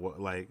kind of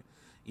like,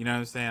 you know what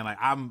I'm saying, like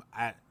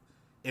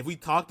if we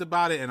talked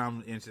about it and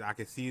I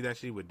could see that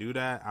she would do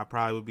that, I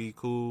probably would be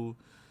cool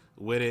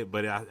with it,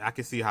 but I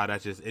can see how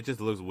it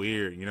just looks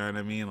weird, you know what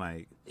I mean?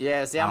 Like,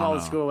 Yeah, see, I I'm don't old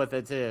know. school with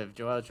it too. If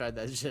Joel tried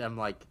that shit, I'm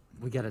like,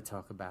 we gotta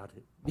talk about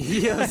it.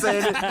 You know what I'm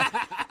saying?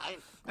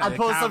 I That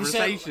pull some shit,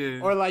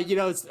 conversation. or like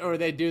or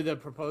they do the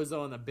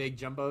proposal on the big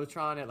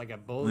jumbotron at like a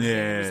bull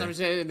Yeah. or some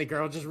shit, and the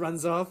girl just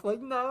runs off like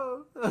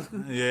no,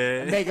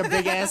 yeah, make a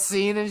big ass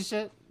scene and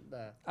shit. Nah.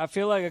 I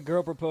feel like a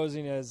girl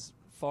proposing is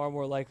far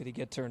more likely to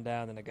get turned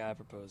down than a guy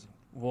proposing.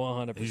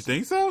 100%. you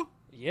think so?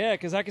 Yeah,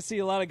 because I can see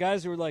a lot of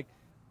guys who are like,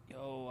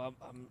 "Yo,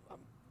 I'm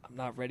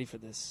not ready for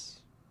this."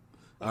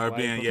 Or Why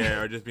being you-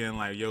 or just being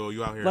like, yo,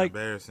 you out here Like,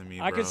 embarrassing me,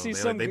 bro. I could see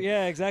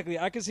yeah, exactly.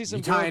 I could see some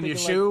You girl tying your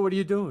thinking, shoe? like, What are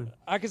you doing?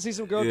 I could see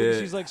some girl Yeah.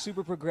 thinking she's like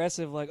super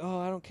progressive, like, "Oh,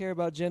 I don't care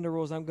about gender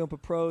roles. I'm gonna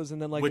propose,"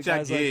 and then like which the I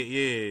guy's get, like,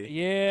 yeah.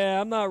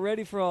 "Yeah, I'm not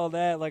ready for all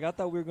that. Like, I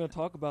thought we were gonna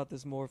talk about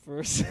this more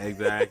first."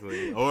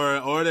 Exactly.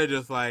 Or they're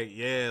just like,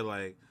 yeah,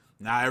 like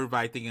now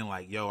everybody thinking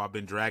like, yo, I've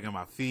been dragging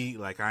my feet,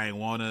 like I ain't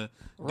wanna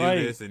do Right.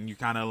 this, and you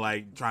kind of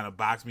like trying to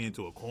box me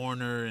into a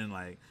corner, and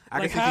like I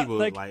Like, can see how- people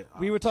like, like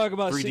we were talking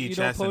about 3D shit you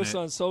don't chessing post it.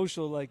 on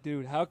social. Like,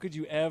 dude, how could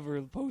you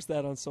ever post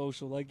that on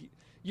social? Like,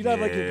 you'd have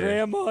like your Yeah.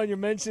 grandma and your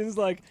mentions.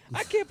 Like,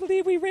 I can't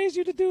believe we raised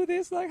you to do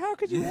this. Like, how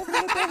could you ever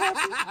let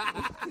that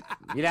happen?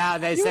 You know how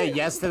they say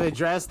yes to the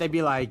dress? They'd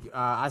be like,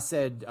 I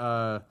said,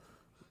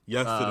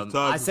 yes to the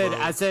top.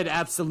 I said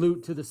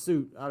absolute to the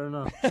suit. I don't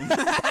know.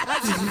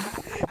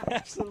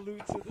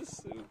 Absolute to the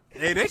suit.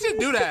 Hey, they should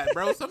do that,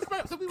 bro. Some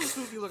people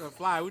should be looking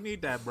fly. We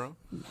need that, bro.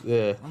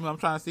 Yeah. I'm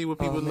trying to see what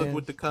people look man.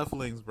 with the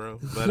cufflinks, bro.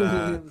 But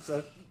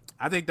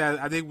I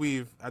think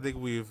we've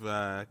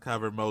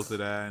covered most of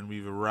that, and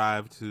we've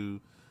arrived to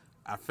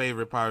our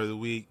favorite part of the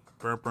week.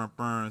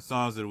 Burn,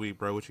 songs of the week,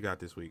 bro. What you got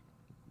this week?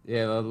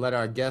 Yeah, let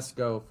our guests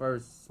go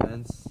first,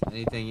 Spence.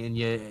 Anything in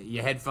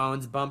your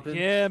headphones bumping?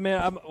 Yeah,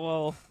 man. I'm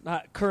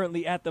not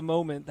currently at the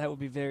moment. That would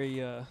be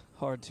very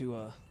hard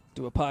to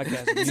do a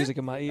podcast with music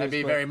in my ears. That'd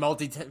be but- very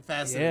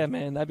multifaceted. Yeah,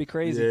 man, that'd be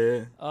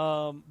crazy.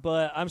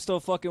 But I'm still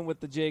fucking with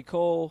the J.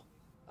 Cole,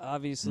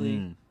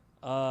 obviously.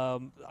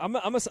 I'll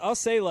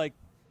say like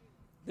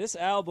this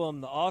album,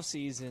 the off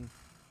season,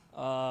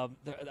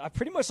 I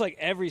pretty much like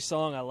every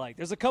song I like.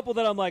 There's a couple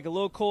that I'm like a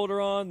little colder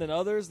on than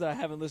others that I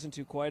haven't listened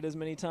to quite as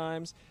many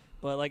times.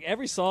 But like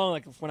every song,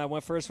 like when I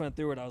first went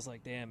through it, I was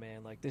like, damn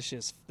man, like this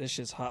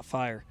shit's hot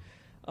fire.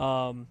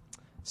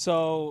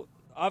 So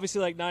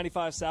obviously like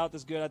 95 South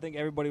is good. I think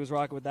everybody was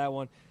rocking with that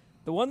one.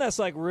 The one that's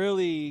like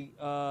really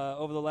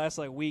over the last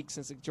like week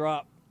since it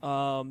dropped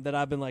that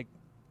I've been like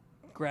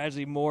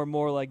gradually more and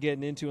more like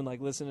getting into and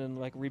like listening and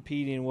like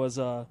repeating was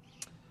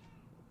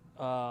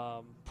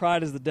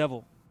Pride is the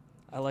Devil.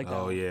 I like that.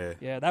 Oh one.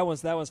 yeah, that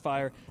one's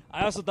fire.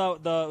 I also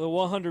thought the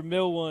 100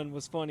 mil one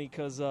was funny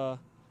because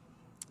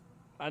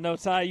I know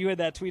Ty, you had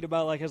that tweet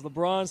about like has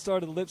LeBron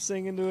started lip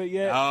singing to it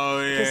yet?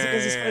 Oh yeah,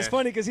 it's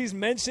funny because he's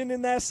mentioned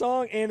in that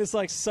song and it's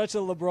like such a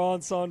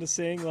LeBron song to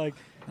sing, like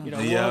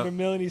 100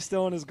 million, he's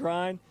still on his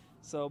grind.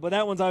 So, but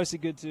that one's obviously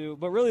good too.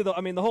 But really, though,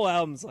 I mean, the whole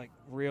album's like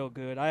real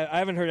good. I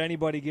haven't heard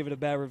anybody give it a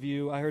bad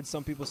review. I heard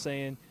some people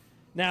saying.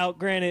 Now,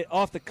 granted,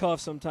 off the cuff,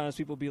 sometimes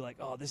people be like,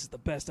 "Oh, this is the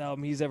best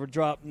album he's ever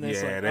dropped," and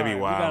it's like, they be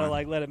wild. We gotta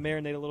like let it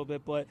marinate a little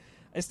bit. But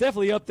it's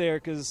definitely up there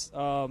because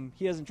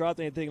he hasn't dropped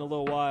anything in a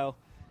little while.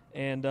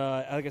 And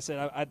like I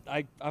said,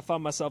 I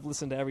find myself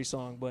listening to every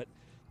song. But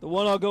the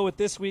one I'll go with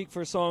this week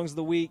for songs of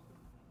the week,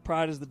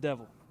 "Pride is the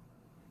Devil."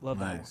 Love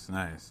that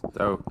one. Nice.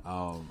 Dope.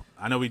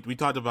 I know we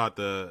talked about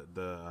the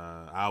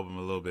album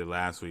a little bit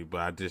last week,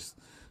 but I just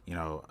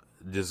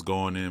just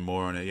going in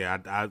more on it. Yeah,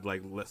 I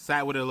like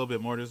sat with it a little bit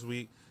more this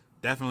week.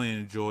 Definitely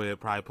enjoy it.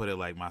 Probably put it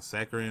like my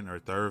second or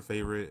third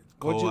favorite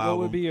Cole album. What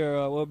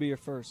would be your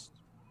first?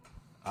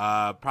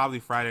 Probably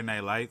Friday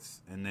Night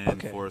Lights and then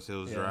Forest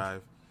Hills Yeah.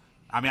 Drive.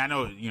 I mean, I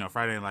know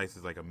Friday Night Lights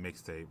is like a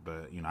mixtape,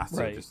 but I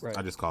still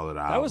I just call it an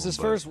album. That was his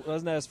first.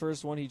 Wasn't that his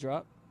first one he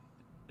dropped?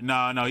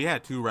 No, he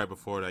had two right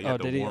before that. You had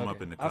did to he? warm Okay.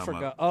 up and the I come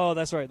forgot. up. Oh,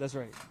 that's right. That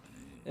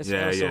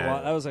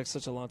was like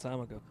such a long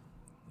time ago.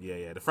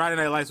 Yeah. The Friday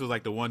Night Lights was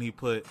like the one he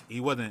put. He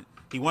wanted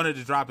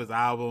to drop his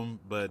album,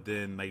 but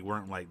then they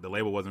weren't like the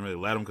label wasn't really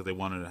let him because they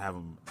wanted to have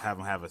him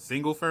have a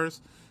single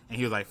first. And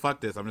he was like,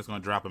 "Fuck this! I'm just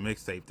gonna drop a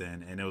mixtape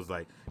then." And it was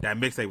like that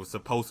mixtape was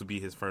supposed to be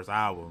his first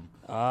album,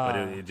 but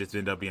it just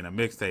ended up being a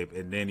mixtape.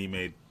 And then he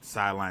made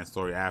Sideline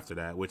Story after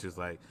that, which is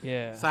like,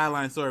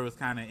 Sideline Story was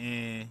kind of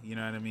you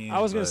know what I mean? I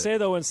was gonna say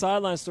though, when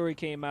Sideline Story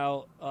came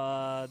out,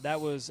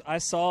 that was I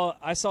saw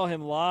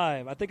him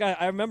live. I think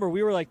I remember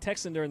we were like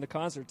texting during the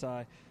concert,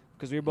 Ty,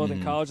 because we were both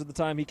in college at the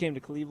time. He came to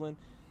Cleveland,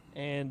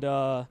 and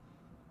I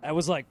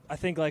was like I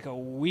think like a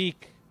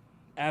week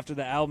after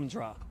the album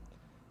dropped.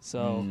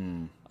 So,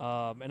 and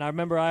I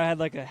remember I had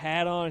like a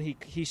hat on.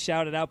 He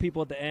shouted out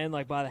people at the end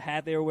like by the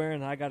hat they were wearing,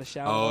 and I got a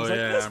shout. Oh, I was like,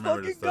 let's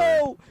fucking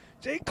go!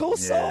 J. Cole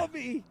saw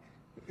me.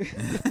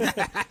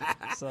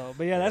 So,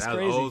 but yeah, that's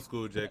crazy. Old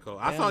school J. Cole.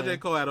 I saw J.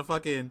 Cole at a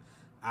fucking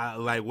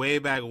like way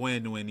back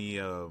when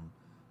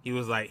he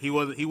was like he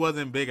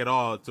wasn't big at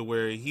all to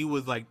where he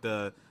was like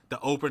the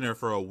opener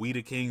for a We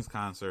the Kings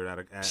concert at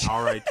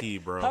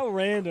RIT, bro. How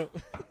random.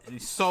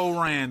 It's so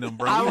random,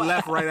 bro. He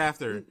left right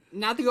after.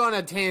 Not to go on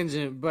a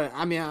tangent, but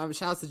I mean,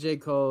 shouts to J.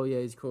 Cole. Yeah,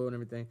 he's cool and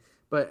everything.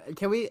 But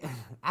can we?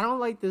 I don't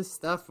like this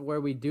stuff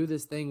where we do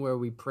this thing where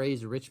we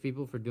praise rich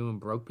people for doing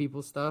broke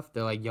people stuff.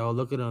 They're like, "Yo,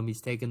 look at him, he's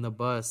taking the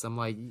bus." I'm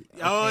like,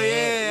 okay, "Oh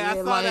yeah, I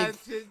saw that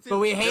shit too." But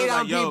we hate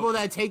on people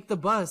that take the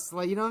bus.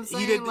 Like, you know what I'm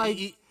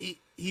saying?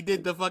 He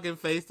did the fucking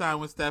FaceTime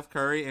with Steph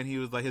Curry, and he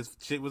was like, his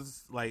shit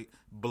was like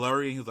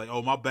blurry, and he was like,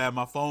 "Oh my bad,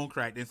 my phone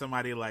cracked." And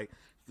somebody like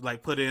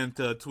put it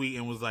into a tweet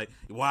and was like,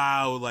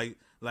 "Wow, like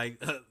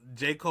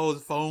J.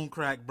 Cole's phone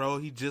cracked, bro.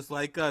 He just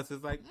like us."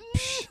 It's like,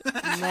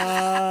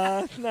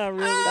 nah, not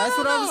really. That's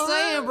what I'm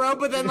saying, bro.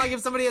 But then like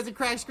if somebody has a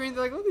cracked screen,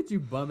 they're like, "Look at you,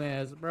 bum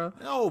ass, bro."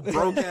 Oh,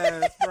 broke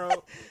ass,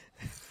 bro.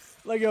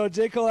 Like, yo,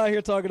 J. Cole out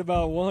here talking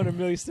about 100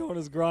 million still on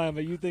his grind,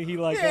 but you think he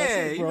like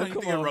us, bro? You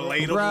Come think on,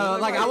 relatable, bro.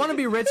 Like, I want to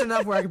be rich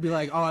enough where I could be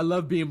like, "Oh, I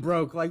love being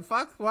broke." Like,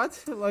 fuck, what?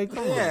 Like,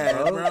 come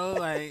on, bro.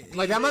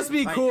 Like that must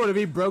be cool to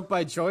be broke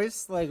by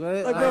choice. Like,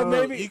 what? Like, bro,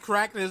 maybe he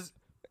cracked his.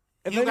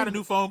 He got a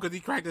new phone because he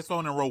cracked his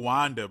phone in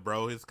Rwanda,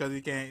 bro. It's because he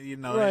can't,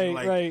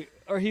 right.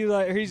 Or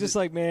he's just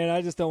like, man,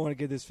 I just don't want to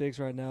get this fixed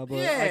right now. But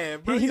yeah,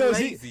 like, bro, he knows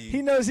lazy.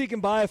 he knows he can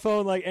buy a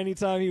phone like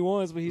anytime he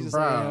wants, but he's just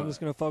like, yeah, I'm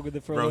just gonna fuck with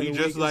it for a little he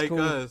just week. like cool.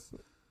 us.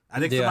 I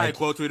think somebody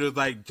quote tweeted was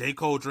like, "J.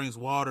 Cole drinks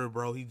water,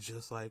 bro. He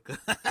just like us."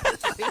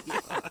 That's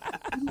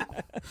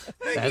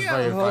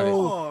very funny. Come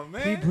on,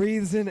 man. He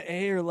breathes in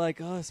air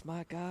like us,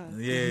 my God.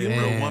 Yeah,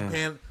 bro. One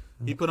pants.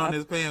 He put on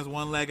his pants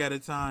one leg at a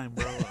time,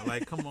 bro.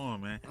 Like, come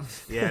on, man.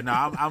 Yeah, no,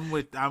 I'm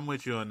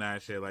with you on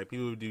that shit. Like,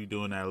 people do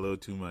doing that a little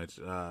too much.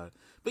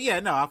 But yeah,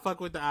 no, I fuck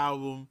with the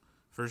album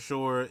for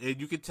sure.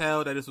 You could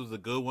tell that this was a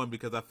good one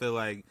because I feel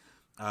like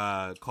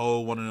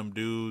Cole, one of them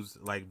dudes,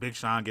 like Big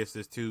Sean gets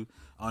this too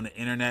on the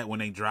internet when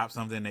they drop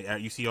something.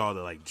 You see all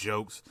the like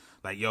jokes,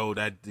 like yo,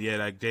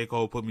 like J.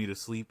 Cole put me to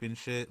sleep and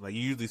shit. Like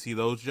you usually see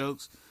those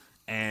jokes,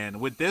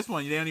 and with this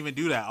one, they don't even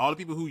do that. All the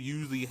people who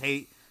usually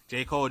hate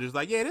J. Cole just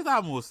like, yeah, this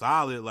album was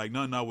solid, like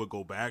nothing I would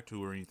go back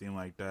to or anything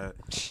like that.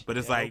 But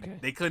it's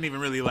they couldn't even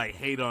really like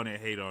hate on it.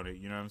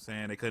 You know what I'm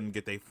saying? They couldn't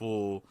get their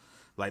full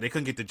like they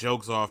couldn't get the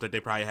jokes off that they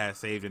probably had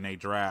saved in their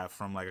draft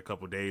from like a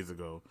couple days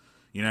ago.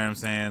 You know what I'm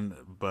saying?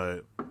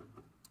 But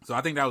so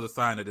I think that was a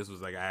sign that this was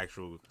like an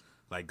actual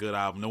like good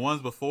album. The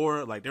ones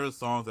before, like there were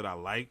songs that I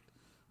liked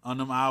on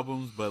them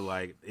albums, but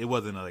like it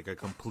wasn't like a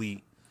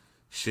complete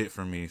shit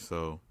for me.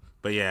 So,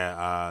 but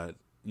yeah,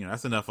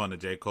 that's enough on the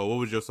J. Cole. What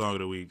was your song of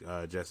the week,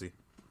 Jesse?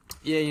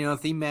 Yeah,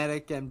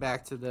 thematic and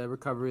back to the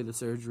recovery of the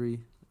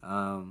surgery.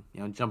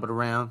 Jumping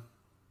around,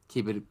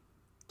 keeping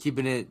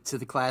it to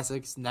the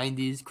classics,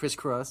 90s,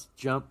 crisscross,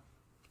 jump.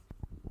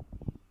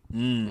 You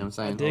know what I'm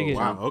saying? I dig it.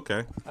 Wow,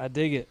 okay. I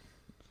dig it.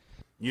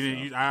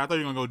 I thought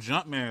you were gonna go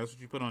Jump Man. That's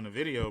what you put on the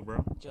video,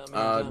 bro. Jump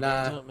nah.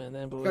 man, jump man.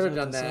 That boy's Could've up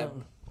done to that.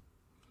 something.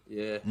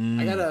 Yeah.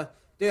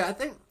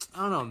 I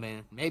don't know,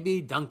 man.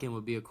 Maybe dunking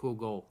would be a cool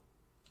goal.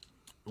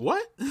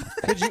 What?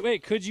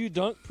 Could you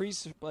dunk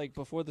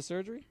before the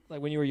surgery?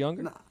 Like when you were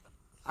younger? Nah,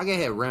 I can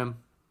hit rim.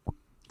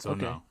 So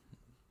Okay. no.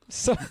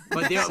 So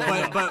But don't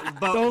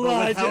but lie,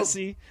 what held-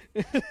 Jesse.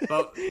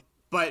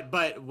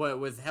 but what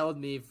withheld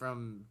me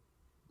from,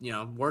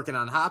 working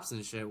on hops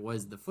and shit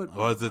was the football.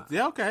 Was it?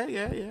 Yeah. Okay.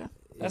 Yeah.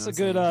 That's know a what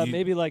I'm good. saying?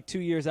 Maybe like 2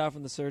 years out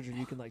from the surgery,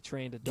 you can like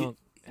train to dunk,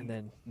 and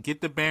then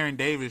Get the Baron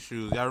Davis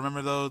shoes. Y'all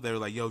remember those? They were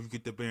like, "Yo, if you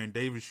get the Baron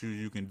Davis shoes,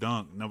 you can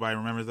dunk." Nobody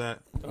remembers that.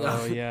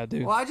 oh yeah,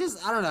 dude. Well, I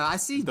don't know. I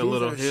see The dudes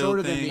little that are hill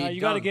shorter thing. than me. No,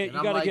 you gotta dunk, get and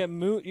I'm like,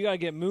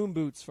 moon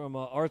boots from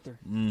Arthur.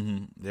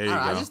 Mm-hmm. There you I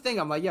don't know, go. I just think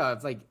I'm like, yo,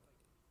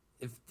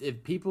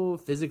 if people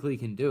physically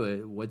can do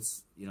it,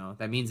 what's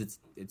that means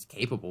it's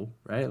capable,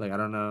 right? Like I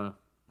don't know.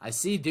 I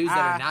see dudes that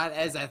are not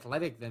as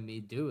athletic than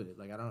me do it.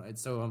 Like I don't. And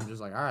so I'm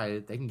just like, all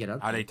right, they can get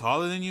up. Are there. they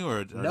taller than you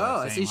or No,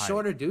 I see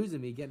shorter dudes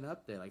than me getting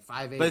up there, like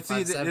 5'8", But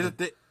see,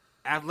 5'7".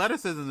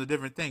 athleticism is a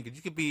different thing because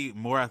you could be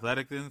more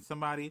athletic than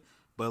somebody,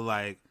 but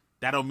like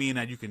that don't mean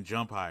that you can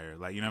jump higher.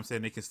 Like you know what I'm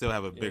saying? They can still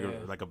have a bigger,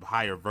 like a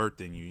higher vert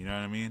than you. You know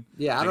what I mean?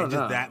 Yeah, I like, don't it's know.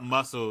 just that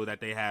muscle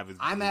that they have is.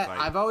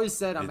 I've always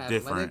said I'm it's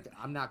athletic. different.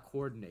 I'm not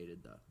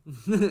coordinated though.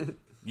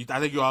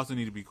 I think you also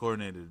need to be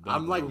coordinated.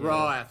 I'm like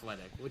raw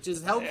athletic, which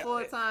is helpful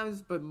at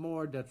times, but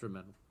more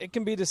detrimental. It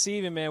can be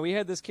deceiving, man. We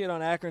had this kid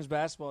on Akron's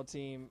basketball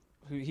team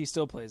who he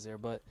still plays there,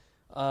 but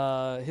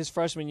his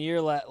freshman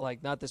year,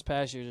 like not this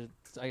past year,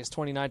 I guess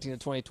 2019 to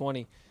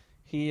 2020,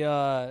 he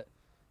I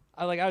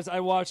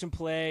watched him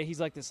play.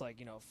 He's like this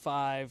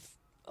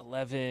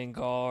 5'11"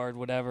 guard,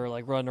 whatever,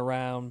 like running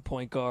around,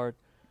 point guard.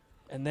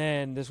 And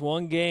then this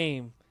one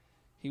game,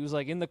 he was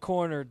like in the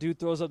corner, dude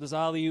throws up this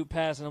alley-oop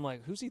pass, and I'm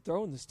like, who's he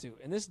throwing this to?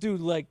 And this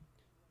dude like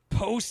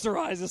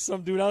posterizes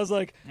some dude. I was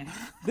like,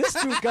 this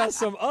dude got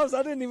some ups.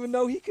 I didn't even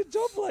know he could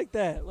jump like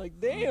that. Like,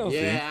 damn.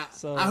 Yeah,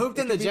 So I hooped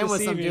in the it can be gym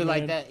with some deceiving, dude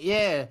like man. that.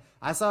 Yeah,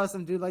 I saw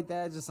some dude like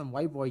that, just some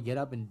white boy get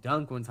up and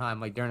dunk one time,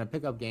 like during a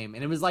pickup game,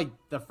 and it was like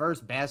the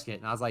first basket,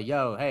 and I was like,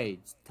 "Yo, hey,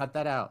 cut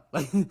that out!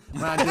 Like, we're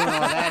not doing all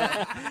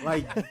that."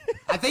 Like,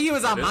 I think he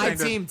was on my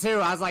team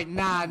too. I was like,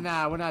 "Nah,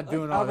 we're not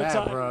doing all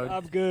that, bro."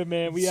 I'm good,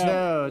 man. We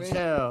out.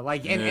 Chill.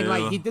 Like, and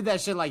like he did that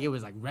shit like it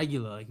was like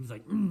regular. Like he was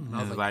like,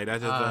 I was like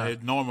that's just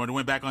it's normal. They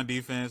went back on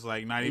defense,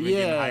 like not even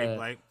getting hyped.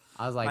 Like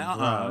I was like,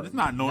 bro, it's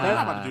not normal. I'm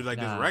not about to do like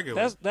this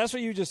regular. That's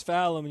where you just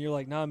foul him, and you're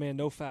like, nah, man,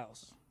 no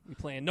fouls. We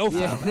playing no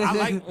fouls.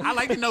 I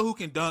like to know who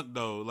can dunk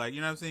though. Like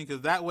you know what I'm saying?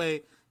 Because that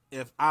way,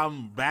 if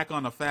I'm back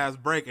on a fast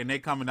break and they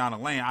coming down the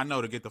lane, I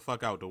know to get the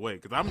fuck out the way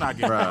because I'm not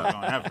getting dunked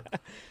on ever.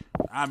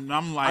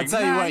 I'm like, I'll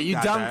tell you what, you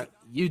got dunk. that.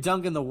 You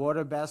dunk in the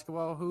water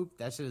basketball hoop.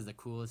 That shit is the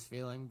coolest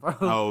feeling, bro.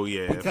 Oh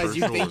yeah, because for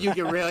you sure. think you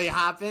can really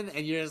hop in,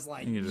 and you're just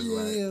like, You're just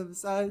damn,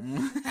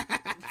 son.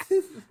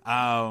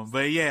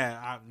 But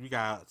yeah, we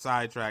got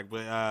sidetracked.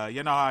 But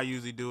you know how I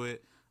usually do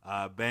it: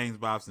 bangs,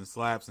 bops, and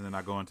slaps, and then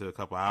I go into a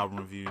couple album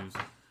reviews.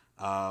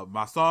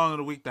 My song of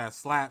the week that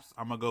slaps,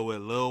 I'm gonna go with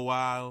 "Lil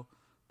While"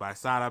 by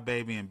Sada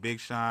Baby and Big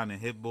Sean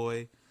and Hit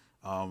Boy.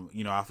 Y'all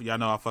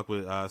know I fuck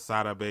with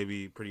Sada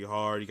Baby pretty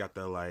hard. He got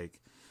the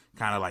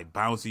kind of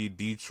bouncy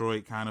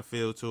Detroit kind of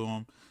feel to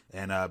him,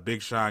 and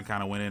Big Sean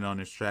kind of went in on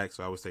this track,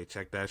 so I would say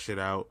check that shit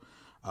out.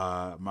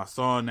 My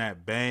song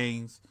that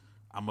bangs,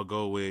 I'm gonna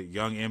go with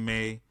Young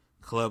M.A.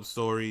 Club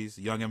Stories.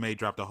 Young M.A.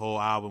 dropped a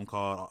whole album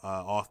called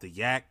Off the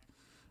Yak.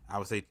 I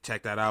would say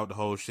check that out. The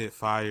whole shit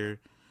fire.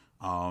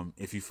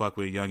 If you fuck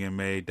with Young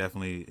M.A.,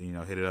 definitely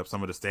hit it up.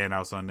 Some of the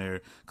standouts on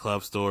there: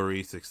 Club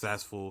Story,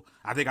 Successful.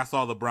 I think I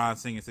saw LeBron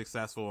singing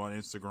Successful on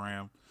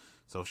Instagram.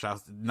 So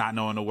shouts to not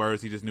knowing the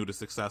words, he just knew the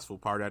successful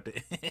part at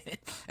the end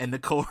and the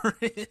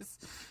chorus.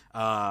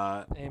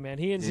 Hey man,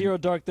 he in Zero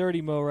Dark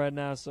 30 mode right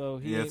now,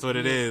 so that's what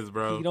it is,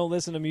 bro. He don't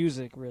listen to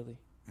music really.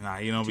 Nah,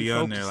 he don't Too be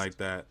on there focused. like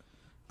that.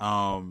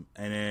 And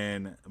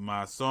then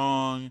my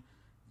song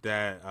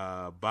that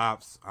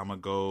bops, I'm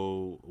gonna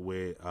go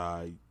with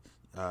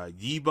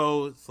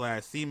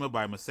Yibo / Sema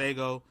by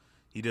Masego.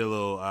 He did a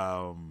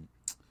little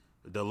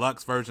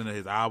deluxe version of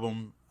his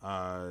album.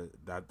 I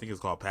think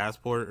it's called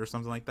Passport or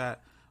something like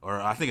that. Or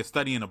I think it's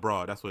Studying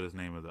Abroad. That's what his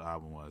name of the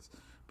album was.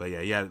 But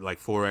yeah, he had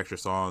 4 extra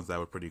songs that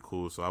were pretty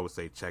cool. So I would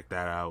say check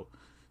that out.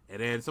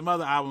 And then some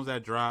other albums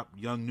that dropped.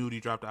 Young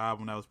Nudie dropped an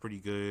album that was pretty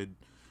good.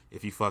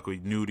 If you fuck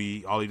with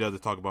Nudie, all he does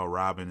is talk about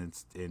robbing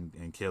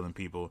and killing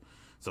people.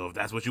 So if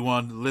that's what you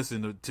want to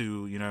listen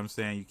to, you know what I'm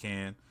saying, you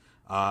can.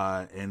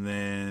 And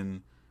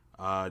then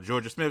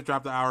Georgia Smith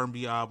dropped the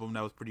R&B album.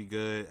 That was pretty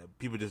good.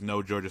 People just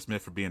know Georgia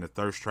Smith for being a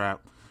thirst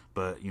trap,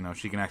 but you know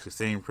she can actually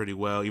sing pretty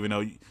well, even though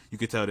you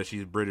could tell that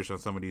she's British on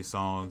some of these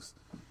songs.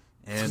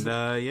 And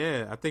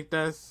yeah, I think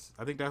that's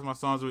my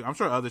songs. I'm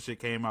sure other shit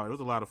came out. It was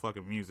a lot of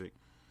fucking music.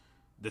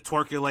 The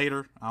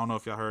Twerkulator. I don't know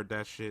if y'all heard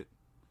that shit.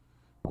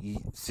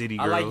 City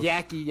Girls. I like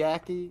Yaki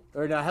Yaki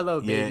or no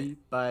Hello Baby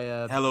by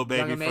Hello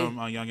Baby Young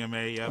from Young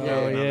M.A. Yep, Oh,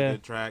 another yeah.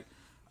 good track.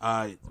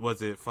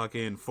 Was it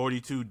fucking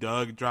 42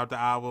 Doug dropped the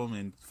album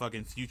and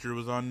fucking Future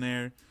was on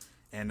there,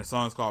 and the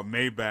song's called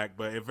Maybach.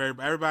 But if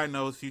everybody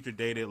knows Future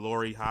dated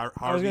Lori Harvey.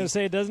 I was gonna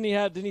say, didn't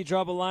he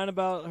drop a line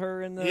about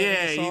her in the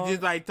Yeah, in the song? he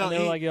just like And they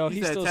were like, yo, he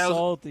he's said, still "Tell-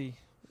 salty.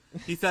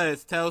 He said,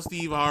 "Tell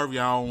Steve Harvey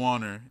I don't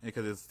want her,"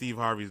 because it's Steve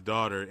Harvey's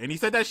daughter, and he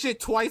said that shit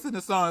twice in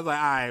the song. It's like,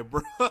 all right,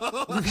 bro.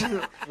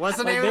 What's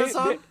the Like, name of the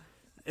song?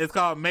 It's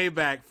called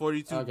Maybach,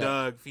 42 Okay.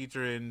 Doug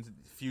featuring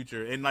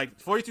Future. And like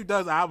 42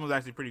 Doug's album is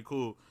actually pretty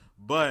cool.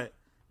 But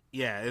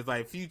yeah, it's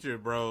like Future,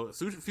 bro.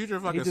 Future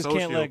fucking He just sociopath,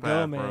 can't let it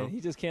go, man. bro.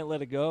 He just can't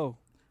let it go.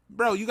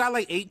 Bro, you got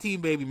like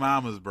 18 baby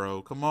mamas,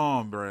 bro. Come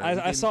on, bro.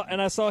 I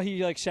saw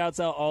he like shouts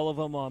out all of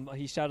them on.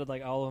 He shouted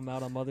like all of them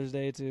out on Mother's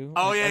Day too.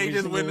 Oh Like, yeah, every he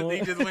just single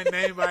one. went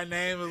name by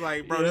name. It was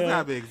like, bro, this Yeah.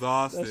 gotta be That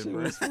exhausting, shit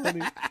bro. was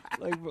funny.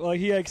 like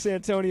he had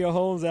Santonio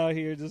Holmes out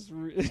here just.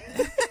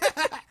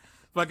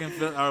 Fucking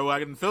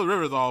Phil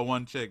Rivers all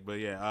one chick, but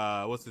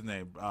yeah, what's his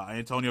name?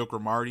 Antonio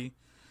Cromartie.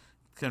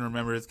 Couldn't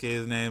remember his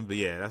kid's name, but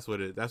yeah, that's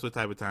what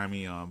type of time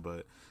he on.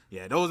 But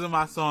yeah, those are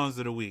my songs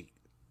of the week.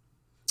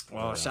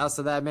 Well, shouts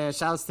to that man.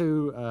 Shouts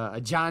to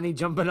Johnny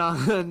jumping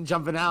on,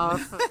 jumping out.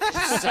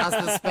 Shouts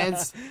to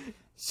Spence.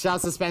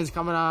 Shouts to Spence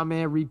coming on,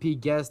 man.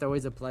 Repeat guest,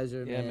 always a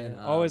pleasure, Yeah, man. man.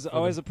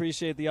 Always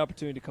appreciate the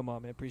opportunity to come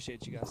on, man.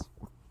 Appreciate you guys.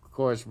 Of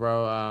course,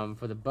 bro.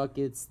 For the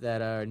buckets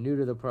that are new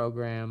to the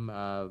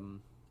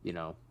program, you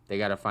know, they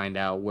got to find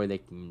out where they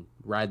can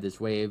ride this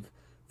wave.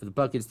 For the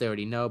buckets, they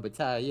already know. But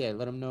Ty, yeah,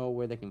 let them know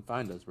where they can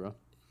find us, bro.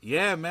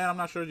 Yeah, man. I'm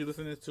not sure if you're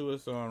listening to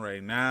us on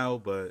right now,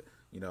 but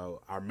you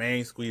know, our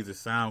main squeeze is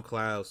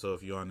SoundCloud. So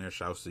if you're on there,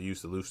 shouts to you,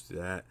 salutes to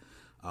that.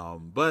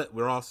 But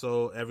we're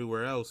also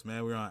everywhere else,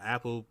 man. We're on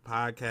Apple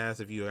Podcasts.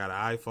 If you got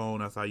an iPhone,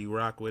 that's how you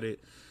rock with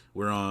it.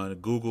 We're on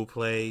Google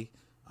Play.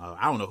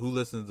 I don't know who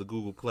listens to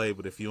Google Play,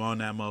 but if you on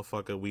that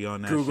motherfucker, we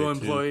on that Google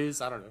shit employees,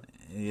 I don't know.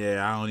 too.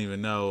 Yeah, I don't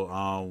even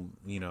know.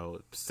 You know,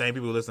 same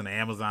people listen to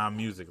Amazon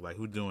Music. Like,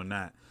 who doing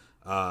that?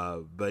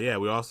 But yeah,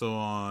 we're also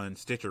on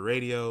Stitcher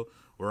Radio.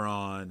 We're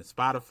on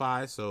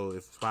Spotify. So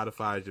if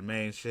Spotify is your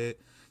main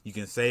shit, you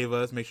can save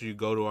us. Make sure you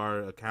go to our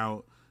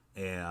account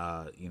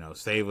and you know,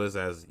 save us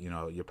as, you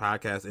know, your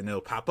podcast, and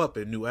it'll pop up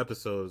in new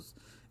episodes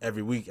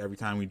every week, every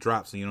time we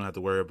drop, so you don't have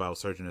to worry about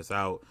searching us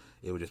out.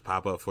 It will just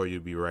pop up for you,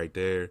 be right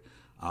there.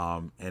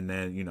 And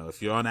then, you know,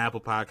 if you're on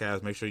Apple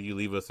Podcasts, make sure you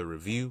leave us a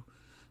review.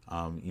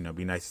 You know,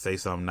 be nice to say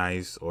something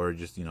nice, or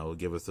just, you know,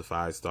 give us the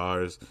 5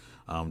 stars.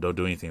 Don't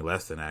do anything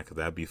less than that, because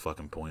that'd be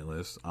fucking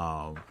pointless.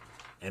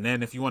 And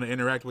then if you want to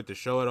interact with the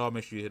show at all,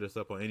 make sure you hit us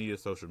up on any of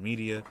the social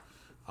media.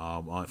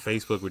 On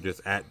Facebook, we're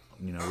just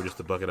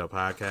the Bucket Up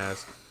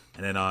Podcast.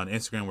 And then on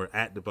Instagram, we're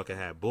at the Bucket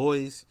Hat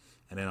Boys.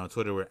 And then on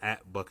Twitter, we're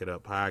at Bucket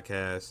Up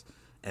Podcast.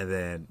 And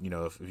then, you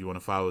know, if you want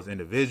to follow us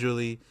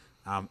individually,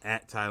 I'm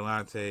at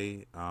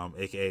Tylante,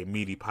 a.k.a.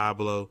 Meaty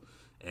Pablo.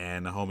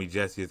 And the homie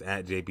Jesse is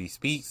at JB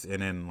Speaks.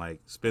 And then,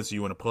 like, Spencer,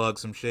 you want to plug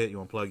some shit? You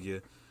want to plug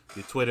your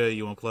Twitter?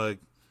 You want to plug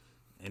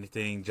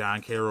anything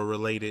John Carroll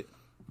related?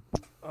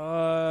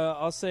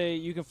 I'll say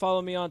you can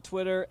follow me on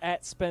Twitter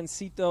at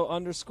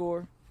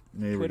Spencito_.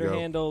 There we Twitter go.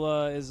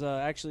 handle is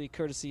actually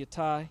courtesy of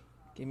Ty.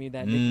 Gave me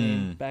that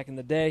nickname back in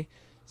the day,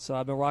 so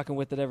I've been rocking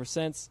with it ever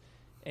since.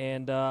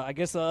 And I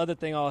guess the other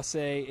thing I'll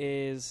say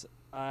is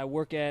I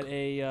work at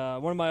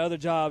one of my other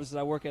jobs is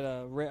I work at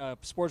a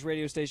sports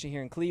radio station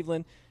here in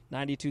Cleveland,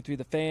 92.3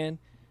 The Fan.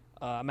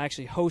 I'm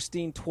actually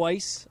hosting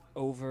twice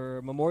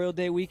over Memorial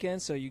Day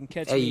weekend, so you can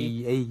catch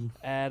me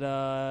at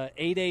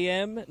 8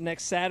 a.m.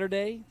 next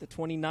Saturday, the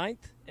 29th,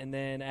 and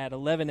then at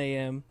 11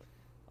 a.m.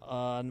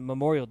 on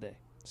Memorial Day.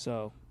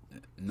 So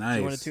Nice. if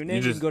you want to tune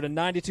in, you can go to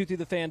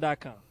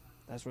 92throughthefan.com.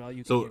 That's where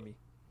you can hear me.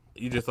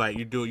 You just like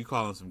you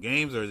calling some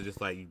games, or is it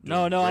just like you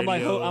No, I'm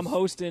radios?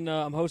 hosting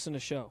a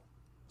show.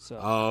 So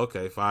Oh,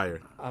 okay,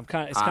 fire.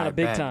 it's kind of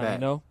big time, you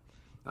know.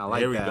 I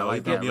like There we that. go. I like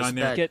He's gonna that. be on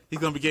there. Respect. He's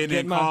gonna be getting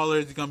in my-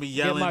 callers. He's gonna be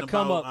yelling my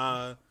come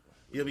about.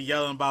 He'll be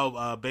yelling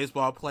about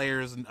baseball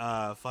players and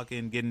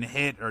fucking getting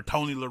hit, or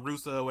Tony La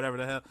Russa or whatever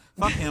the hell.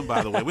 Fuck him,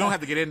 by the way. We don't have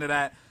to get into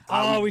that.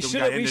 We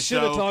should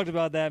have talked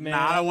about that, man.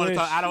 Nah, I don't want to wish.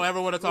 talk. I don't ever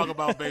want to talk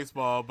about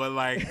baseball. But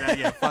like,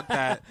 yeah, fuck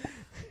that.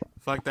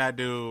 Fuck that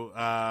dude.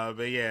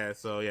 But yeah,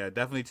 so yeah,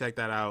 definitely check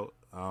that out.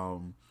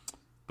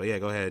 But yeah,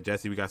 go ahead,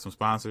 Jesse. We got some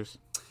sponsors.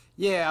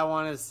 Yeah, I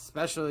want to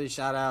especially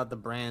shout out the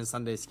brand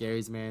Sunday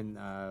Scaries,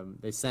 man.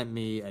 They sent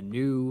me a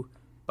new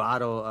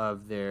bottle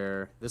of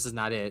their. This is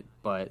not it,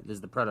 but this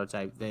is the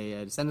prototype.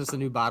 They sent us a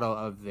new bottle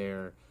of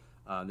their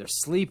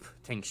sleep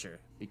tincture,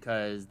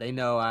 because they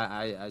know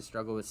I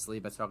struggle with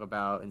sleep. I talk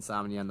about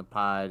insomnia on the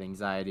pod,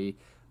 anxiety.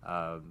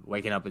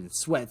 waking up in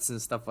sweats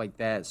and stuff like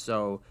that.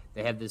 So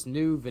they have this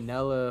new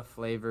vanilla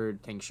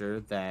flavored tincture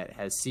that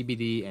has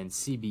CBD and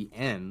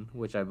CBN,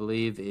 which I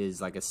believe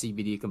is like a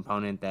CBD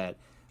component that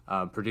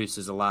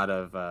produces a lot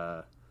of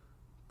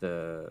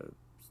the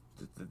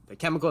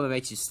chemical that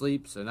makes you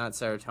sleep. So not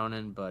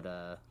serotonin, but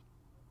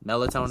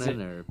melatonin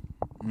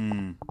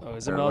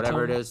is it or melatonin?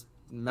 Whatever it is.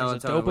 Melatonin,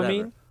 Is it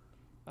dopamine?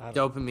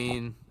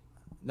 Dopamine.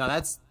 No,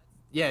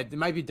 it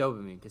might be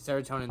dopamine because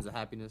serotonin's a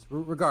happiness.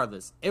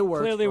 Regardless, it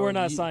works. Clearly, bro. we're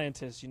not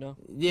scientists, you know?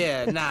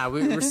 Yeah, nah,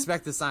 we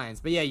respect the science.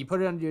 But yeah, you put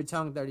it under your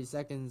tongue 30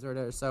 seconds or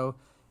whatever, so,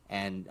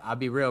 and I'll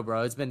be real,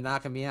 bro. It's been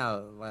knocking me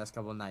out the last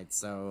couple of nights.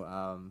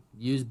 So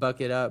use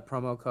Bucket Up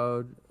promo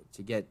code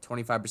to get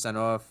 25%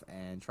 off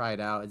and try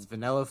it out. It's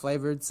vanilla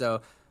flavored,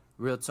 so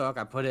real talk.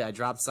 I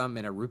dropped some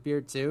in a root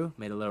beer too.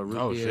 Made a little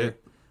root beer,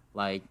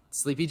 like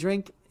sleepy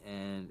drink,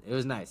 and it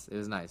was nice.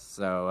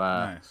 So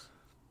nice.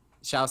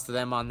 Shouts to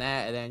them on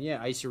that. And then,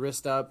 yeah, ice your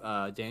wrist up.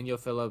 Daniel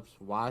Phillips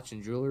watch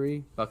and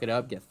jewelry. Bucket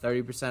up. Get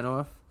 30%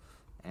 off.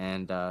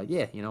 And,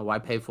 yeah, why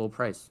pay full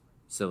price?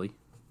 Silly.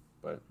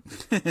 But,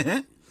 you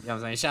know what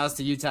I'm saying? Shouts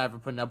to you, Ty, for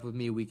putting up with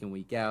me week in,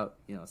 week out.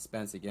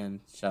 Spence,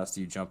 again, shouts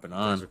to you jumping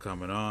on. Thanks for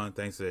coming on.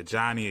 Thanks to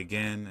Johnny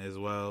again as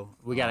well.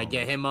 We got to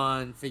get him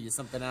on, figure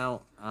something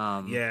out.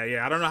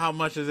 Yeah. I don't know how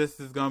much of this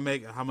is going to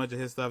make, how much of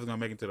his stuff is going to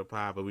make it to the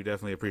pod, but we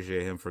definitely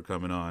appreciate him for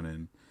coming on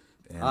and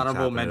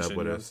honorable mention,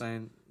 with you know us. what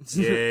I'm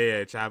saying?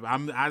 yeah, chop.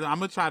 I'm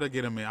gonna try to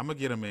get him in. I'm gonna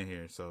get him in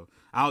here. So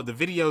the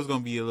video is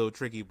gonna be a little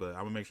tricky, but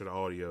I'm gonna make sure the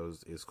audio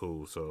is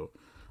cool. So,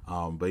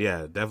 but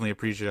yeah, definitely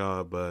appreciate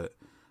y'all. But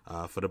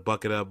for the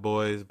Bucket Up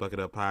Boys,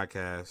 Bucket Up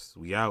Podcast,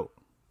 we out.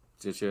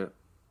 Good shit.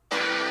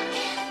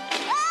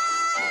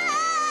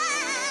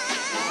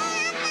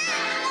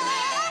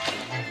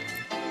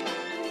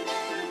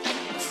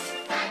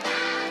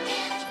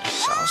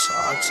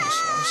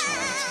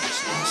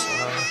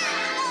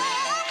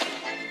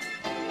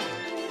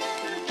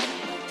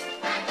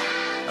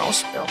 Don't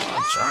spill my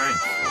drink.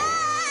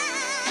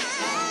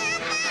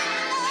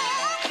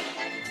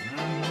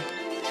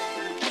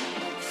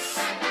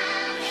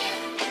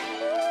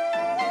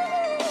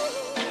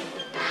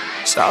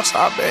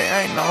 Southside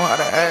Bay ain't know how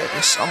to act.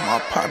 And some of my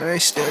partner, they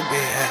still get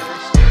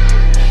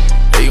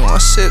ass. Hey, you wanna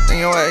sit, then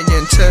your ass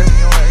getting tapped.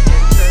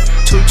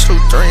 2, 2,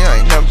 3, I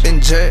ain't never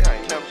been jacked.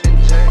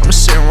 I'm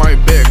sitting right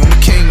back, I'm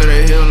the king of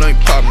the hill, ain't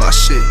pop my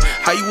shit.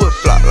 How you would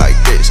block like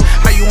this?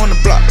 How you wanna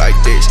block like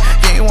this?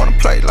 You ain't wanna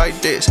play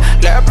like this.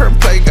 Lab her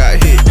play got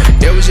hit,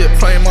 they was just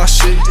playing my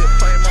shit.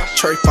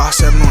 Trey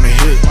 5-7 on the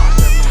hit.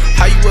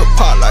 How you would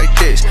pop like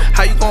this?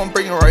 How you gonna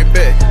bring it right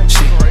back?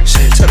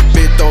 Shit, tell the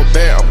bitch throw it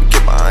back, I'ma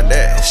get behind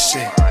that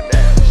shit.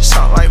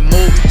 Sound like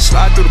movie,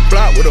 slide through the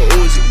block with a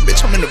Uzi.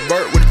 Bitch, I'm in the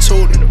vert with a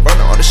tootie. The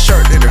burner on the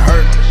shirt, then it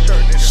hurt.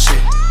 Shit,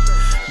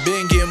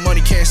 been getting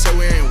money, can't say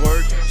we ain't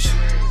working.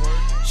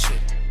 Shit,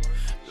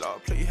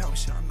 Lord, please help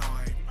me,